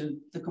zone to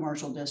the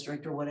commercial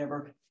district or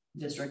whatever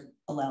district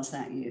allows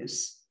that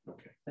use?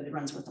 Okay. But it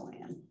runs with the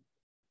land.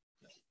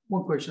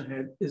 One question I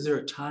had, is there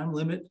a time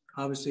limit?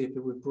 Obviously, if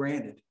it were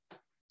granted,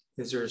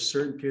 is there a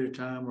certain period of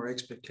time or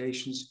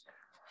expectations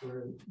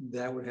where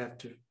that would have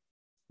to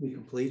be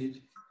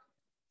completed?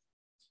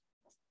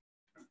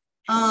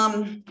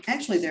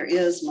 Actually, there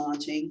is,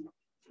 Monty.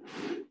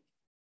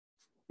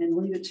 and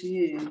leave it to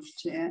you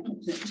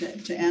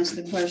to ask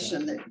the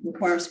question that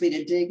requires me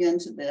to dig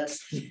into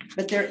this.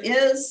 But there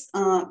is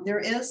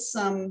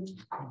some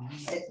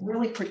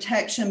really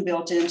protection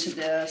built into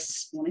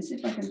this. Let me see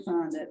if I can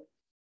find it.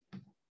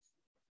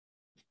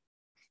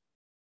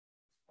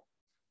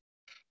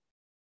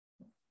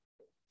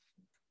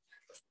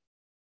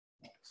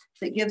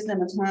 That gives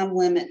them a time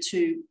limit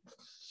to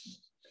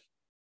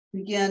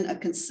begin a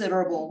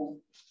considerable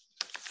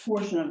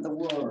portion of the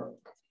work.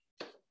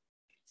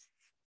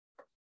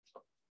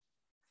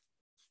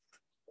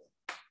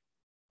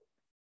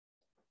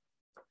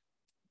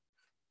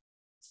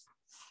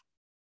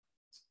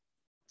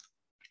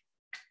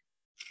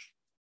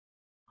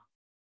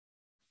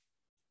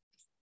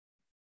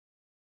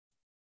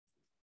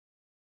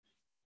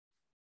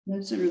 No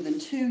sooner than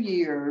 2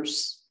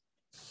 years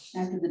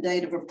after the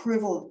date of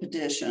approval of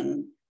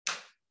petition,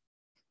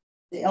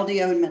 the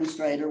LDO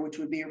administrator, which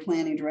would be your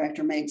planning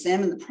director, may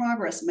examine the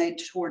progress made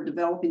toward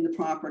developing the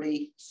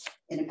property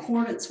in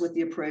accordance with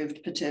the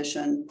approved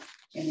petition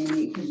and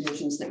any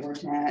conditions that were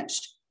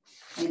attached.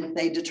 And if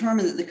they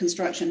determine that the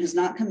construction has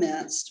not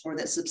commenced or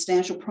that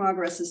substantial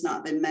progress has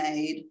not been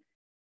made,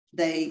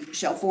 they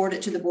shall forward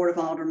it to the Board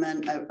of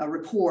Aldermen, a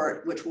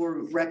report which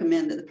will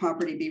recommend that the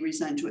property be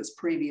rezoned to its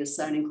previous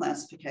zoning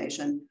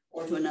classification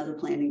or to another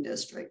planning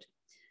district.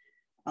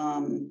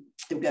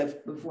 It would go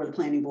before the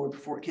planning board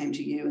before it came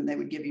to you, and they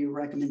would give you a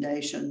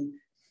recommendation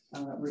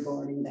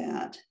regarding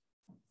that.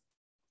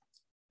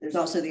 There's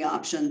also the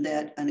option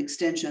that an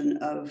extension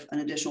of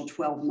an additional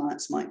 12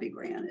 months might be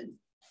granted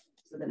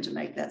for them to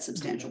make that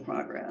substantial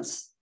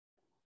progress.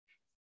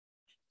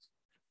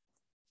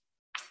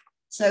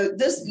 So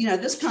this,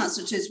 this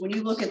constitutes, when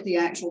you look at the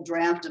actual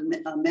draft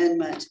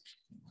amendment,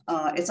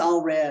 it's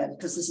all red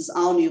because this is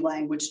all new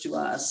language to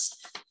us.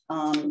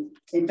 And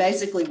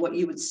basically what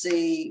you would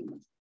see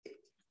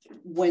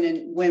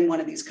when one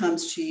of these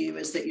comes to you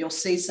is that you'll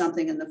see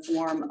something in the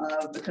form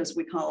of, because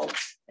we call,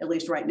 at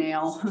least right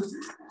now,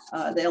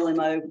 the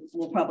LMO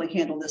will probably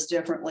handle this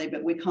differently,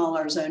 but we call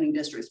our zoning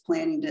districts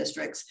planning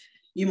districts.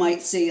 You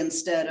might see,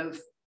 instead of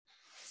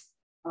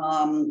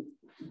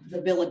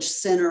the village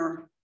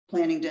center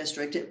planning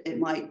district, it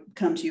might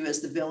come to you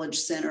as the village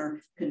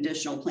center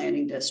conditional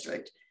planning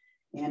district.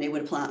 And it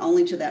would apply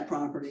only to that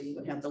property. It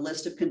would have the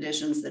list of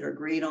conditions that are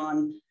agreed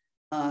on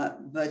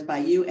both by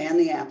you and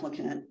the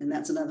applicant. And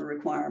that's another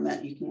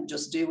requirement. You can't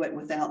just do it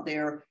without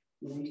their,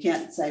 you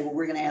can't say, well,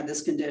 we're going to add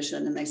this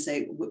condition. And they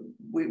say,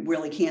 we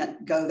really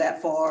can't go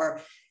that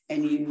far.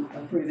 And you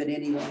approve it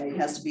anyway. It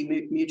has to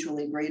be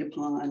mutually agreed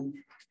upon.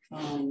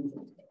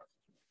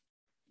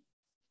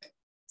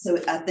 So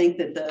I think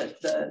that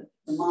the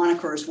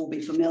monikers will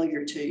be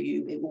familiar to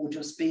you. It will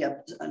just be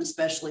an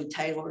especially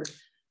tailored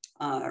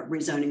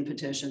rezoning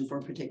petition for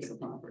a particular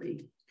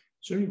property.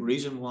 Is there any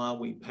reason why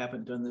we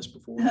haven't done this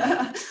before?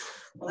 Well,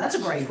 that's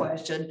a great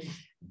question.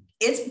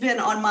 It's been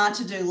on my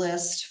to-do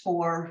list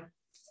for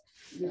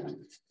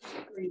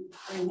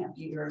 3.5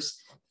 years,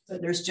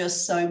 but there's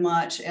just so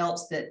much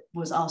else that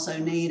was also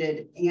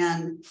needed.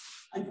 And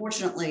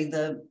unfortunately,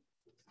 the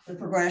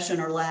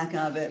progression or lack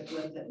of it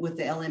with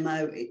the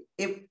LMO,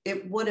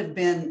 it would have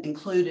been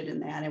included in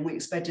that, and we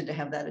expected to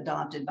have that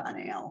adopted by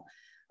now.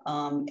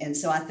 And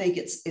so I think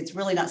it's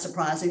really not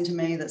surprising to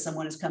me that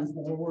someone has come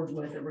forward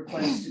with a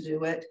request to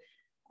do it.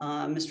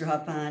 Mr.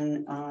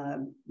 Huffine,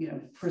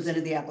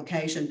 presented the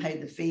application,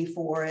 paid the fee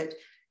for it,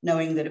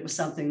 knowing that it was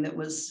something that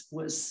was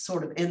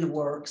sort of in the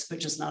works, but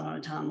just not on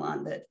a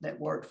timeline that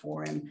worked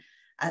for him.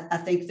 I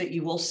think that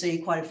you will see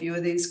quite a few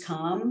of these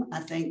come. I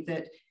think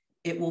that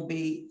it will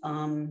be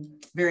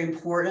very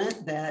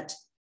important that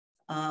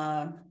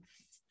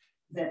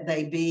that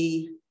they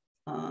be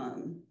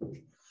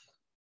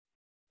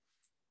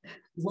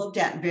looked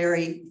at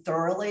very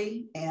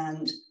thoroughly,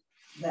 and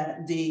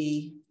that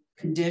the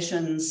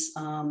conditions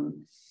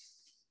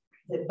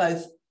that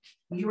both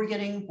you are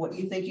getting what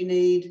you think you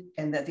need,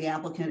 and that the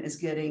applicant is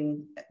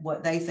getting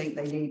what they think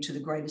they need to the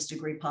greatest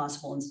degree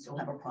possible, and still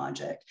have a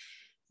project.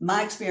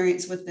 My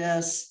experience with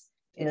this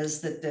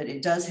is that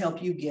it does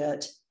help you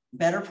get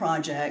better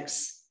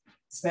projects,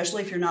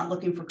 especially if you're not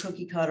looking for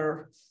cookie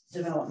cutter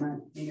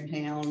development in your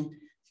town,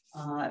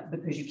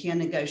 because you can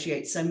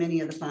negotiate so many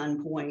of the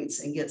fine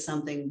points and get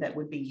something that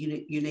would be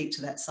unique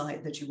to that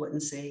site that you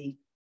wouldn't see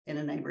in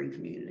a neighboring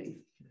community.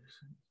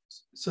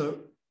 So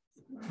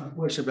my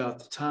question about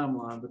the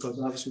timeline, because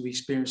obviously we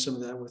experienced some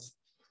of that with,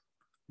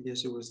 I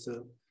guess it was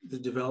the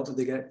development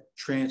that got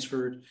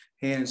transferred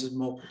hands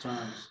multiple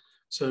times.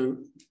 So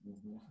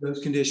those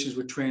conditions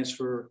would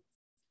transfer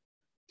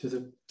to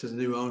the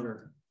new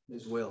owner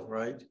as well,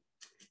 right?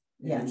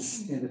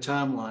 Yes. And the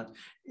timeline.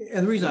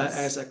 And the reason I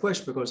asked that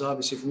question, because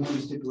obviously if one of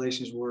the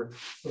stipulations were,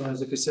 well,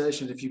 as a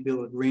concession, if you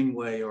build a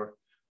greenway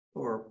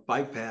or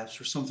bike paths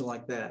or something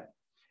like that,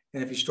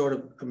 and if you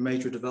start a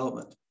major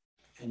development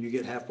and you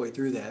get halfway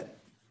through that,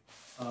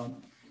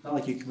 not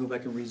like you can go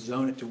back and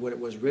rezone it to what it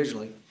was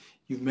originally.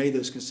 You've made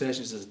those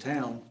concessions as a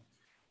town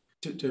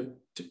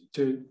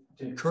to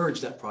encourage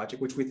that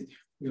project, which we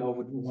all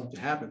would want to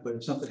happen. But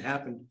if something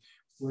happened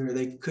where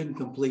they couldn't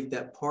complete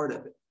that part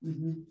of it.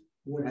 Mhm.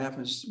 What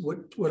happens?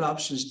 What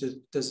options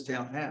does the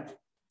town have?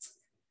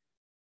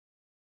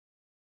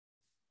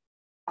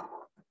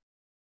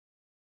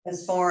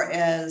 As far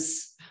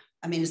as,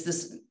 I mean, is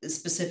this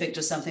specific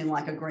to something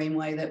like a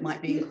greenway that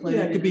might be included?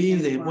 Yeah, it could be in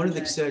the anything. One of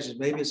the project? concessions,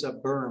 maybe it's a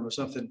berm or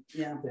something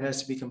Yeah. that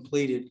has to be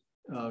completed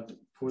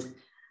for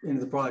into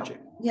the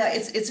project. Yeah,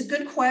 it's a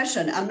good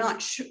question. I'm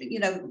not sure, you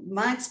know,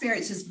 my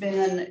experience has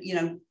been, you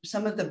know,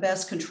 some of the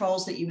best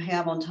controls that you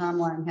have on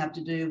timeline have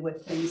to do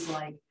with things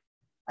like,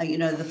 you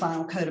know, the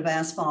final coat of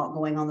asphalt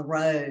going on the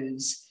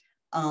roads.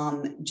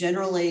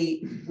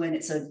 Generally, when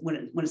it's a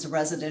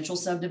residential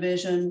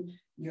subdivision,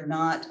 you're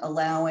not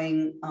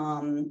allowing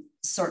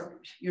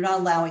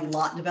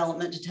lot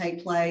development to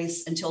take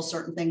place until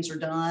certain things are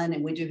done.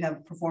 And we do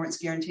have performance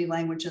guarantee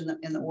language in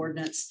the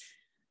ordinance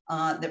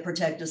that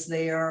protect us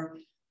there.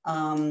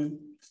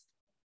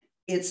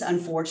 It's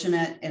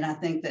unfortunate, and I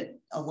think that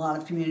a lot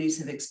of communities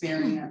have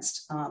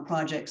experienced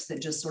projects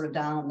that just sort of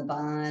die on the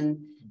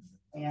vine.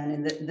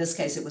 And in this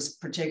case, it was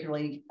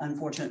particularly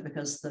unfortunate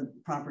because the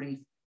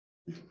property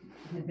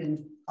had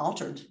been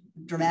altered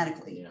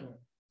dramatically.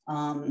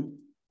 The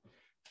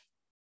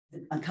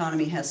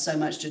economy has so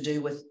much to do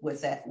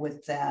with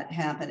that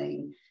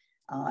happening.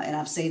 And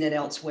I've seen it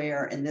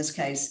elsewhere. In this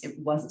case, it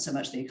wasn't so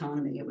much the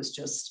economy, it was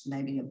just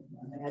maybe a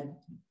bad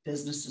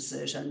business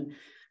decision.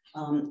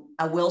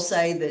 I will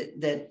say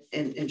that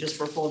and just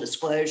for full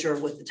disclosure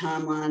with the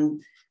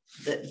timeline,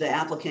 the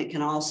applicant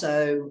can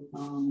also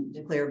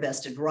declare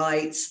vested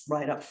rights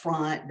right up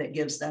front that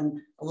gives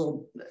them a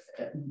little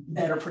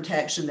better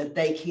protection that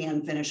they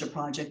can finish a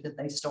project that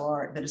they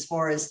start. But as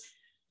far as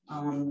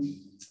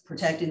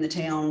protecting the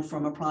town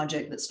from a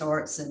project that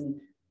starts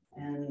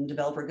and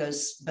developer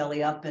goes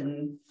belly up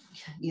and,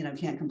 you know,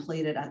 can't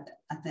complete it,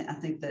 I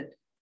think that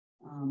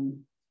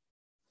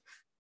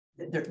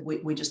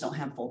we just don't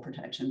have full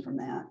protection from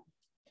that.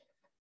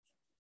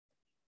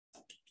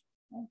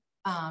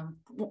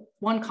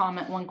 One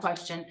comment, one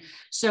question.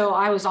 So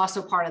I was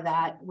also part of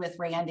that with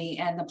Randy,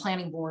 and the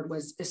planning board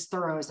was as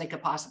thorough as they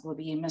could possibly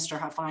be. And Mr.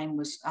 Huffine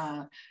was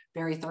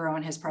very thorough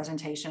in his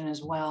presentation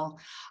as well.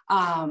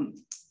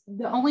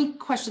 The only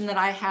question that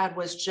I had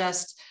was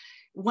just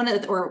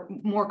or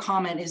more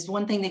comment is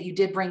one thing that you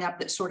did bring up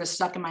that sort of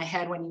stuck in my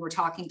head when you were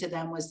talking to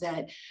them was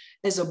that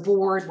as a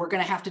board, we're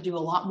going to have to do a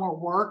lot more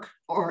work,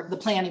 or the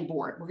planning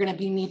board, we're going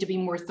to need to be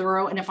more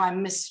thorough. And if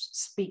I'm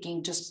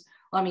misspeaking, just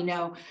let me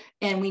know.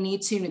 And we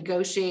need to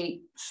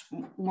negotiate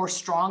more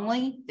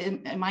strongly.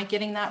 Am I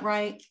getting that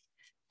right?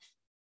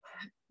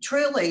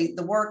 Truly,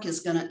 the work is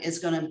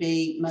gonna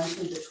be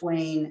mostly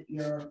between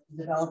your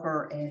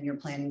developer and your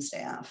planning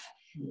staff.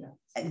 Yeah.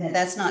 And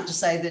that's not to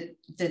say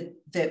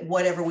that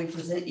whatever we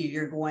present you,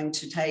 you're going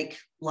to take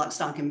lock,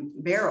 stock, and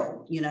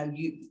barrel. You know,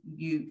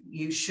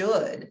 you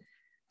should,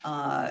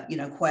 you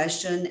know,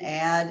 question,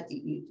 add.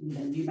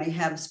 You may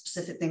have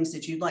specific things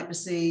that you'd like to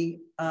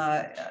see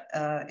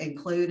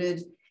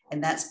included,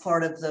 and that's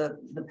part of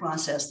the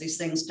process. These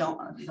things don't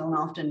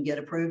often get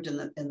approved in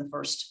the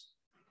first.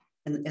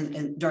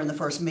 During the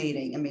first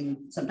meeting. I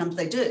mean, sometimes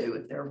they do,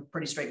 if they're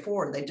pretty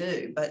straightforward, they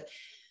do. But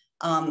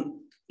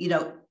you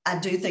know, I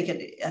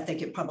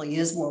think it probably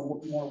is more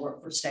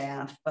work for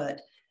staff. But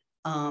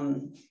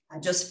I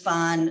just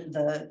find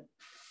the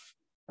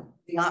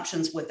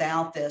options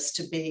without this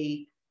to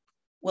be,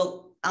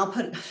 well, I'll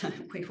put.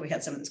 we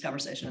had some of this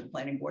conversation at the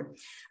planning board.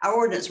 Our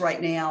ordinance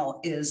right now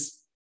is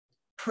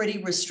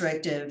pretty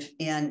restrictive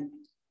in.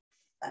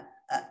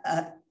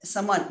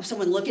 Someone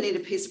looking at a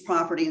piece of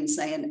property and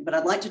saying, but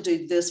I'd like to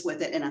do this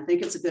with it, and I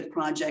think it's a good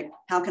project.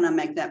 How can I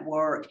make that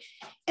work?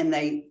 And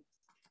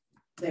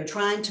they're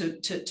trying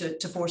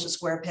to force a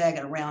square peg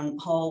in a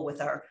round hole with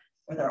our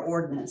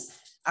ordinance.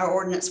 Our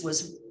ordinance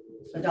was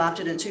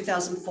adopted in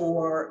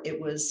 2004. It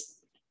was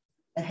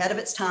ahead of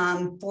its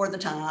time for the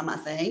time, I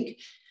think,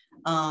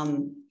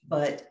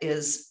 but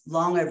is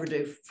long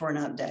overdue for an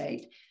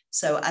update.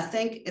 So I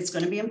think it's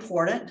going to be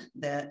important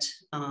that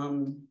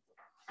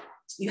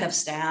you have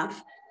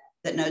staff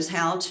that knows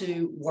how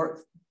to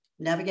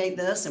navigate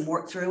this and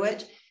work through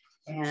it,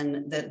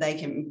 and that they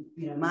can,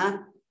 you know,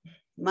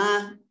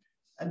 my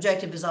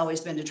objective has always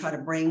been to try to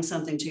bring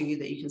something to you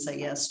that you can say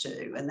yes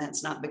to. And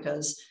that's not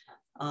because,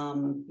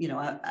 you know,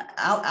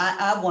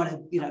 I want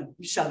to, you know,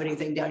 shove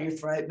anything down your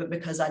throat, but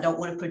because I don't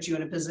want to put you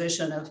in a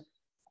position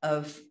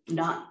of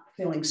not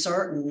feeling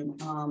certain.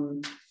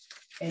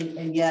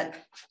 And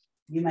yet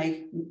you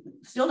may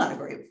still not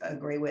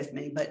agree with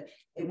me, but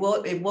it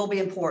will be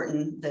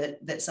important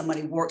that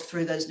somebody work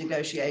through those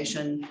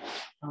negotiation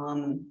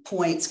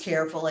points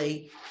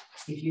carefully.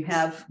 If you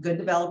have good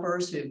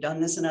developers who've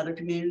done this in other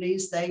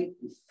communities, they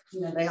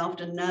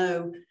often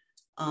know,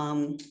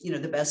 you know,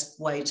 the best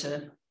way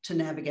to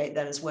navigate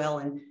that as well,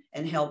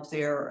 and help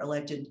their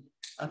elected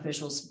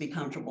officials be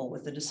comfortable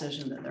with the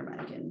decision that they're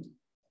making.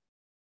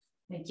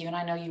 Thank you. And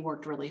I know you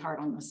worked really hard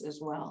on this as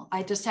well.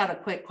 I just had a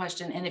quick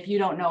question. And if you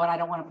don't know it, I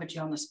don't want to put you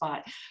on the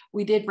spot.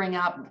 We did bring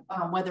up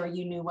whether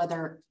you knew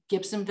whether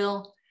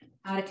Gibsonville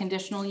had a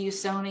conditional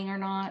use zoning or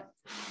not.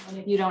 And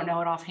if you don't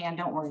know it offhand,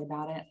 don't worry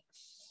about it.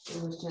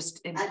 It was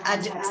just in I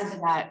context to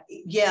that.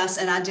 Yes,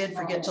 and I did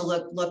forget to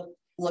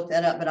look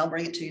that up, but I'll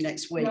bring it to you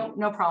next week.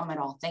 No problem at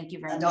all. Thank you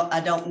very much. I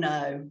don't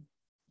know.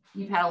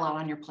 You've had a lot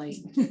on your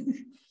plate.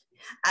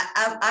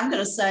 I'm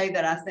going to say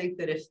that I think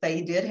that if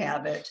they did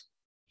have it,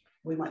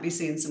 we might be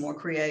seeing some more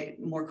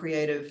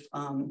creative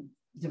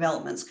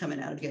developments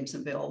coming out of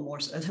Gibsonville, more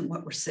so than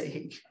what we're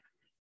seeing.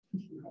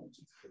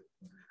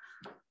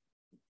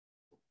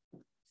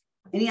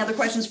 Any other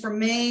questions from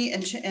me?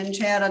 And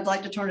Chad, I'd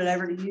like to turn it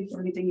over to you for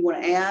anything you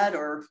want to add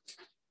or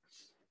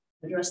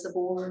address the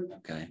board.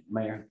 Okay,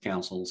 Mayor,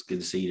 Council, it's good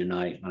to see you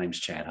tonight. My name is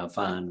Chad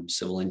Huffine. I'm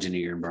civil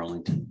engineer in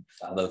Burlington,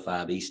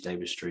 505 East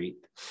Davis Street.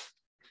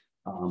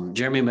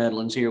 Jeremy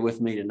Medlin's here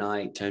with me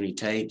tonight. Tony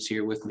Tate's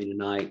here with me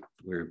tonight.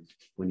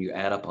 When you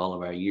add up all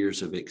of our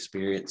years of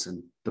experience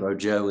and throw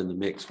Joe in the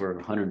mix for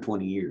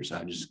 120 years,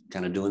 I'm just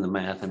kind of doing the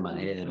math in my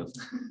head of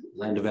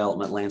land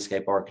development,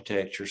 landscape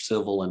architecture,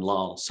 civil and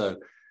law. So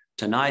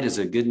tonight is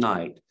a good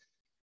night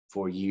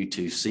for you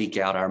to seek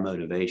out our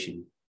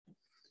motivation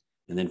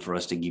and then for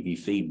us to give you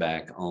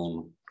feedback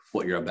on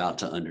what you're about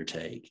to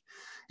undertake.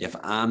 If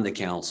I'm the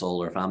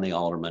council or if I'm the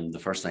alderman, the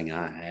first thing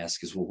I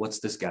ask is, well, what's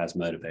this guy's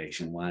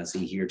motivation? Why is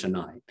he here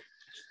tonight?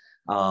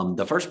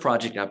 The first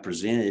project I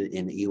presented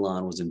in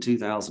Elon was in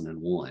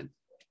 2001.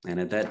 And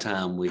at that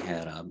time we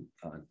had a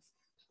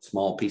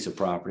small piece of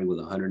property with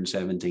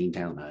 117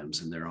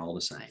 townhomes, and they're all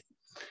the same.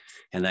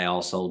 And they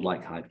all sold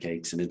like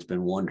hotcakes, and it's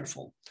been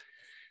wonderful.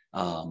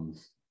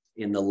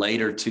 In the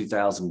later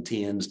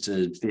 2010s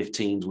to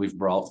 15s, we've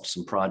brought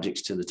some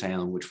projects to the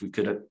town which we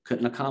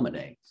couldn't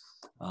accommodate.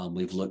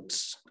 We've looked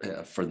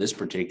for this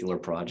particular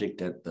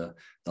project at the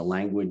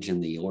language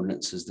and the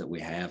ordinances that we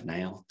have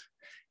now,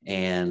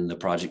 and the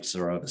projects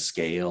are of a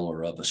scale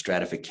or of a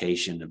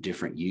stratification of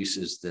different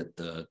uses that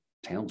the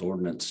town's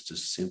ordinance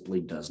just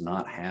simply does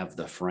not have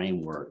the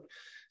framework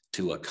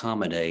to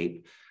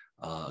accommodate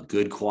a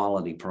good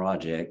quality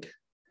project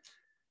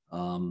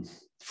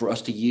for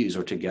us to use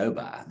or to go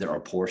by. There are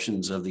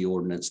portions of the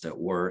ordinance that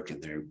work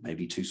and they're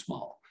maybe too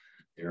small.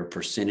 There are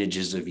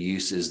percentages of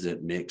uses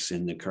that mix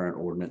in the current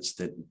ordinance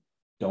that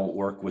don't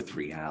work with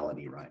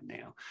reality right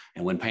now.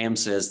 And when Pam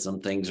says some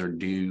things are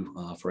due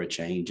for a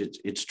change,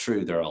 it's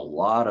true. There are a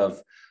lot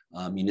of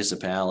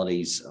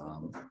municipalities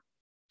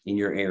in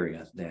your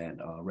area that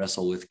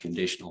wrestle with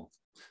conditional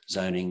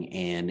zoning,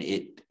 and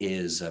it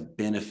is a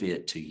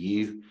benefit to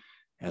you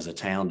as a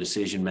town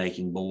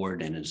decision-making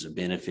board, and it's a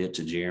benefit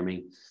to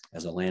Jeremy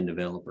as a land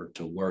developer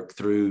to work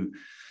through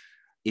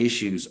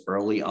issues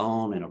early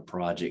on in a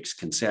project's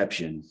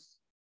conception,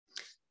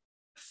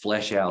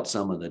 flesh out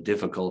some of the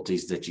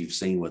difficulties that you've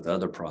seen with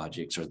other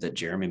projects, or that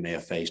Jeremy may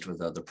have faced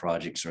with other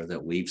projects, or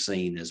that we've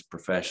seen as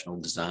professional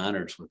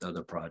designers with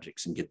other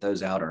projects, and get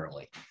those out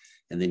early.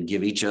 And then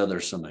give each other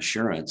some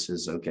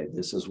assurances. Okay,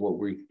 this is what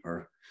we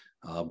are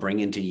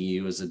bringing to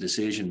you as a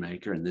decision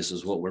maker, and this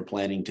is what we're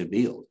planning to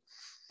build.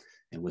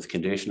 And with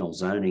conditional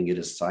zoning, it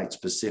is site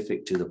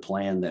specific to the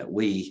plan that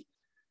we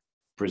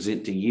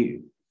present to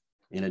you,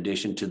 in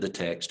addition to the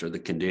text or the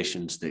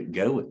conditions that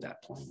go with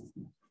that plan.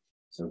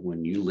 So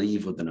when you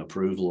leave with an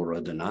approval or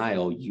a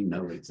denial, you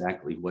know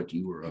exactly what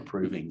you were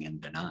approving and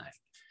denying.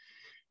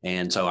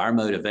 And so our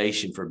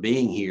motivation for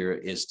being here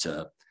is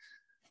to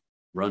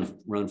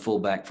run full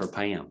back for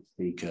Pam,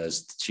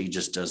 because she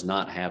just does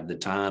not have the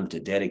time to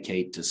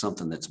dedicate to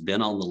something that's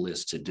been on the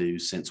list to do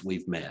since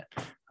we've met.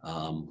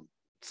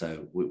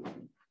 So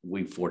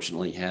we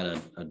fortunately had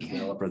a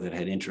developer that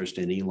had interest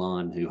in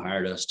Elon who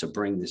hired us to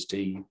bring this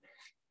to you.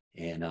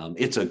 And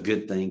it's a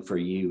good thing for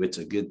you. It's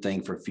a good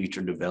thing for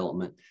future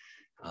development.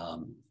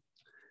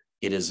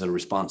 It is a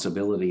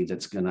responsibility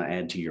that's going to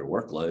add to your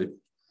workload.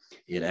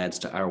 It adds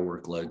to our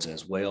workloads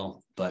as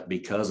well. But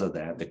because of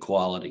that, the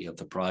quality of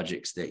the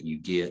projects that you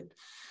get,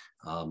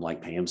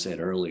 like Pam said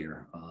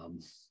earlier,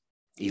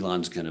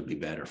 Elon's going to be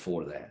better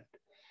for that.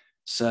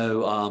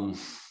 So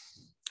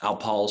I'll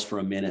pause for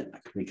a minute,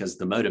 because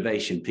the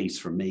motivation piece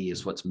for me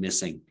is what's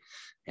missing.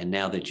 And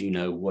now that you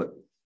know what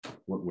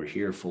we're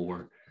here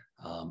for,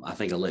 I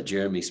think I'll let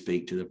Jeremy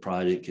speak to the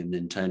project, and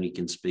then Tony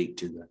can speak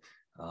to the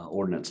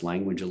ordinance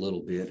language a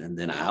little bit. And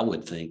then I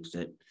would think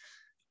that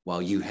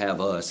while you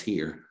have us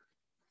here,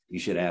 you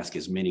should ask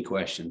as many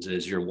questions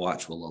as your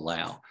watch will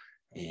allow,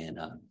 and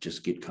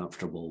just get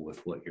comfortable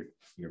with what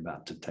you're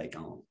about to take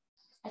on.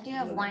 I do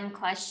have one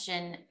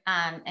question,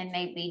 and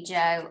maybe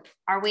Joe,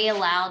 are we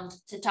allowed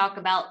to talk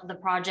about the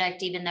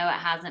project even though it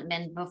hasn't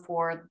been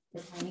before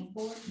the planning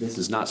board? This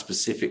is not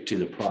specific to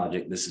the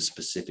project. This is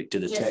specific to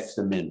the text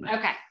amendment.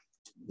 Okay.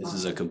 This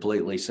is a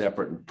completely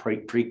separate and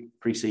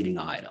preceding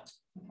item.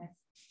 Okay.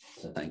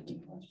 So thank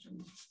you.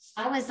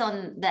 I was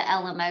on the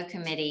LMO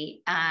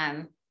committee.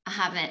 I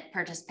haven't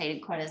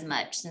participated quite as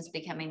much since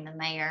becoming the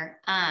mayor,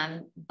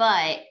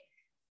 but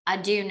I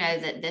do know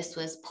that this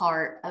was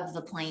part of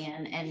the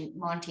plan, and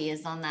Monty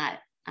is on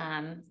that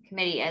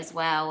committee as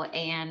well.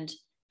 And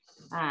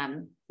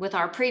with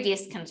our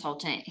previous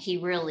consultant, he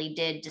really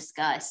did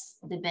discuss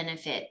the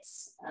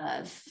benefits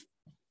of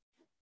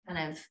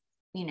kind of,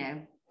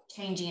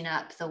 changing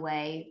up the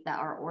way that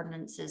our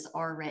ordinances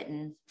are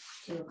written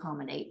to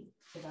accommodate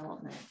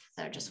development.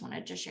 So I just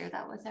wanted to share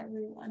that with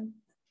everyone.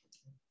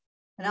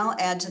 And I'll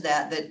add to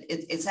that, that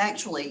it's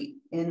actually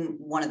in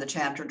one of the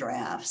chapter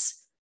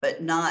drafts,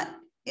 but not,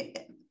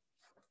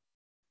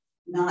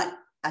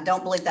 I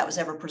don't believe that was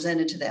ever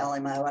presented to the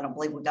LMO. I don't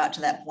believe we got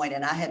to that point,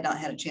 and I had not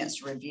had a chance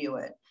to review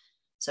it.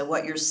 So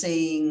what you're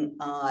seeing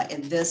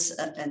in this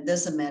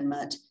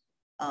amendment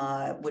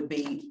would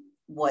be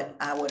what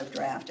I would have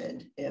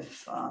drafted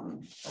if, or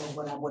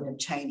what I would have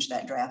changed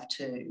that draft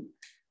to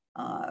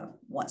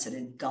once it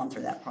had gone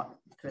through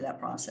that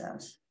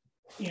process.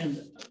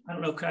 And I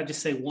don't know, could I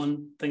just say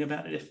one thing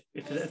about it,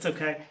 if that's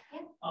okay?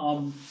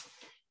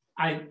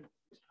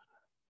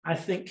 I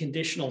think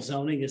conditional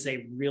zoning is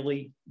a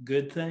really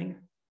good thing,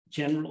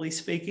 generally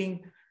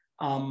speaking.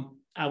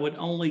 I would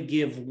only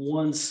give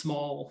one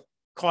small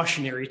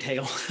cautionary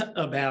tale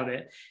about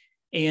it.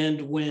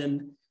 And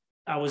when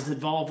I was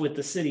involved with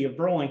the city of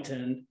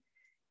Burlington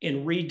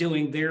in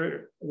redoing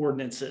their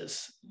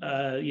ordinances,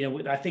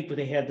 I think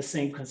they had the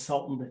same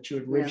consultant that you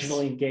had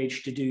originally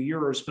engaged to do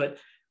yours, but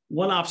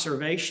one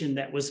observation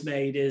that was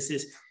made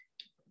is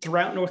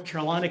throughout North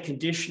Carolina,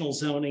 conditional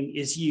zoning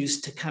is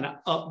used to kind of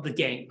up the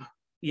game,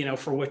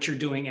 for what you're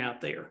doing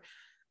out there.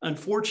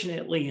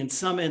 Unfortunately, in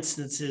some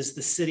instances,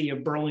 the city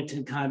of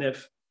Burlington kind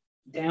of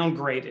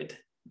downgraded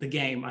the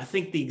game. I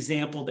think the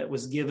example that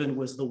was given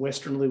was the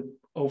Western Loop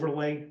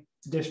Overlay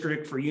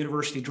District for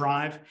University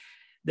Drive,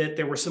 that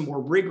there were some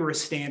more rigorous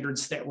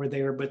standards that were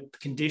there, but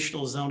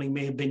conditional zoning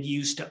may have been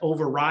used to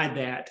override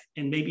that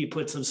and maybe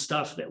put some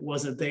stuff that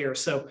wasn't there.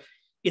 So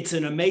it's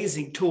an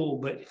amazing tool,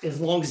 but as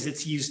long as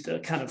it's used to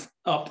kind of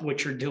up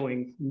what you're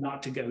doing,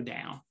 not to go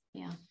down.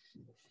 Yeah.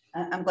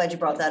 I'm glad you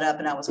brought that up,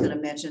 and I was going to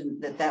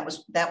mention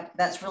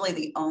that's really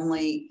the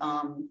only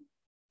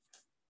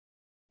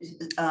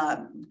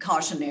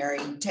cautionary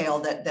tale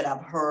that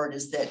I've heard,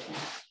 is that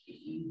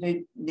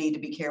you need to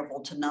be careful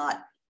to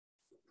not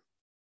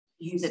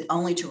use it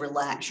only to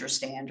relax your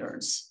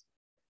standards.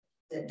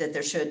 That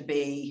there should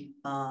be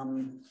a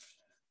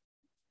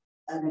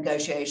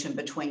negotiation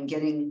between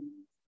getting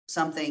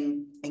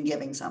something and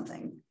giving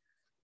something.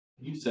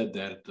 You said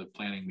that at the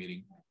planning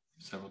meeting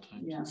several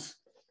times. Yes.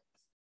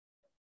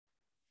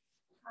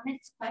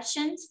 Comments,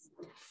 questions?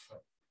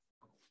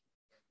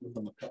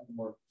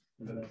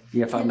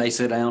 Yeah, if I may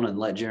sit down and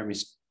let Jeremy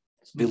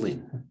fill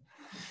in.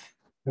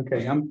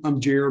 Okay, I'm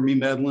Jeremy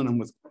Medlin. I'm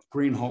with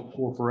Greenhawk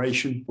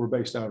Corporation. We're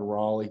based out of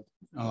Raleigh.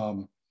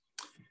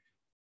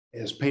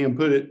 As Pam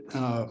put it,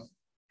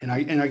 and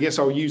I guess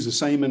I'll use the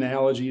same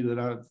analogy that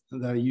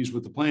I use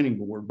with the planning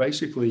board.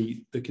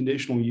 Basically, the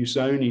conditional use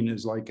zoning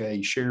is like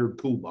a shared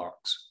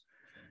toolbox.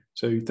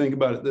 So you think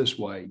about it this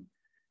way.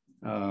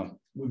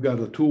 We've got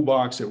a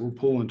toolbox that we're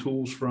pulling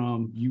tools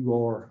from. You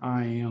are,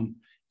 I am,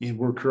 and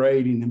we're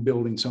creating and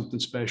building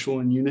something special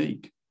and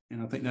unique. And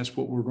I think that's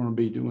what we're going to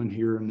be doing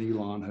here in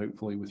Elon,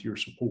 hopefully with your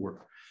support.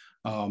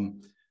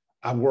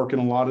 I work in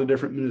a lot of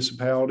different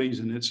municipalities,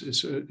 and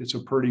it's a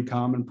pretty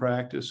common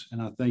practice.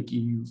 And I think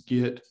you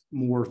get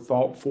more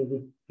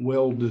thoughtful,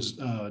 well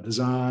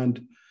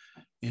designed,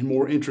 and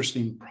more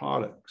interesting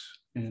products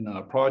and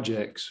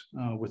projects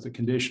with the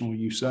conditional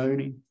use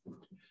zoning.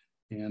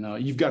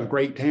 And you've got a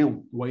great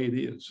town the way it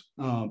is.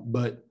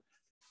 But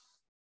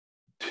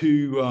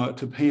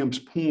to Pam's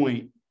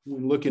point,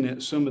 when looking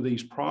at some of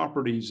these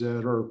properties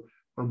that are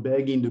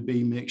begging to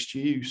be mixed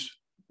use,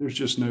 there's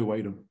just no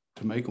way to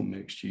make them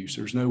mixed use.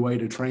 There's no way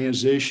to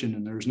transition,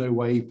 and there's no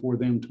way for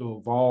them to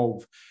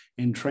evolve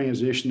and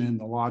transition in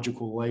the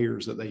logical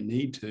layers that they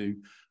need to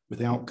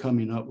without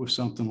coming up with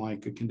something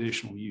like a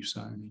conditional use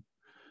zoning.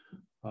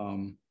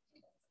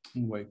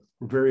 Anyway,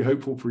 we're very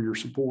hopeful for your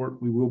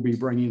support. We will be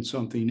bringing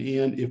something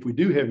in. If we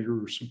do have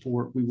your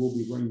support, we will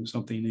be bringing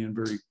something in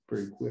very,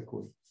 very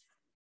quickly.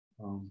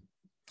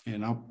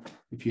 And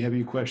if you have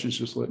any questions,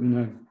 just let me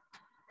know.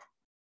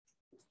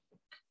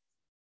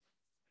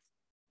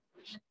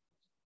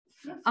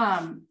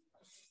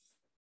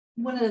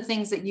 One of the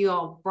things that you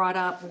all brought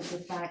up was the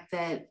fact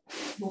that,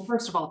 well,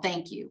 first of all,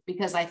 thank you,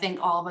 because I think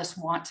all of us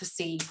want to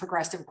see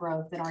progressive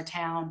growth in our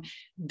town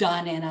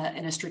done in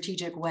a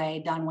strategic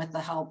way, done with the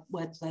help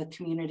with the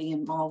community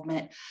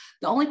involvement.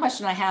 The only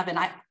question I have, and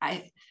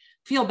I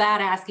feel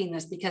bad asking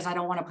this because I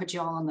don't want to put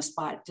you all on the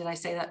spot. Did I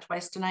say that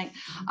twice tonight?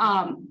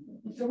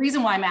 The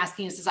reason why I'm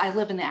asking is I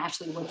live in the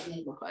Ashley Woods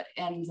neighborhood.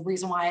 And the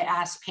reason why I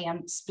asked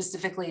Pam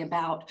specifically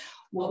about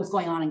what was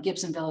going on in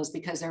Gibsonville is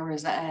because there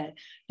was a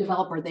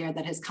developer there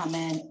that has come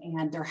in,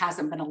 and there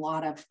hasn't been a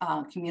lot of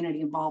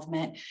community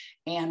involvement.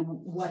 And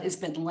what has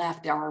been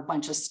left are a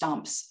bunch of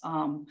stumps,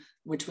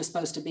 which was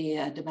supposed to be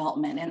a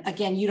development. And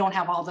again, you don't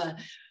have all the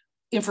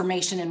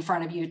information in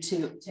front of you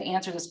to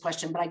answer this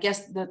question, but I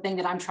guess the thing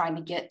that I'm trying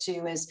to get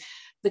to is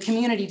the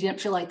community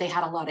didn't feel like they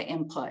had a lot of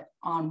input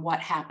on what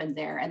happened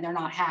there, and they're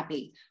not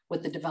happy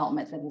with the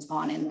development that has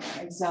gone in there.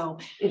 And so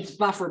it's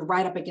buffered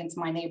right up against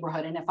my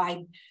neighborhood. And if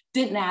I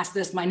didn't ask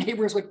this, my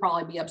neighbors would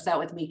probably be upset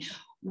with me.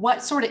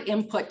 What sort of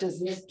input does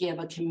this give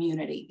a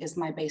community is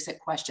my basic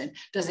question.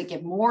 Does it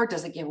give more?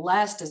 Does it give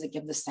less? Does it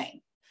give the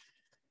same?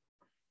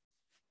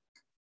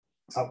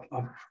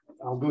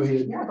 I'll go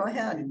ahead. Yeah, go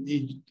ahead.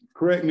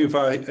 Correct me if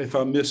I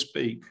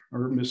misspeak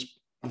or misspeak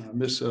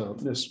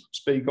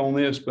on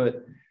this,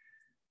 but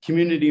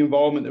community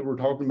involvement that we're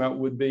talking about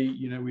would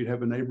be, we'd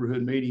have a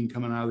neighborhood meeting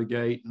coming out of the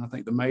gate. And I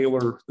think the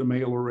mailer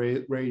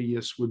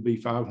radius would be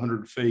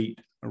 500 feet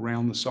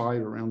around the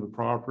site, around the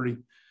property.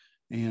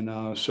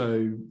 And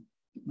so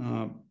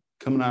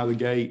coming out of the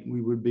gate,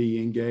 we would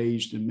be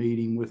engaged in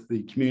meeting with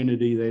the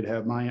community. They'd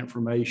have my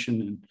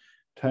information and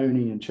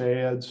Tony and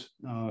Chad's.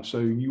 So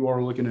you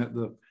are looking at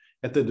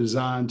the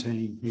design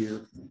team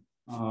here.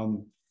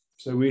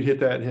 So we'd hit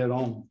that head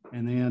on.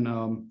 And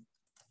then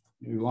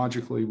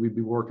logically, we'd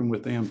be working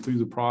with them through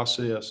the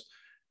process,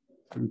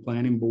 through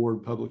planning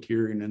board, public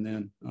hearing, and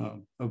then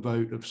a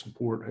vote of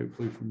support,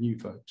 hopefully from you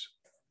folks.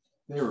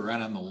 They were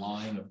right on the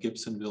line of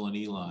Gibsonville and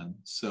Elon.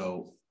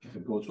 So if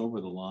it goes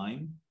over the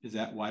line, is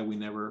that why that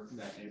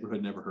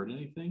neighborhood never heard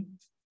anything?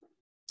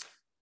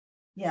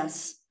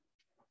 Yes.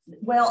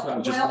 Well,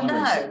 no.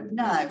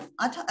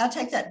 I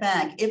take that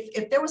back.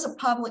 If there was a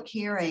public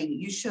hearing,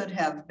 you should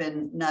have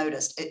been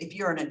noticed. If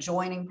you're an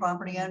adjoining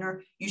property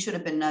owner, you should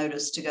have been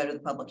noticed to go to the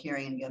public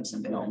hearing in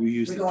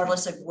Gibsonville,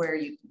 regardless of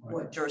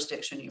what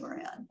jurisdiction you were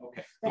in.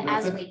 Okay. But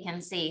as we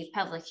can see,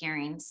 public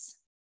hearings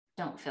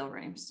don't fill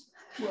rooms.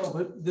 Well,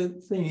 but the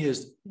thing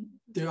is,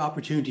 the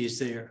opportunity is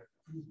there.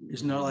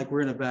 It's not like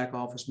we're in a back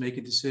office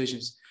making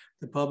decisions.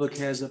 The public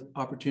has the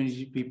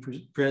opportunity to be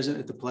present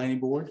at the planning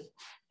board,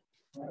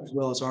 as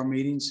well as our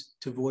meetings,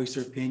 to voice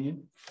their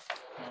opinion,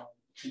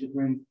 and to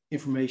bring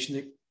information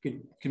that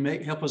can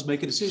help us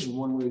make a decision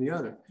one way or the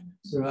other.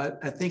 So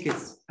I think it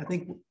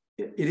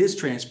is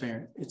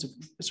transparent.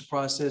 It's a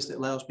process that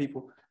allows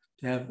people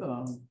to have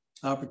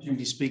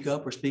opportunity to speak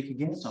up or speak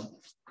against something.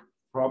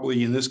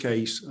 Probably in this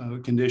case,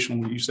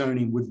 conditional use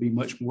zoning would be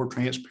much more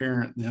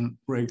transparent than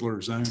regular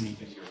zoning.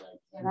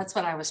 Yeah, that's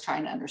what I was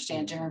trying to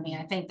understand, Jeremy.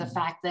 I think the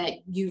fact that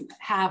you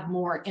have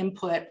more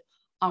input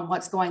on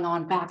what's going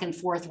on back and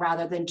forth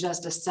rather than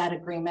just a set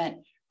agreement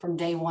from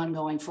day one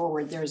going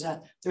forward. There's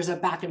a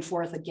back and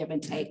forth, a give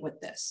and take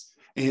with this.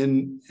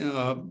 And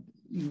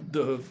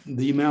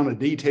the amount of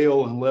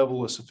detail and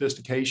level of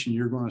sophistication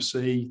you're going to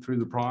see through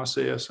the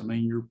process, I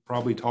mean, you're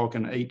probably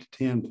talking 8 to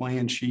 10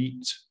 plan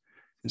sheets.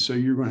 And so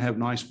you're going to have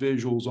nice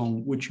visuals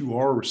on what you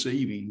are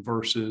receiving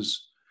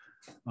versus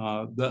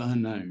the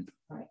unknown.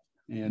 Right.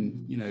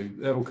 And,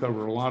 that'll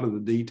cover a lot of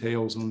the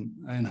details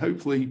and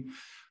hopefully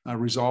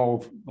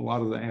resolve a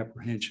lot of the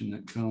apprehension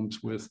that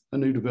comes with a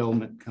new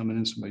development coming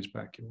in somebody's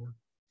backyard.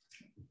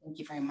 Thank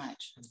you very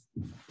much.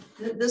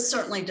 This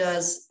certainly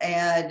does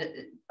add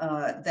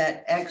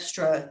that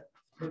extra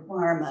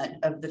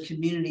requirement of the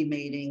community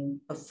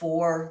meeting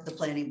before the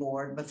planning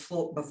board,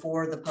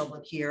 before the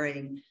public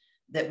hearing,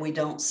 that we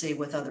don't see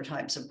with other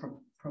types of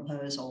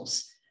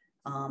proposals.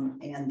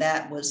 And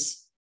that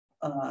was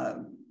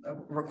a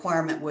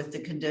requirement with the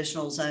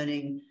conditional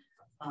zoning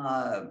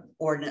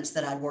ordinance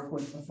that I'd worked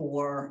with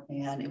before.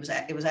 And it was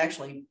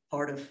actually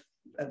part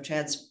of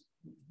Chad's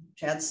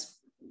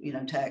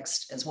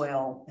text as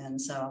well.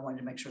 And so I wanted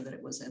to make sure that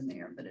it was in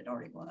there, but it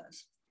already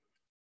was.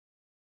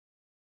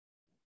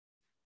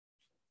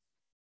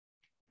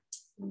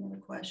 Any other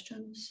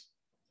questions?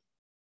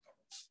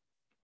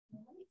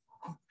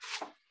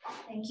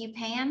 Thank you,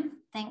 Pam.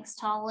 Thanks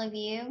to all of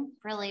you.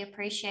 Really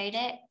appreciate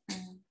it.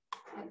 And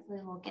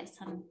hopefully we'll get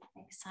some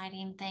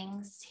exciting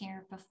things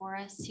here before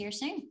us here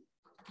soon.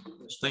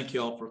 Thank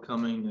you all for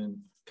coming and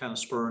kind of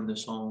spurring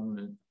this on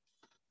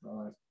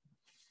and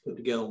put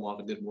together a lot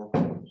of good work.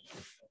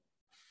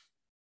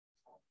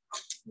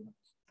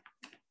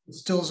 It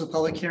still is a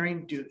public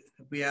hearing.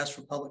 Have we asked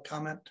for public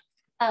comment?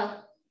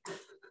 Oh,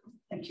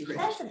 thank you, Rich.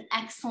 That's an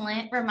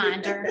excellent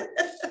reminder.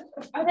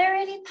 Are there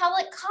any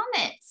public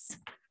comments?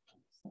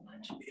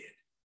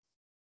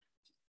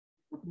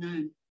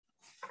 No.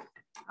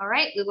 All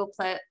right, we will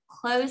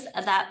close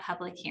that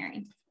public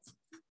hearing.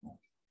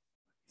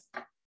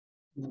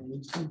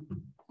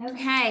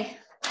 Okay,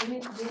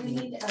 do we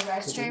need a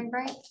restroom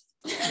break?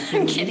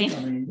 I'm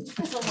kidding.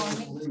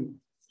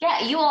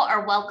 Yeah, you all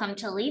are welcome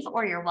to leave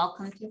or you're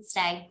welcome to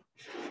stay.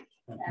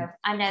 So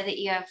I know that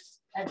you have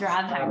a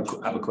drive home.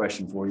 I have a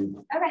question for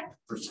you. Okay.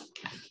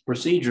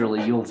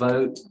 Procedurally, you'll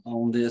vote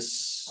on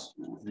this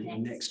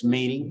next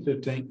meeting,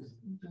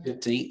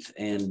 15th.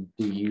 And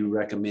do you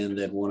recommend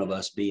that one of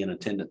us be in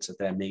attendance at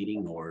that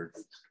meeting, or?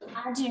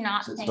 I do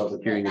not think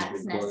that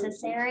that's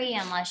necessary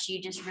unless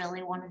you just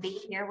really want to be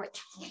here,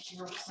 which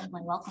you're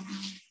simply welcome.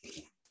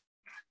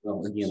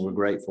 Well, again, we're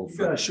grateful for. You've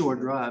got a short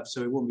drive,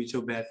 so it won't be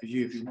so bad for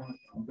you if you want.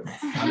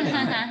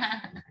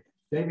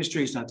 Davis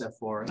Street's not that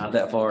far. Not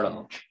that far at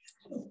all.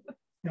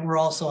 And we're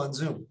also on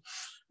Zoom.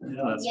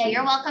 Yeah,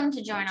 you're welcome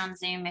to join on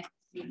Zoom if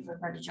you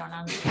prefer to join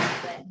on Zoom,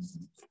 but I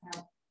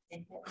don't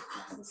think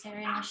it's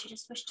necessary unless you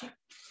just wish to.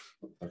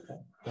 Okay,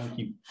 thank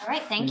you. All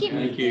right, thank you.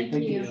 Thank you.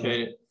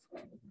 Okay.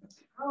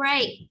 All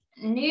right,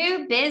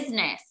 new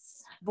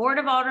business. Board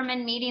of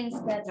Aldermen meeting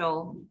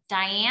schedule.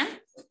 Diane?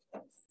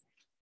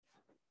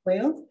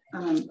 Well,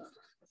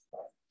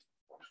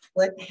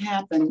 what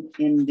happened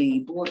in the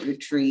board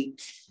retreat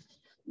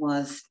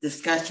was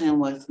discussion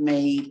was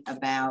made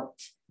about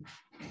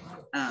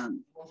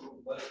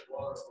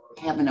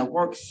having a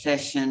work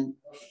session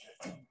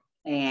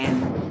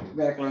and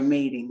regular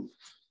meeting,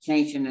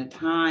 changing the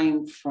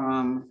time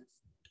from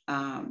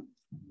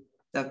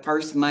the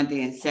first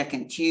Monday and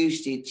second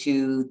Tuesday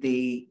to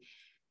the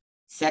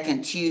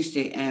second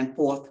Tuesday and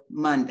fourth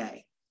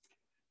Monday.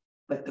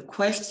 But the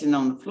question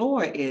on the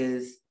floor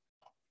is,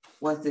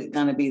 was it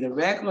going to be the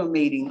regular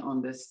meeting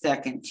on the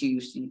second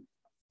Tuesday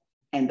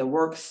and the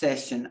work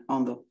session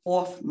on the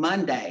fourth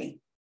Monday,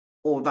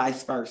 or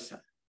vice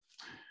versa?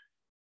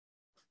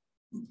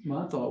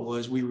 My thought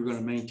was we were going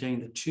to maintain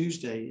the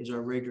Tuesday as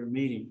our regular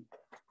meeting.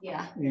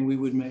 Yeah. And we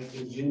would make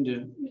the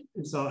agenda,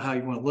 it's not how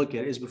you want to look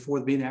at it, it's before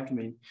the meeting, after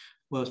meeting.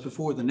 Well, it's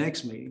before the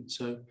next meeting.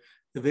 So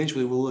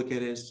eventually we'll look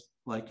at it as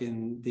like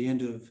in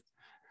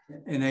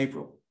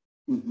April.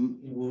 Mm-hmm.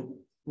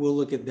 We'll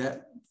look at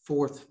that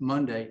fourth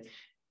Monday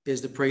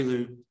as the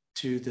prelude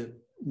to the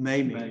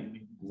May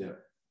meeting. Yeah.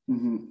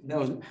 Mm-hmm. That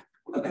was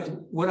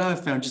what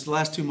I've found. Just the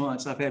last 2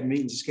 months, I've had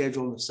meetings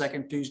scheduled on the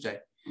second Tuesday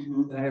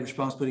that I have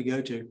responsibility to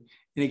go to, and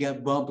it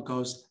got bumped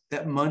because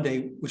that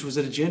Monday, which was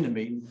an agenda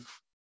meeting,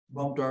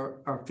 bumped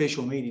our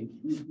official meeting.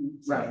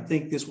 So I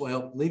think this will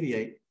help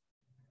alleviate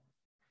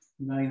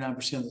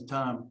 99% of the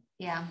time.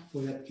 Yeah.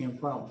 Where that became a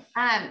problem.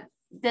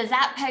 Does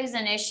that pose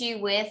an issue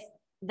with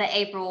the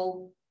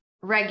April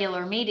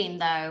regular meeting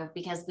though,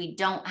 because we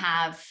don't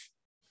have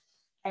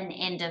an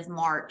end of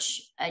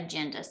March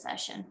agenda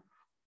session?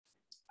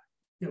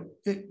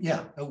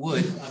 Yeah, it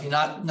would. I mean,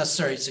 not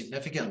necessarily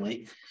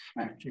significantly.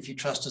 If you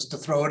trust us to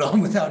throw it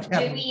on without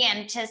having. Do we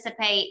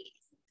anticipate,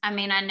 I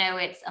mean, I know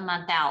it's a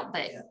month out,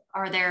 but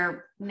are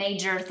there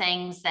major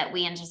things that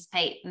we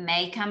anticipate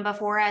may come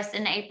before us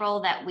in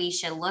April that we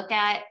should look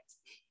at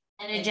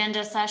an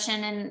agenda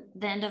session in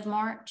the end of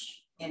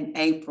March? In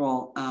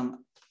April,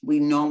 we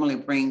normally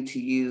bring to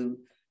you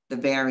the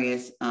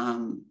various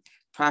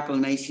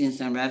proclamations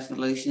and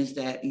resolutions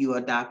that you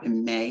adopt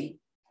in May.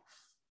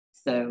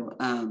 So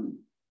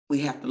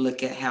we have to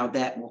look at how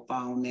that will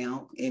fall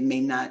now. It may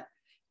not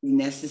be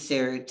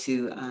necessary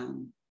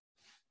to,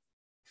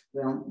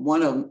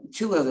 well,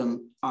 two of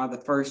them are the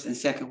first and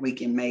second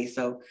week in May.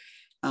 So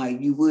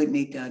you would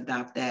need to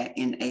adopt that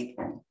in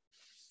April.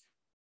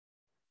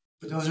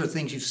 But those are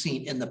things you've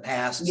seen in the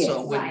past. Yes,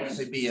 so it wouldn't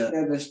really be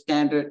they're the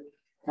standard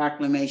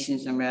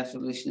proclamations and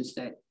resolutions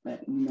that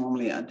we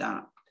normally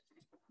adopt.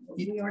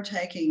 We are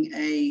taking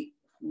a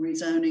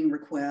rezoning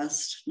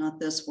request, not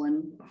this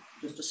one,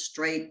 just a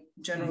straight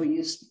general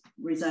use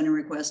rezoning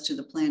request to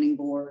the planning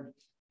board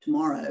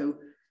tomorrow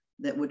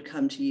that would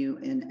come to you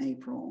in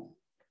April.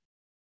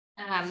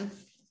 I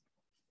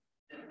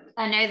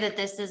know that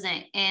this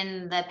isn't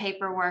in the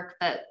paperwork,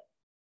 but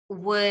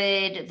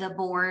would the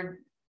board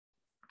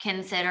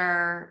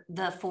consider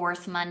the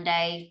fourth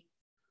Monday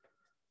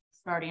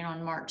starting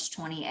on March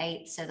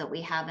 28th so that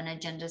we have an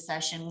agenda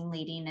session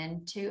leading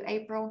into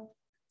April?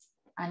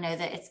 I know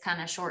that it's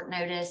kind of short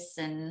notice,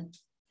 and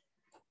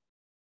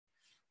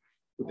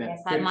I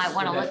guess I might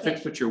want to look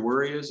at what your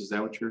worry is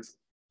that what you're?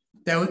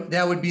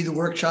 that would be the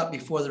workshop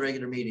before the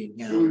regular meeting.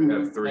 Yeah.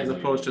 As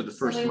opposed to the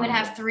first. So we would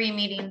have 3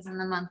 meetings in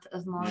the month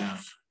of March. Yeah.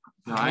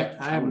 No, I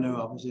have no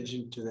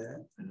opposition to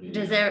that.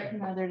 Does there?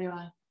 Neither do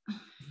I.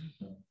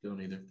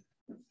 Don't either.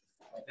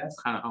 That's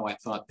kind of how I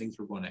thought things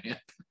were going to happen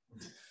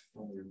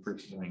when we were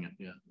first doing it.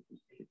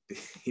 Yeah,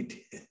 he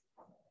did.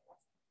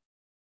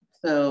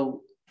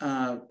 So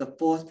the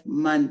fourth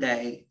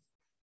Monday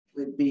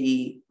would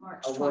be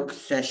March a work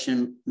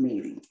session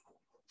meeting.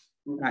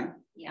 Okay.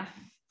 Yeah.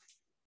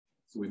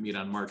 So we meet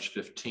on March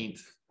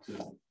 15th.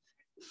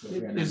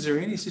 Is there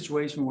any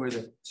situation where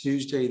the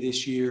Tuesday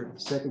this year,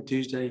 second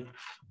Tuesday,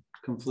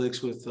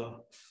 conflicts with?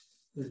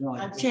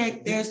 I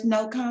checked. There's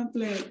no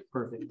conflict.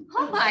 Perfect.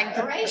 Oh my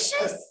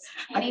gracious!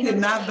 I could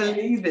not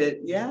believe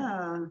it.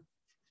 Yeah.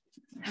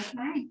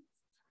 Okay.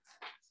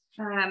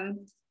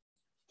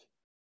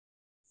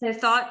 So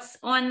thoughts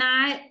on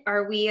that?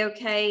 Are we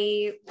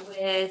okay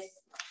with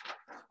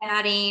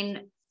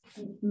adding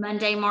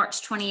Monday,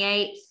 March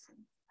 28th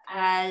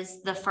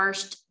as the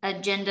first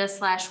agenda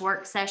 /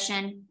 work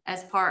session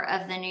as part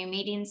of the new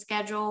meeting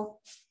schedule?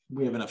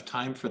 We have enough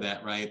time for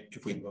that, right?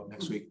 If we vote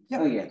next week.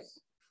 Oh, yes.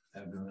 I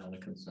have no other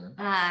concern.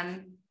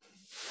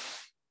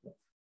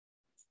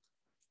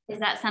 Is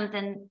that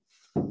something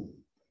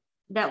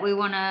that we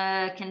want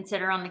to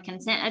consider on the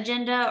consent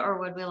agenda, or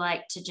would we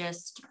like to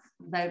just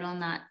vote on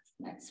that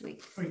next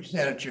week? Or you just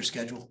add it to your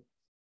schedule.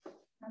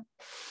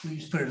 You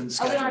just put it in the Oh, we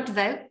schedule. don't have to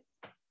vote?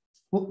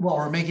 Well,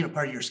 we're making it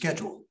part of your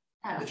schedule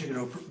Oh. that you're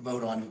going to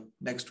vote on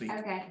next week.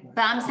 Okay,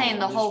 but I'm saying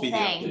the whole Just be the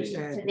thing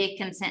update. to the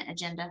consent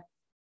agenda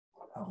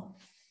Oh.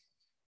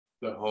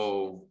 The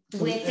whole.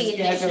 with the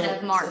addition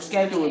of March. The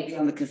schedule would be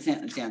on the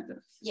consent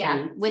agenda.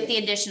 Yeah, with the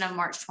addition of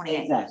March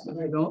 28th. Exactly.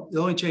 The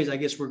only change I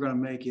guess we're going to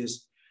make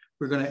is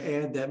we're going to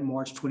add that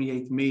March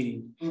 28th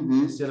meeting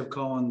instead of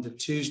calling the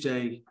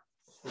Tuesday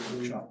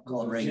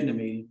Call it regular. agenda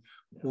meeting.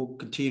 We'll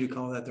continue to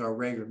call that our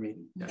regular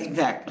meeting.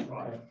 Exactly.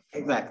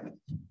 Exactly.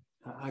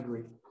 I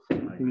agree.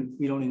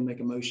 You don't need to make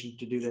a motion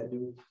to do that,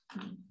 do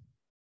we?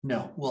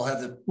 No, we'll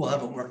have it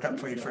worked up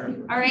for you for.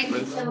 All right,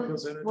 so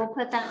we'll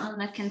put that on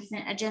the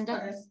consent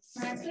agenda.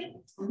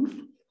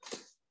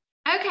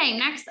 Okay,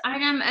 next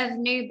item of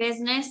new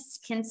business,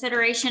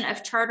 consideration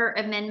of charter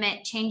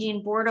amendment,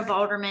 changing Board of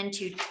Aldermen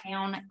to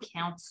Town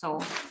Council.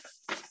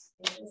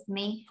 This is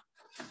me.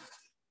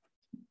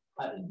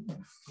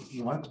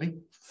 You want it to be?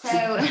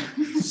 So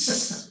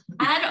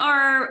at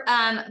our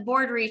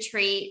board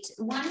retreat,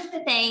 one of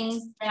the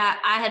things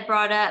that I had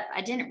brought up,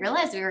 I didn't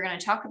realize we were going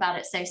to talk about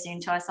it so soon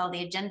until I saw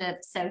the agenda.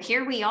 So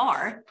here we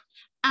are,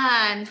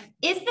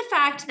 is the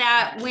fact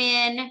that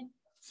when,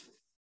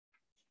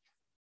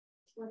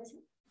 what is it?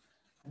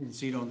 I didn't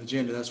see it on the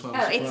agenda, that's why.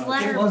 Oh, it's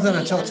letter It wasn't B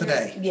until under-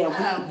 today.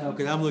 Yeah. Oh.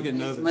 Okay, I'm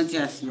looking at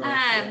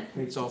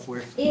Adjustment.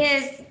 software.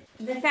 Is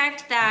the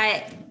fact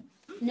that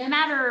no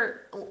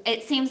matter,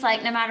 it seems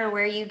like no matter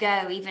where you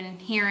go, even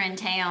here in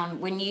town,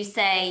 when you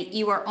say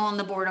you are on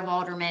the Board of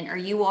Aldermen or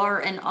you are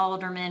an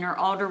alderman or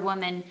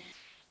alderwoman,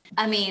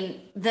 I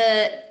mean,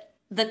 the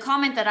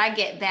comment that I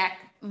get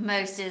back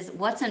most is,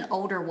 what's an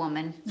older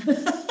woman?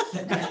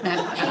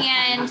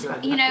 And,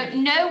 you know,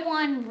 no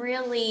one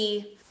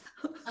really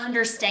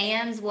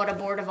understands what a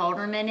Board of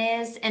Aldermen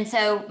is. And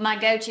so my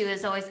go-to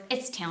is always,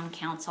 it's town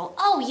council.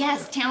 Oh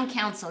yes, town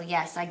council.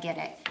 Yes, I get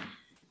it.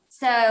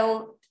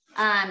 So,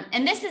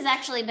 and this has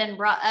actually been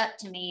brought up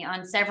to me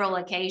on several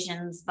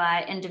occasions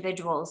by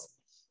individuals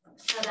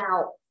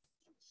about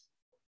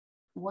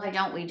why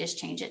don't we just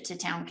change it to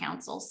town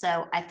council?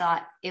 So I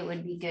thought it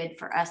would be good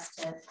for us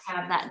to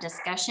have that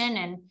discussion.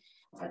 And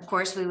of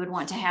course, we would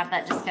want to have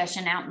that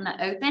discussion out in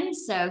the open.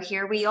 So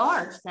here we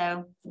are.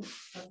 So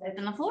let's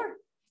open the floor.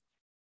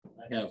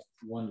 I have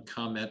one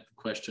comment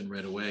question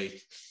right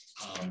away.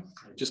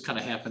 It just kind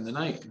of happened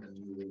tonight when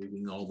we were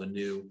reading all the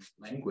new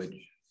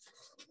language.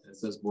 It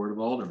says Board of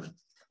Aldermen.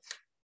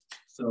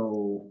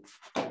 So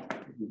if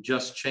we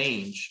just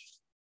change,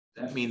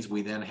 that means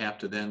we then have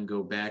to then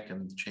go back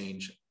and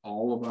change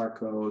all of our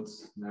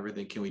codes and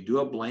everything. Can we do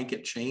a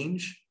blanket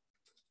change?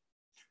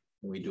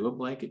 Can we do a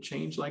blanket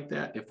change like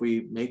that? If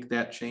we make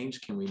that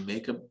change, can we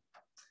make a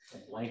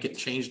blanket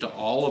change to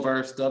all of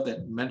our stuff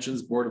that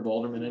mentions Board of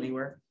Aldermen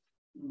anywhere?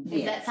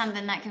 Is that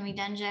something that can be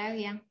done, Joe?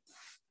 Yeah.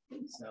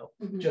 So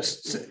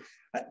just,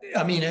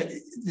 I mean,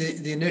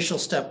 the initial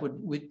step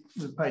we'd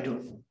probably do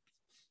it.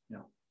 You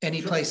know,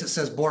 any place that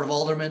says Board of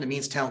Aldermen, it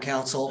means town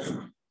council.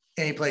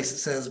 Any place that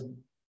says,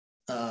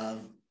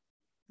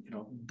 you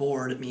know,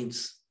 board, it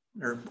means,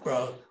 or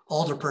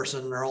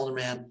alderperson or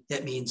alderman,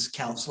 it means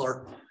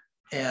counselor,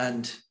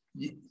 and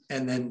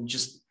then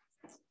just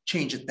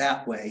change it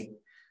that way.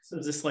 So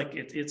is this like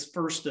it's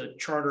first a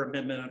charter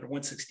amendment under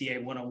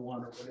 168,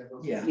 101 or whatever?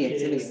 Yeah.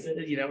 It is,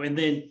 you know, and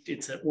then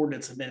it's an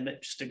ordinance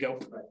amendment just to go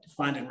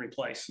find and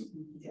replace.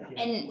 Yeah.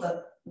 And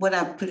What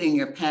I put in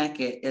your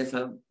packet is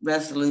a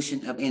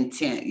resolution of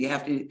intent. You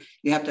have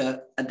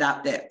to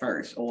adopt that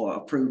first or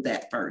approve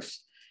that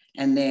first.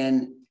 And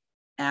then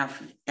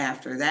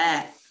after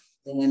that,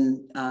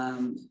 then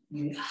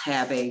you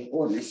have a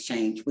ordinance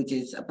change, which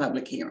is a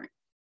public hearing.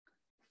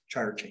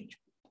 Charter change.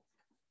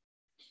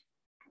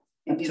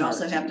 And you'd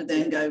also have to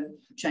then go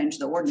change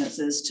the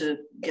ordinances to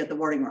get the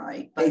wording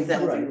right.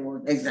 Exactly.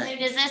 so Exactly.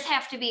 does this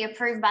have to be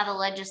approved by the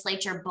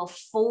legislature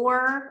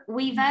before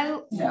we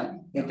vote?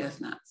 No, it does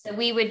not. So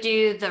we would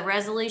do the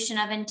resolution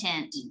of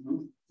intent,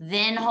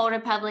 then hold a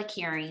public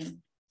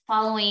hearing,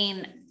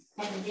 following,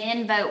 and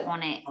then vote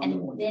on it,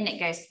 and then it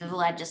goes to the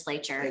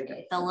legislature.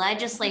 If the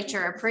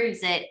legislature approves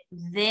it,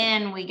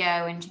 then we go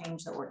and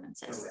change the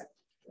ordinances.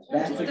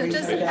 That's what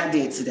I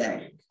did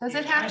today. Does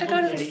it have to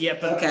go to? Yeah,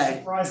 but Okay. I'm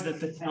surprised that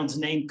the town's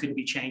name could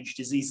be changed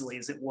as easily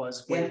as it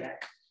was way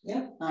back.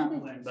 Yeah.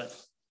 But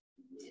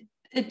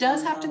It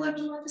does have to go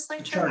to the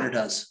legislature? Charter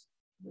does.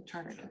 The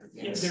charter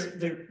does.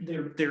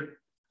 yeah, they're,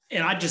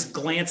 and I just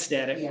glanced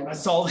at it when I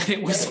saw that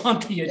it was on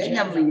the They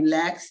have agenda.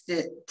 relaxed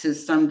it to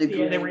some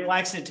degree. Yeah, they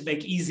relaxed it to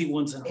make easy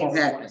ones and hard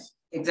Exactly. ones.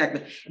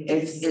 Exactly.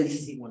 It's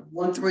Easy one.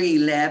 1 through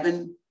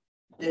 11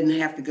 didn't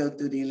have to go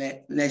through the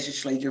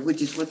legislature,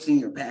 which is what's in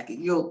your packet.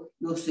 You'll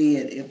see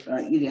it if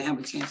you didn't have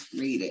a chance to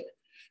read it,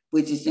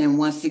 which is in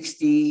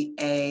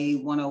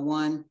 160A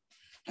 101,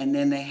 and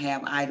then they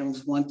have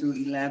items 1 through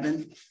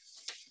 11.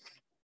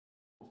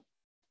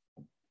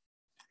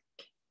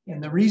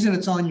 And the reason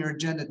it's on your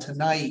agenda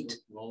tonight,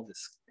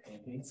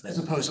 as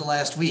opposed to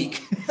last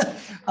week,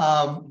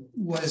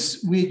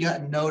 was we had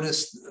gotten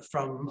notice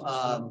from,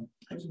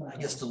 I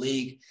guess, the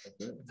league,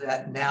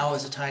 that now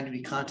is the time to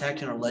be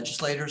contacting our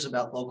legislators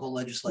about local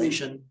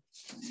legislation.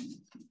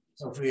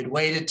 So if we had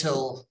waited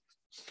till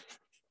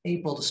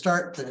April to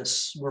start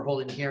this, we're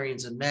holding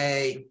hearings in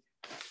May,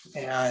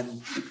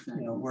 and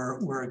you know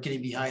we're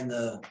getting behind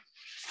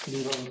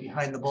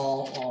the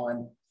ball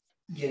on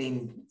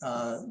getting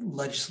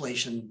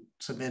legislation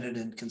submitted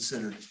and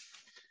considered.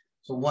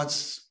 So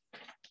once,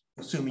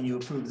 assuming you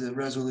approve the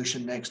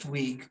resolution next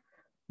week,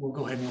 we'll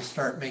go ahead and we'll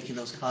start making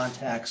those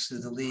contacts through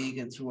the league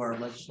and through our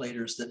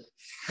legislators that,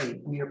 hey,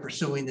 we are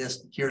pursuing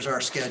this. Here's our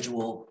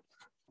schedule.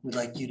 We'd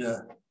like you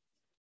to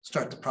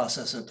start the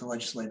process at the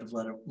legislative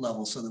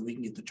level so that we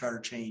can get the charter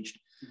changed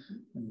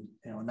and,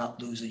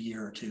 not lose a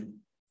year or two.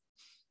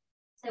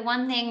 So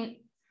one thing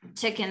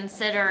to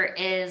consider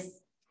is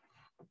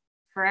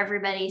for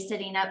everybody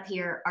sitting up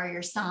here are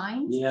your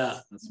signs. Yeah.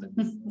 That's what,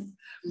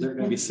 they're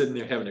gonna be sitting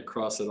there having to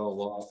cross it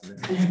all off.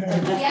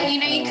 Yeah,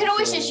 you could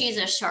always just use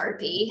a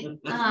Sharpie.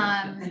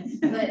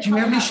 But Do you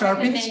have any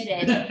Sharpies?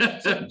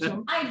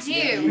 I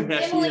do.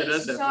 Emily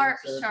Sharp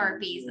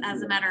Sharpies,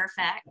 as a matter of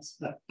fact.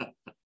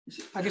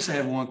 I guess I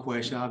have one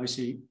question.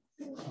 Obviously,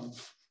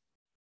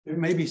 there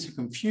may be some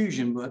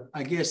confusion, but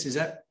I guess is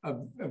that a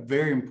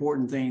very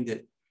important thing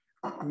that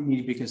we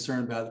need to be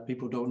concerned about, that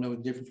people don't know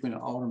the difference between an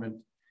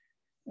alderman,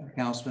 a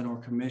councilman, or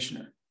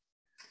commissioner?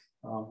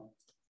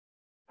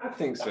 I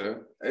think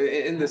so.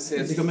 In the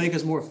sense, is it gonna make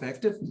us more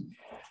effective?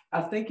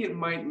 I think it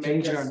might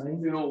make us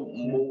feel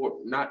more,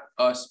 not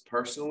us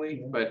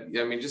personally, but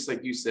I mean, just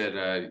like you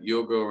said,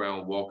 you'll go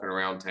around walking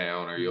around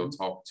town, or you'll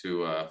talk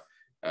to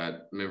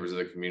members of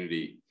the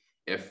community.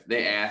 If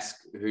they ask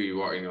who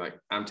you are, and you're like,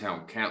 I'm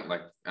town count,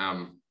 like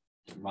I'm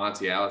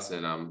Monty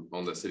Allison, I'm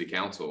on the city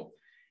council.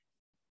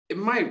 It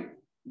might,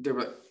 they're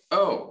like,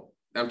 oh,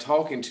 I'm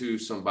talking to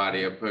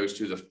somebody, opposed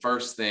to the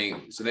first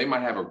thing. So they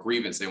might have a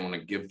grievance they want to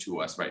give to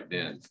us right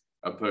then,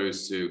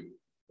 opposed to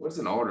what's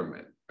an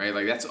alderman, right?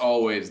 Like that's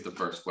always the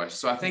first question.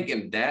 So I think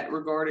in that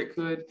regard, it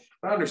could,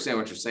 but I understand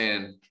what you're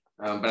saying.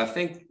 But I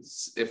think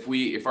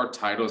if our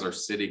titles are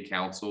city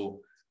council,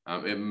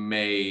 it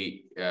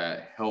may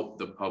help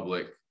the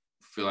public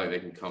feel like they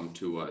can come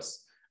to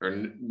us, or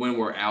when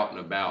we're out and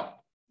about,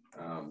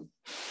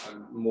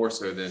 more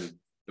so than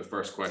the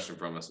first question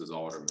from us is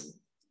alderman.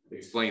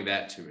 Explain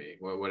that to me.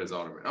 What is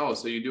alderman? Oh,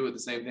 so you do it the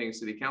same thing a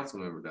city council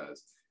member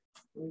does.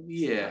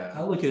 Yeah.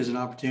 I look at it as an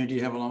opportunity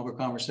to have a longer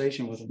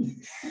conversation with them.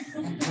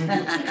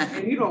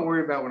 And you don't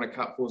worry about when a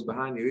cop pulls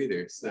behind you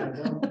either. So.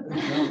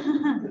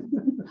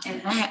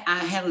 And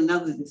I had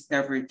another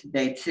discovery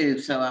today too.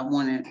 So I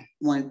want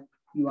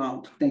you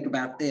all to think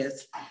about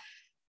this.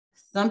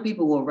 Some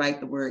people will write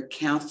the word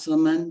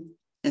councilman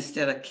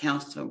instead of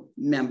council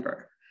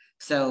member.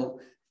 So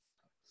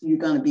you're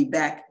going to be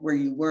back where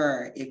you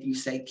were if you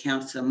say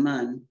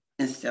councilman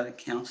instead of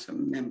council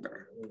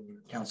member.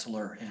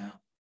 Counselor, yeah.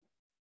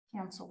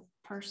 Council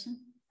person.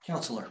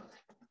 Counselor.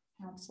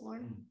 Counselor.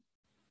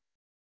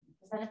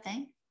 Is that a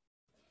thing?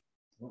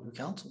 Well, the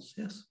councils,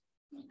 yes.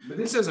 But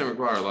this doesn't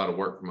require a lot of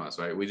work from us,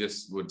 right? We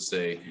just would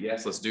say,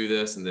 yes, let's do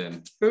this, and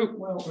then boop.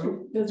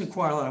 Well, it doesn't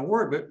require a lot of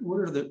work, but what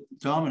are the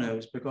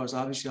dominoes? Because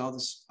obviously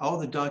all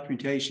the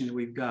documentation that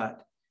we've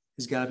got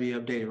has got to be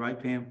updated,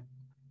 right, Pam?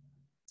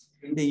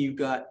 Anything you've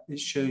got that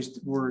shows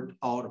the word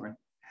alderman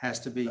has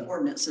to be. The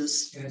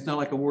ordinances. And it's not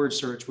like a word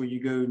search where you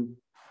go and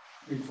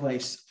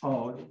replace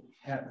all it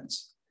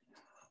happens.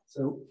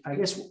 So I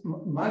guess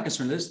my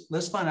concern is,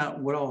 let's find out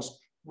what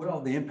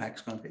all the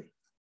impact's going to be.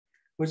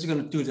 What's it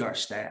going to do to our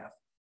staff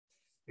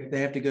if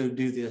they have to go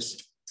do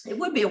this? It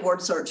would be a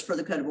word search for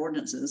the code of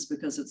ordinances,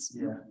 because it's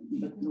the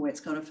way it's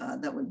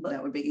codified. That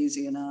would be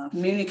easy enough.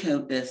 Community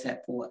code does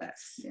that for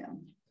us. Yeah.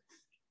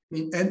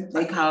 And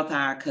they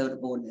codify our code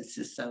of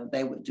ordinances, so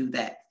they would do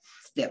that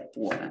step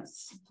for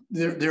us.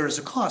 There is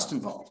a cost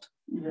involved.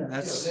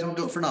 Yeah, they don't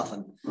do it for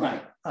nothing.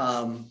 Right.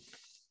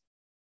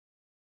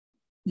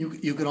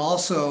 You can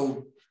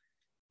also,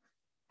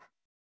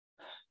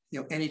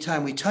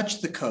 anytime we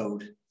touch the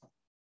code,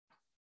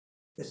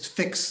 it's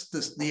fix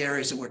the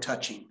areas that we're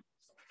touching.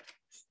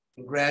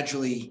 And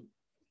gradually,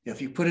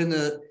 if you put in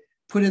the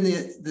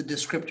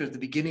descriptor at the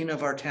beginning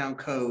of our town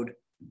code,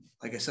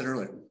 like I said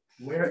earlier,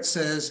 where it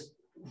says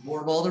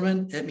Board of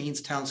Aldermen, it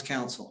means town's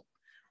council.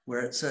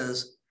 Where it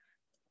says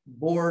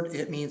board,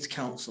 it means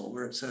council.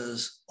 Where it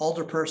says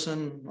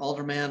alderperson,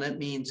 alderman, it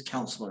means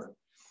counselor.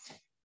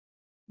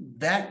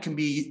 That can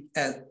be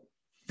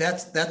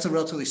that's a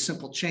relatively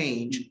simple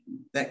change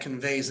that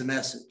conveys a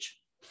message.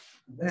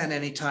 Then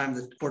anytime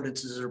the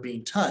ordinances are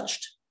being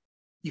touched,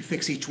 you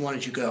fix each one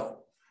as you go.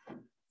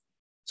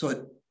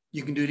 So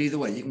you can do it either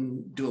way. You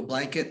can do a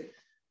blanket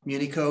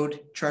muni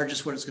code, charge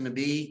us what it's going to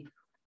be,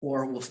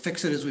 or we'll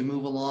fix it as we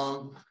move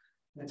along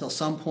until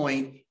some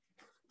point,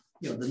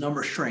 the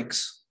number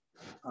shrinks.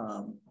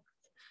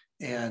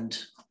 And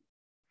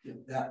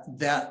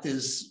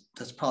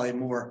that's probably a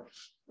more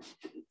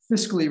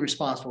fiscally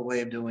responsible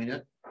way of doing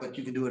it, but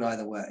you can do it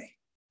either way.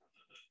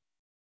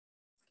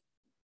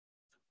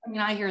 I mean,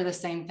 I hear the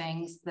same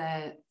things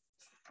that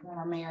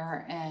our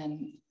mayor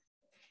and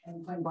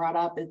Quinn brought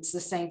up. It's the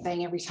same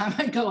thing every time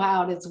I go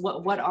out. It's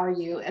what are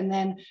you? And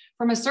then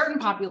from a certain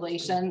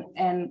population,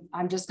 and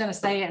I'm just going to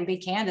say it and be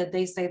candid,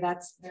 they say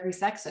that's very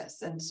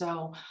sexist. And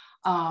so,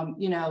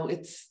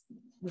 it's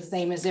the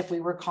same as if we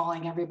were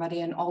calling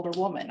everybody an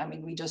alderwoman. I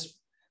mean, we just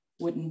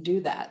wouldn't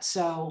do that.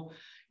 So,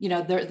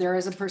 there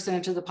is a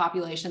percentage of the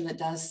population that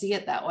does see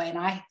it that way. And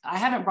I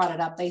haven't brought it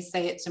up. They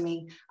say it to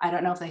me. I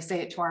don't know if they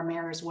say it to our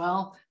mayor as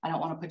well. I don't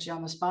want to put you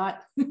on the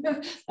spot.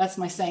 That's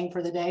my saying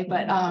for the day,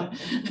 but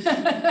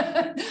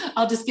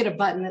I'll just get a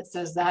button that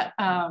says that.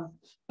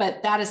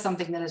 But that is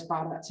something that is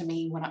brought up to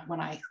me when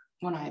I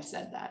have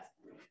said that.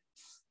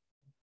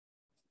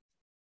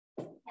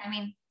 I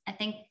mean, I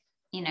think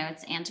you know,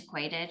 it's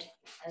antiquated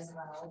as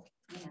well.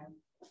 You know,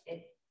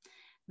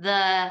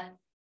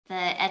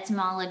 the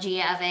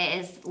etymology of it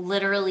is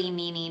literally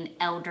meaning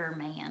elder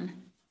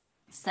man.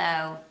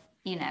 So,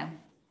 you know,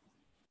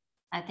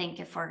 I think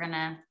if we're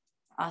gonna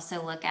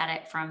also look at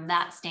it from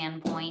that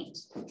standpoint,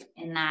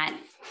 in that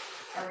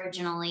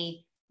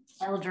originally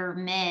elder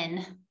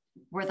men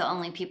were the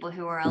only people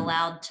who were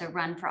allowed to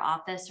run for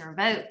office or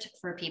vote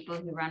for people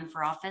who run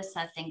for office,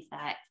 I think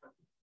that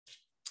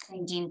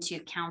changing to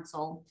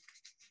council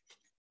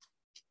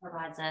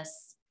provides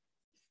us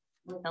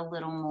with a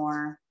little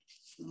more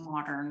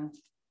modern.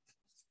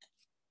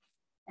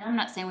 And I'm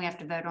not saying we have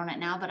to vote on it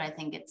now, but I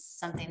think it's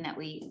something that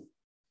I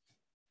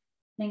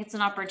think it's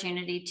an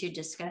opportunity to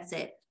discuss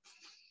it.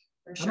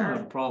 For I don't have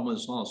sure. a problem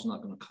as long as it's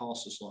not going to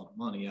cost us a lot of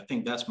money. I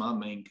think that's my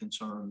main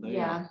concern there.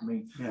 Yeah. I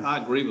mean,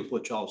 I agree with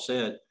what y'all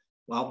said.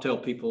 Well, I'll tell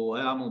people,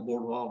 hey, I'm on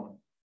board with Aldermen.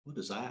 What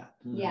is that?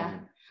 Yeah.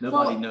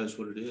 Nobody Well, knows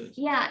what it is.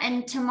 Yeah,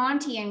 and to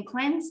Monty and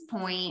Quinn's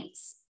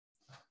points,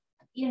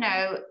 you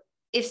know,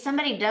 if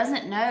somebody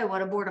doesn't know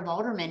what a board of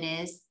aldermen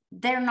is,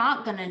 they're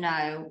not going to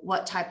know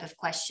what type of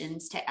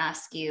questions to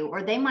ask you,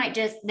 or they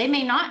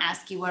may not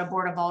ask you what a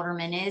board of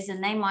aldermen is,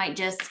 and they might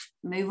just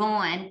move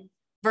on,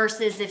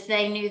 versus if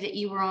they knew that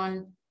you were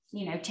on,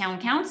 you know,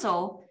 town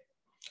council,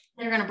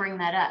 they're going to bring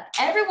that up.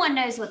 Everyone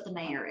knows what the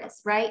mayor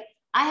is, right?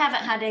 I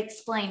haven't had to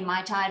explain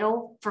my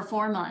title for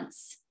 4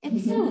 months.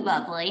 It's so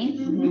lovely.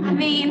 I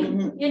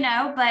mean, you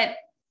know, but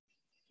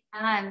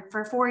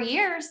for 4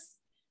 years,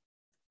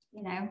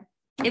 you know,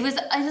 it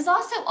was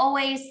also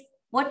always,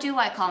 what do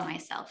I call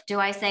myself? Do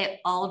I say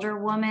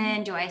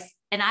alderwoman?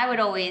 And I would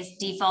always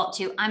default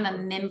to, I'm a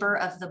member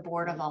of the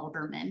board of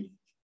aldermen.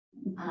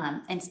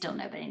 And still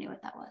nobody knew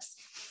what that was.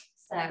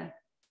 So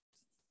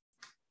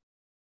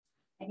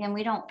again,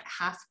 we don't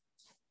have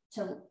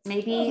to,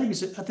 maybe. I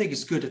think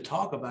it's good to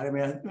talk about it. I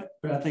mean,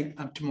 but I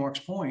think to Mark's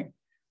point,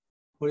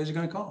 what is it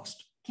going to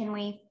cost? Can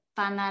we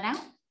find that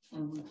out?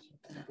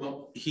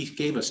 Well, he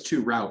gave us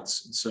 2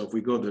 routes. So if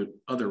we go the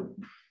other,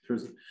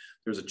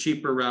 there's a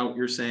cheaper route.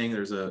 You're saying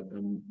there's a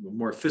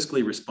more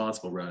fiscally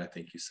responsible route, I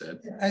think you said.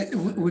 It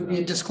would be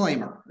a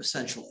disclaimer,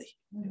 essentially.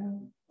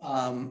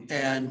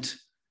 And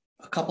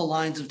a couple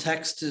lines of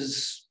text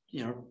is,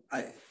 you know,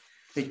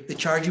 they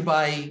charge you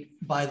by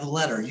the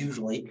letter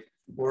usually,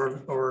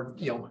 or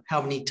you know,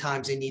 how many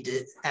times they need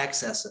to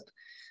access it.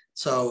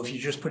 So if you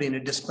just put in a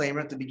disclaimer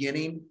at the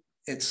beginning,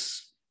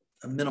 it's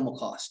a minimal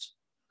cost.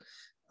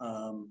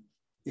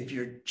 If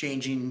you're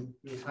changing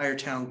the entire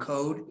town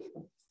code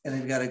and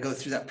they've got to go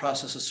through that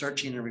process of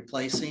searching and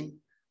replacing,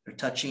 they're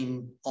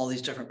touching all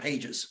these different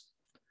pages.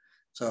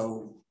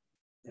 So,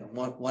 you know,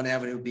 one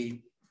avenue would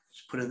be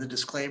just put in the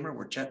disclaimer,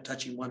 we're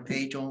touching 1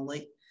 page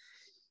only.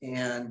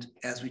 And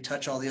as we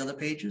touch all the other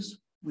pages,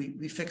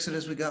 we fix it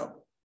as we go.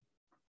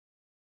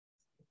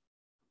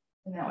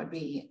 And that would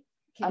be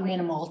a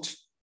minimal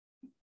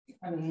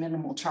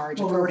charge.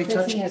 Well, If we're already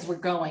fixing touching- as we're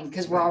going,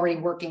 because we're already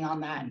working on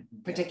that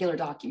particular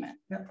document.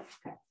 Yeah.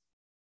 Okay.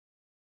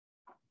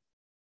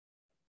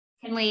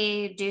 Can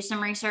we do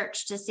some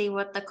research to see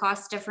what the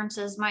cost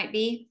differences might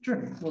be?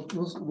 Sure.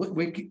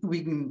 We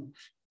can,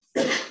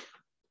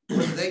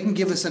 they can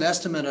give us an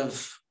estimate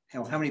of, you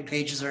know, how many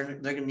pages they're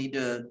going to need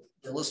to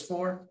list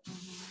for.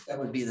 That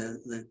would be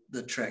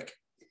the trick.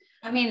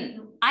 I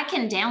mean, I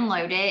can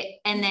download it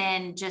and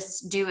then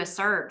just do a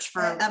search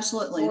for.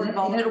 Absolutely. Board of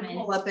And it'll Aldermen.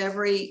 pull up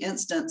every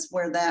instance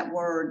where that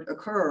word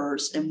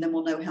occurs, and then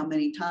we'll know how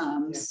many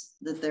times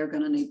that they're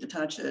going to need to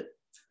touch it.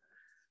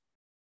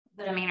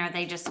 But I mean, are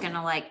they just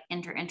gonna like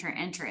enter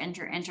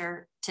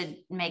to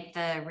make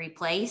the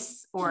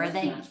replace, or are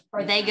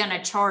they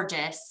gonna charge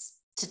us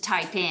to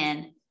type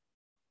in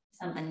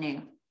something new?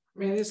 I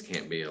mean, this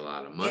can't be a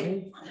lot of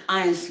money.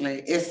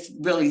 Honestly, it's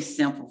really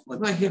simple.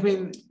 Like, I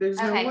mean, there's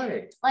no Okay.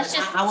 way. Let's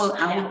just. I will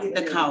get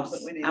the cost.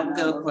 I will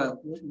get a quote.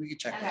 We can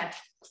check that.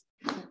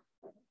 Okay.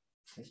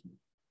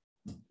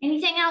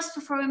 Anything else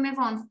before we move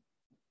on?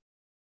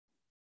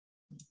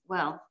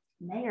 Well,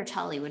 Mayor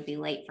Tully would be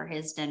late for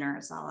his dinner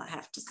is all I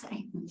have to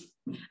say.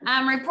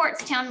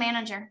 Reports, town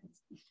manager.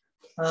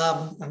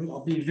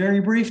 I'll be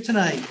very brief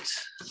tonight.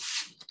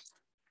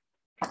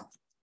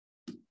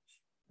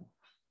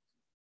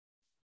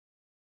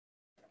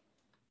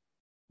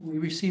 We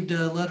received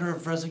a letter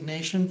of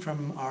resignation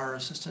from our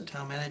assistant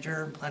town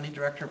manager and planning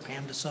director,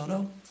 Pam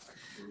DeSoto,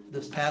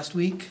 this past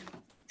week.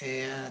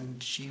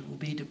 And she will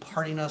be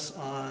departing us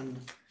on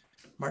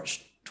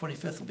March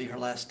 25th will be her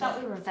last day.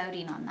 Thought we were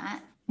voting on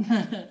that.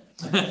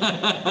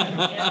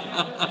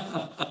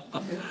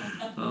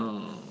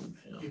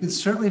 You can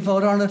certainly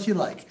vote on it if you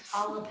like.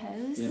 All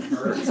opposed? It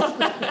hurts.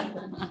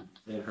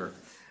 It hurts.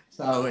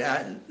 So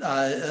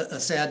a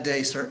sad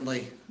day,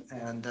 certainly.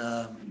 And,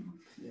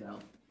 you know,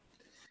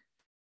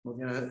 we're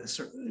gonna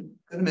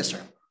miss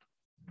her.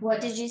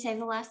 What did you say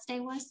the last day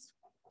was?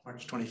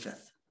 March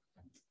 25th.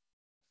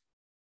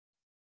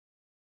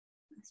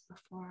 That's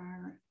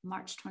before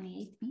March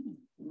 28th meeting.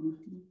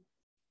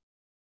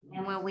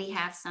 And will we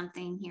have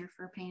something here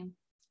for Pam?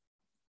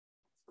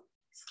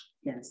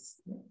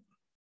 Yes.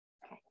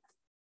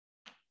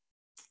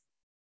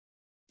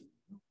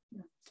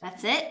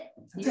 That's it.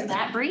 You're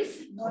that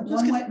brief.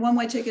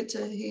 One-way ticket to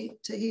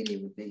Tahiti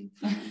would be.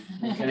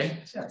 Okay.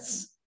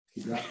 Yes.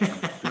 Did you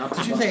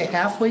say a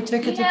halfway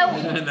ticket? You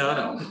know,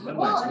 No. we'll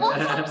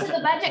talk to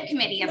the budget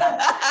committee about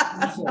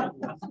that.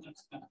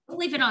 We'll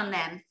leave it on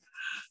them.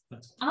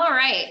 All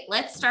right,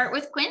 let's start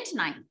with Quinn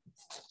tonight.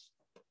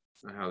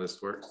 How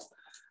this works.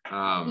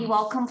 You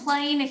all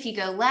complain if you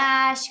go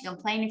last, you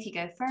complain if you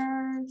go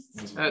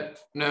first.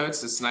 No,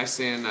 it's nice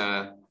seeing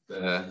the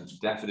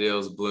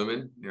daffodils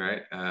blooming,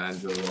 right?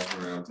 Enjoy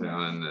walking around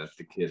town and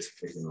the kids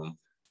picking them.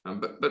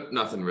 But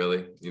nothing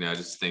really, you know, I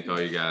just thank all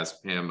you guys.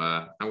 Pam,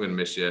 I'm going to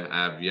miss you.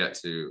 I have yet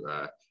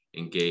to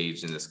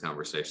engage in this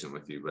conversation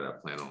with you, but I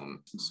plan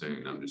on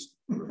soon. I'm just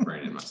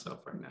refraining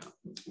myself right now.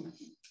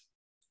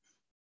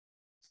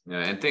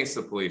 Yeah, and thanks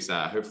to the police.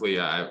 Hopefully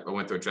I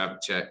went through a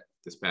traffic check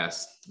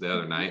the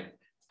other night.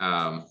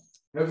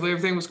 Hopefully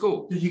everything was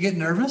cool. Did you get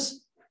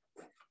nervous?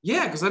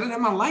 Yeah, because I didn't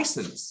have my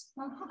license.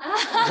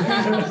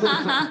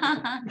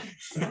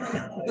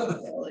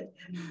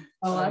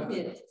 Oh, I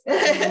did.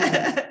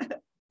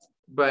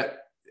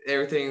 But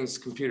everything's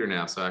computer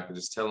now, so I could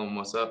just tell them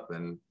what's up,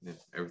 and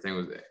everything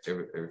was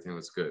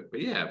good.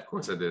 But yeah, of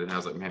course I did. And I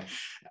was like, man,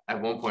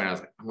 at one point I was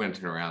like, I'm going to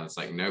turn around. It's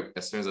like, nope.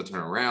 As soon as I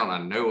turn around, I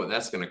know what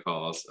that's going to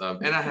cause.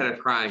 And I had a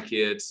crying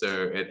kid,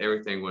 so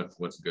everything went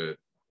good.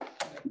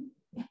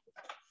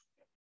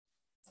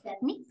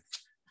 Stephanie?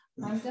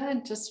 I'm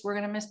good. Just we're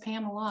gonna miss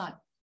Pam a lot.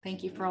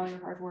 Thank you for all your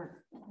hard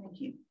work.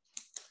 Thank you.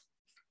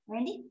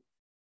 Randy?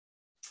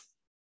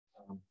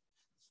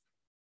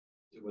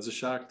 It was a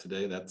shock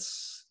today.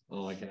 That's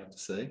all I have to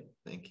say.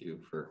 Thank you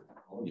for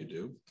all you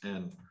do.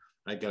 And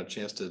I got a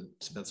chance to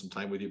spend some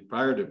time with you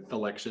prior to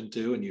election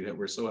too, and you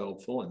were so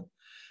helpful,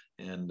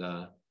 and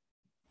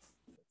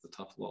it's a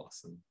tough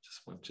loss, and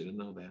just want you to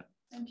know that.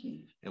 Thank you.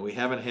 And we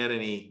haven't had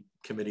any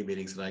committee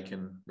meetings that I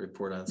can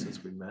report on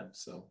since we met.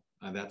 So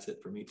that's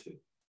it for me too.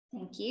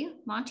 Thank you.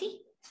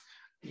 Monty?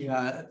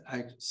 Yeah,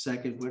 I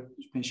second what's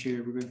been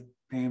shared. We're going,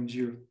 Pam's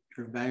your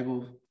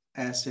valuable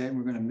asset, and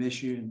we're going to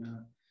miss you. And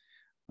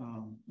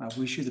I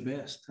wish you the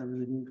best. I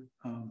really do.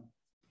 I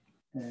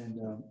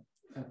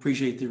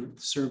appreciate the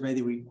survey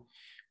that we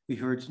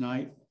heard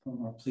tonight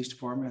from our police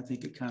department. I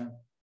think it kind of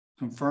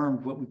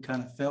confirmed what we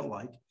kind of felt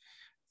like,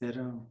 that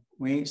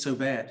we ain't so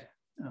bad.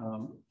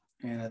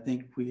 And I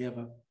think we have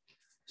a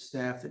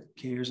staff that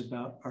cares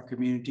about our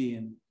community.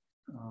 And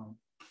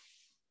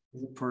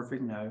is it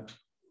perfect? No.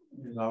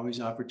 There's always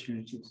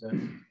opportunities. So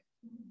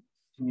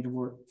continue to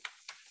work.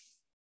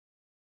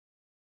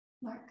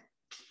 Mark?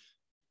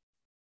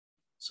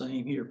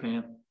 Same here,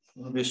 Pam.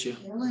 I miss you.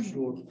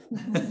 Sure.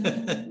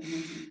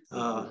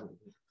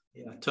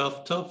 Yeah,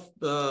 tough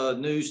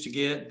news to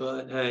get,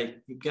 but hey,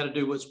 you've got to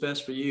do what's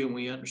best for you, and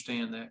we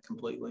understand that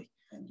completely.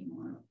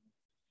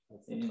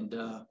 And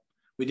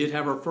we did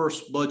have our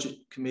first budget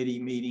committee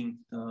meeting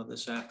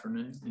this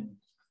afternoon, and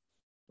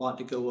a lot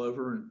to go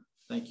over, and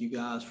thank you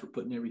guys for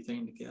putting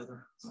everything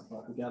together. I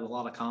thought we got a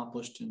lot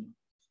accomplished in a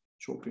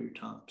short period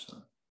of time. So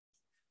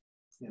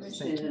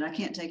Appreciate it. I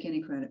can't take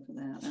any credit for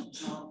that. That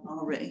was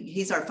already.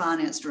 He's our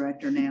finance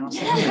director now. So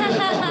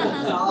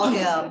it's all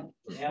him.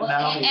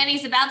 Well, and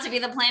he's about to be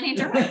the planning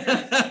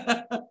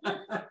director.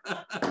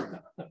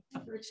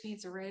 Rich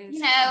needs a raise. You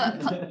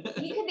know,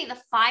 you could be the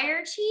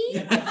fire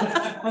chief,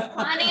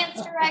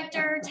 finance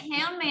director,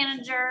 town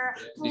manager,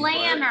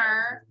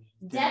 planner,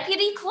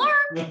 deputy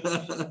clerk.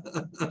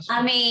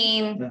 I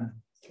mean,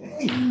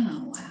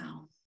 oh,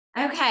 wow.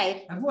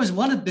 Okay. I've always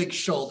wanted big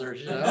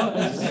shoulders, you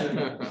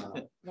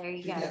know. There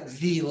you go.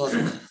 V look.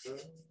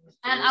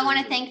 I want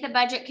to thank the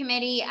budget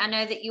committee. I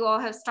know that you all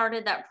have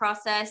started that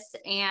process,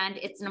 and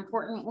it's an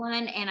important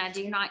one, and I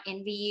do not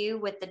envy you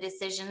with the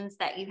decisions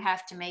that you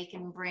have to make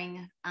and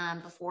bring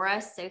before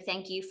us. So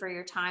thank you for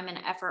your time and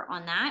effort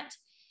on that.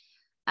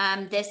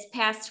 This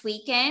past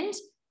weekend,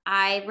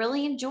 I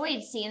really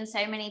enjoyed seeing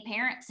so many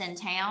parents in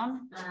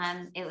town.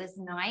 It was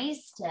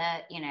nice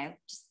to, you know,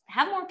 just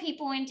have more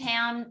people in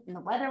town, and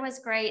the weather was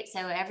great. So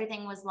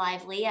everything was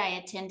lively. I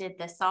attended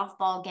the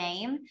softball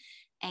game,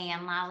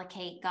 and Lila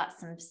Kate got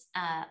some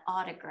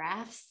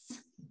autographs.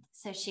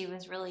 So she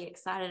was really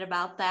excited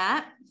about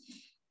that.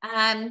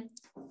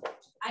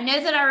 I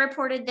know that I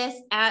reported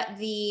this at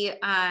the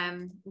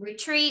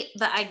retreat,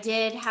 but I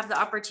did have the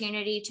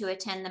opportunity to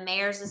attend the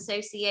Mayor's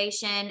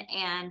Association,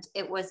 and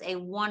it was a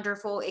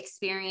wonderful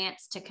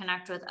experience to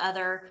connect with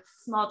other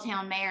small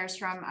town mayors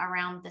from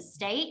around the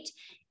state.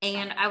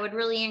 And I would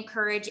really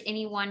encourage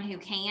anyone who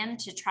can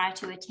to try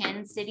to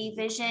attend City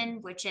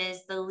Vision, which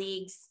is the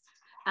league's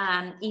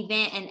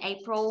event in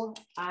April.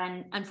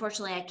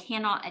 Unfortunately, I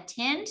cannot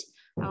attend.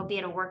 I will be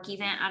at a work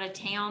event out of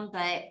town,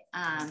 but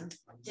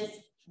just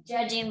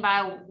judging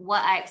by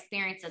what I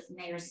experienced at the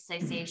Mayor's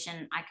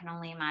Association, I can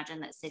only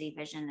imagine that City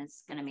Vision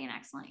is going to be an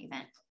excellent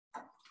event.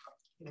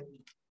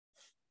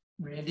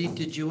 Randy,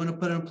 did you want to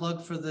put in a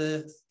plug for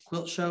the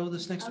quilt show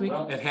this next week?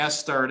 Well, it has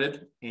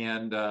started,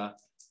 and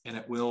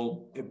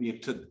it'll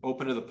be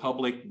open to the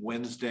public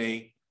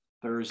Wednesday,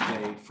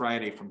 Thursday,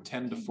 Friday from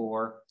 10 to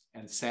 4,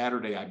 and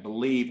Saturday, I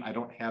believe, I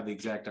don't have the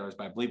exact hours,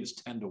 but I believe it's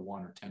 10 to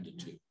 1 or 10 to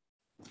 2.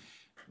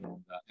 And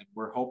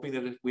we're hoping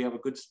that we have a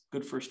good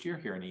first year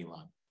here in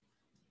Elon.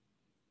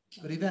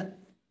 Good event.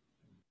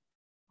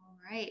 All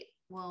right.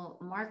 Well,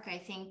 Mark, I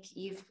think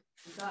you've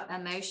got a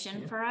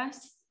motion for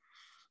us.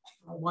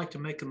 I'd like to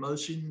make a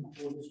motion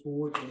for this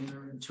board to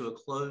enter into a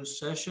closed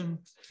session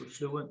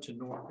pursuant to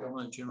North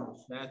Carolina General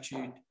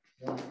Statute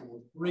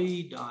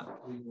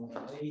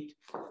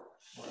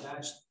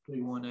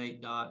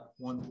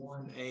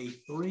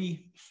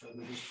 143.318.11A3, so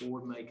that this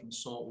board may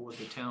consult with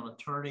the town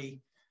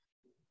attorney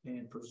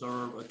and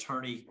preserve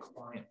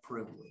attorney-client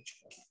privilege.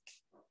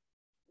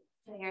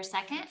 So your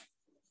second?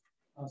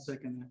 I'll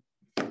second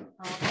All in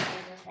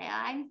favor, say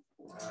aye.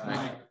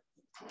 Aye.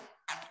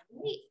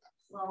 Great.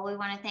 Well, we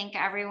want to thank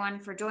everyone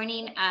for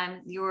joining.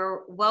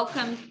 You're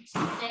welcome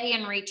to stay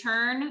and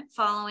return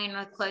following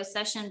a closed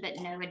session, but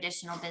no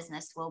additional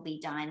business will be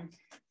done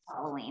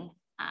following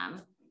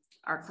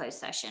our closed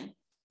session.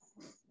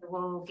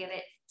 We'll give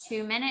it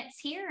 2 minutes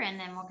here and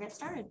then we'll get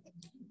started.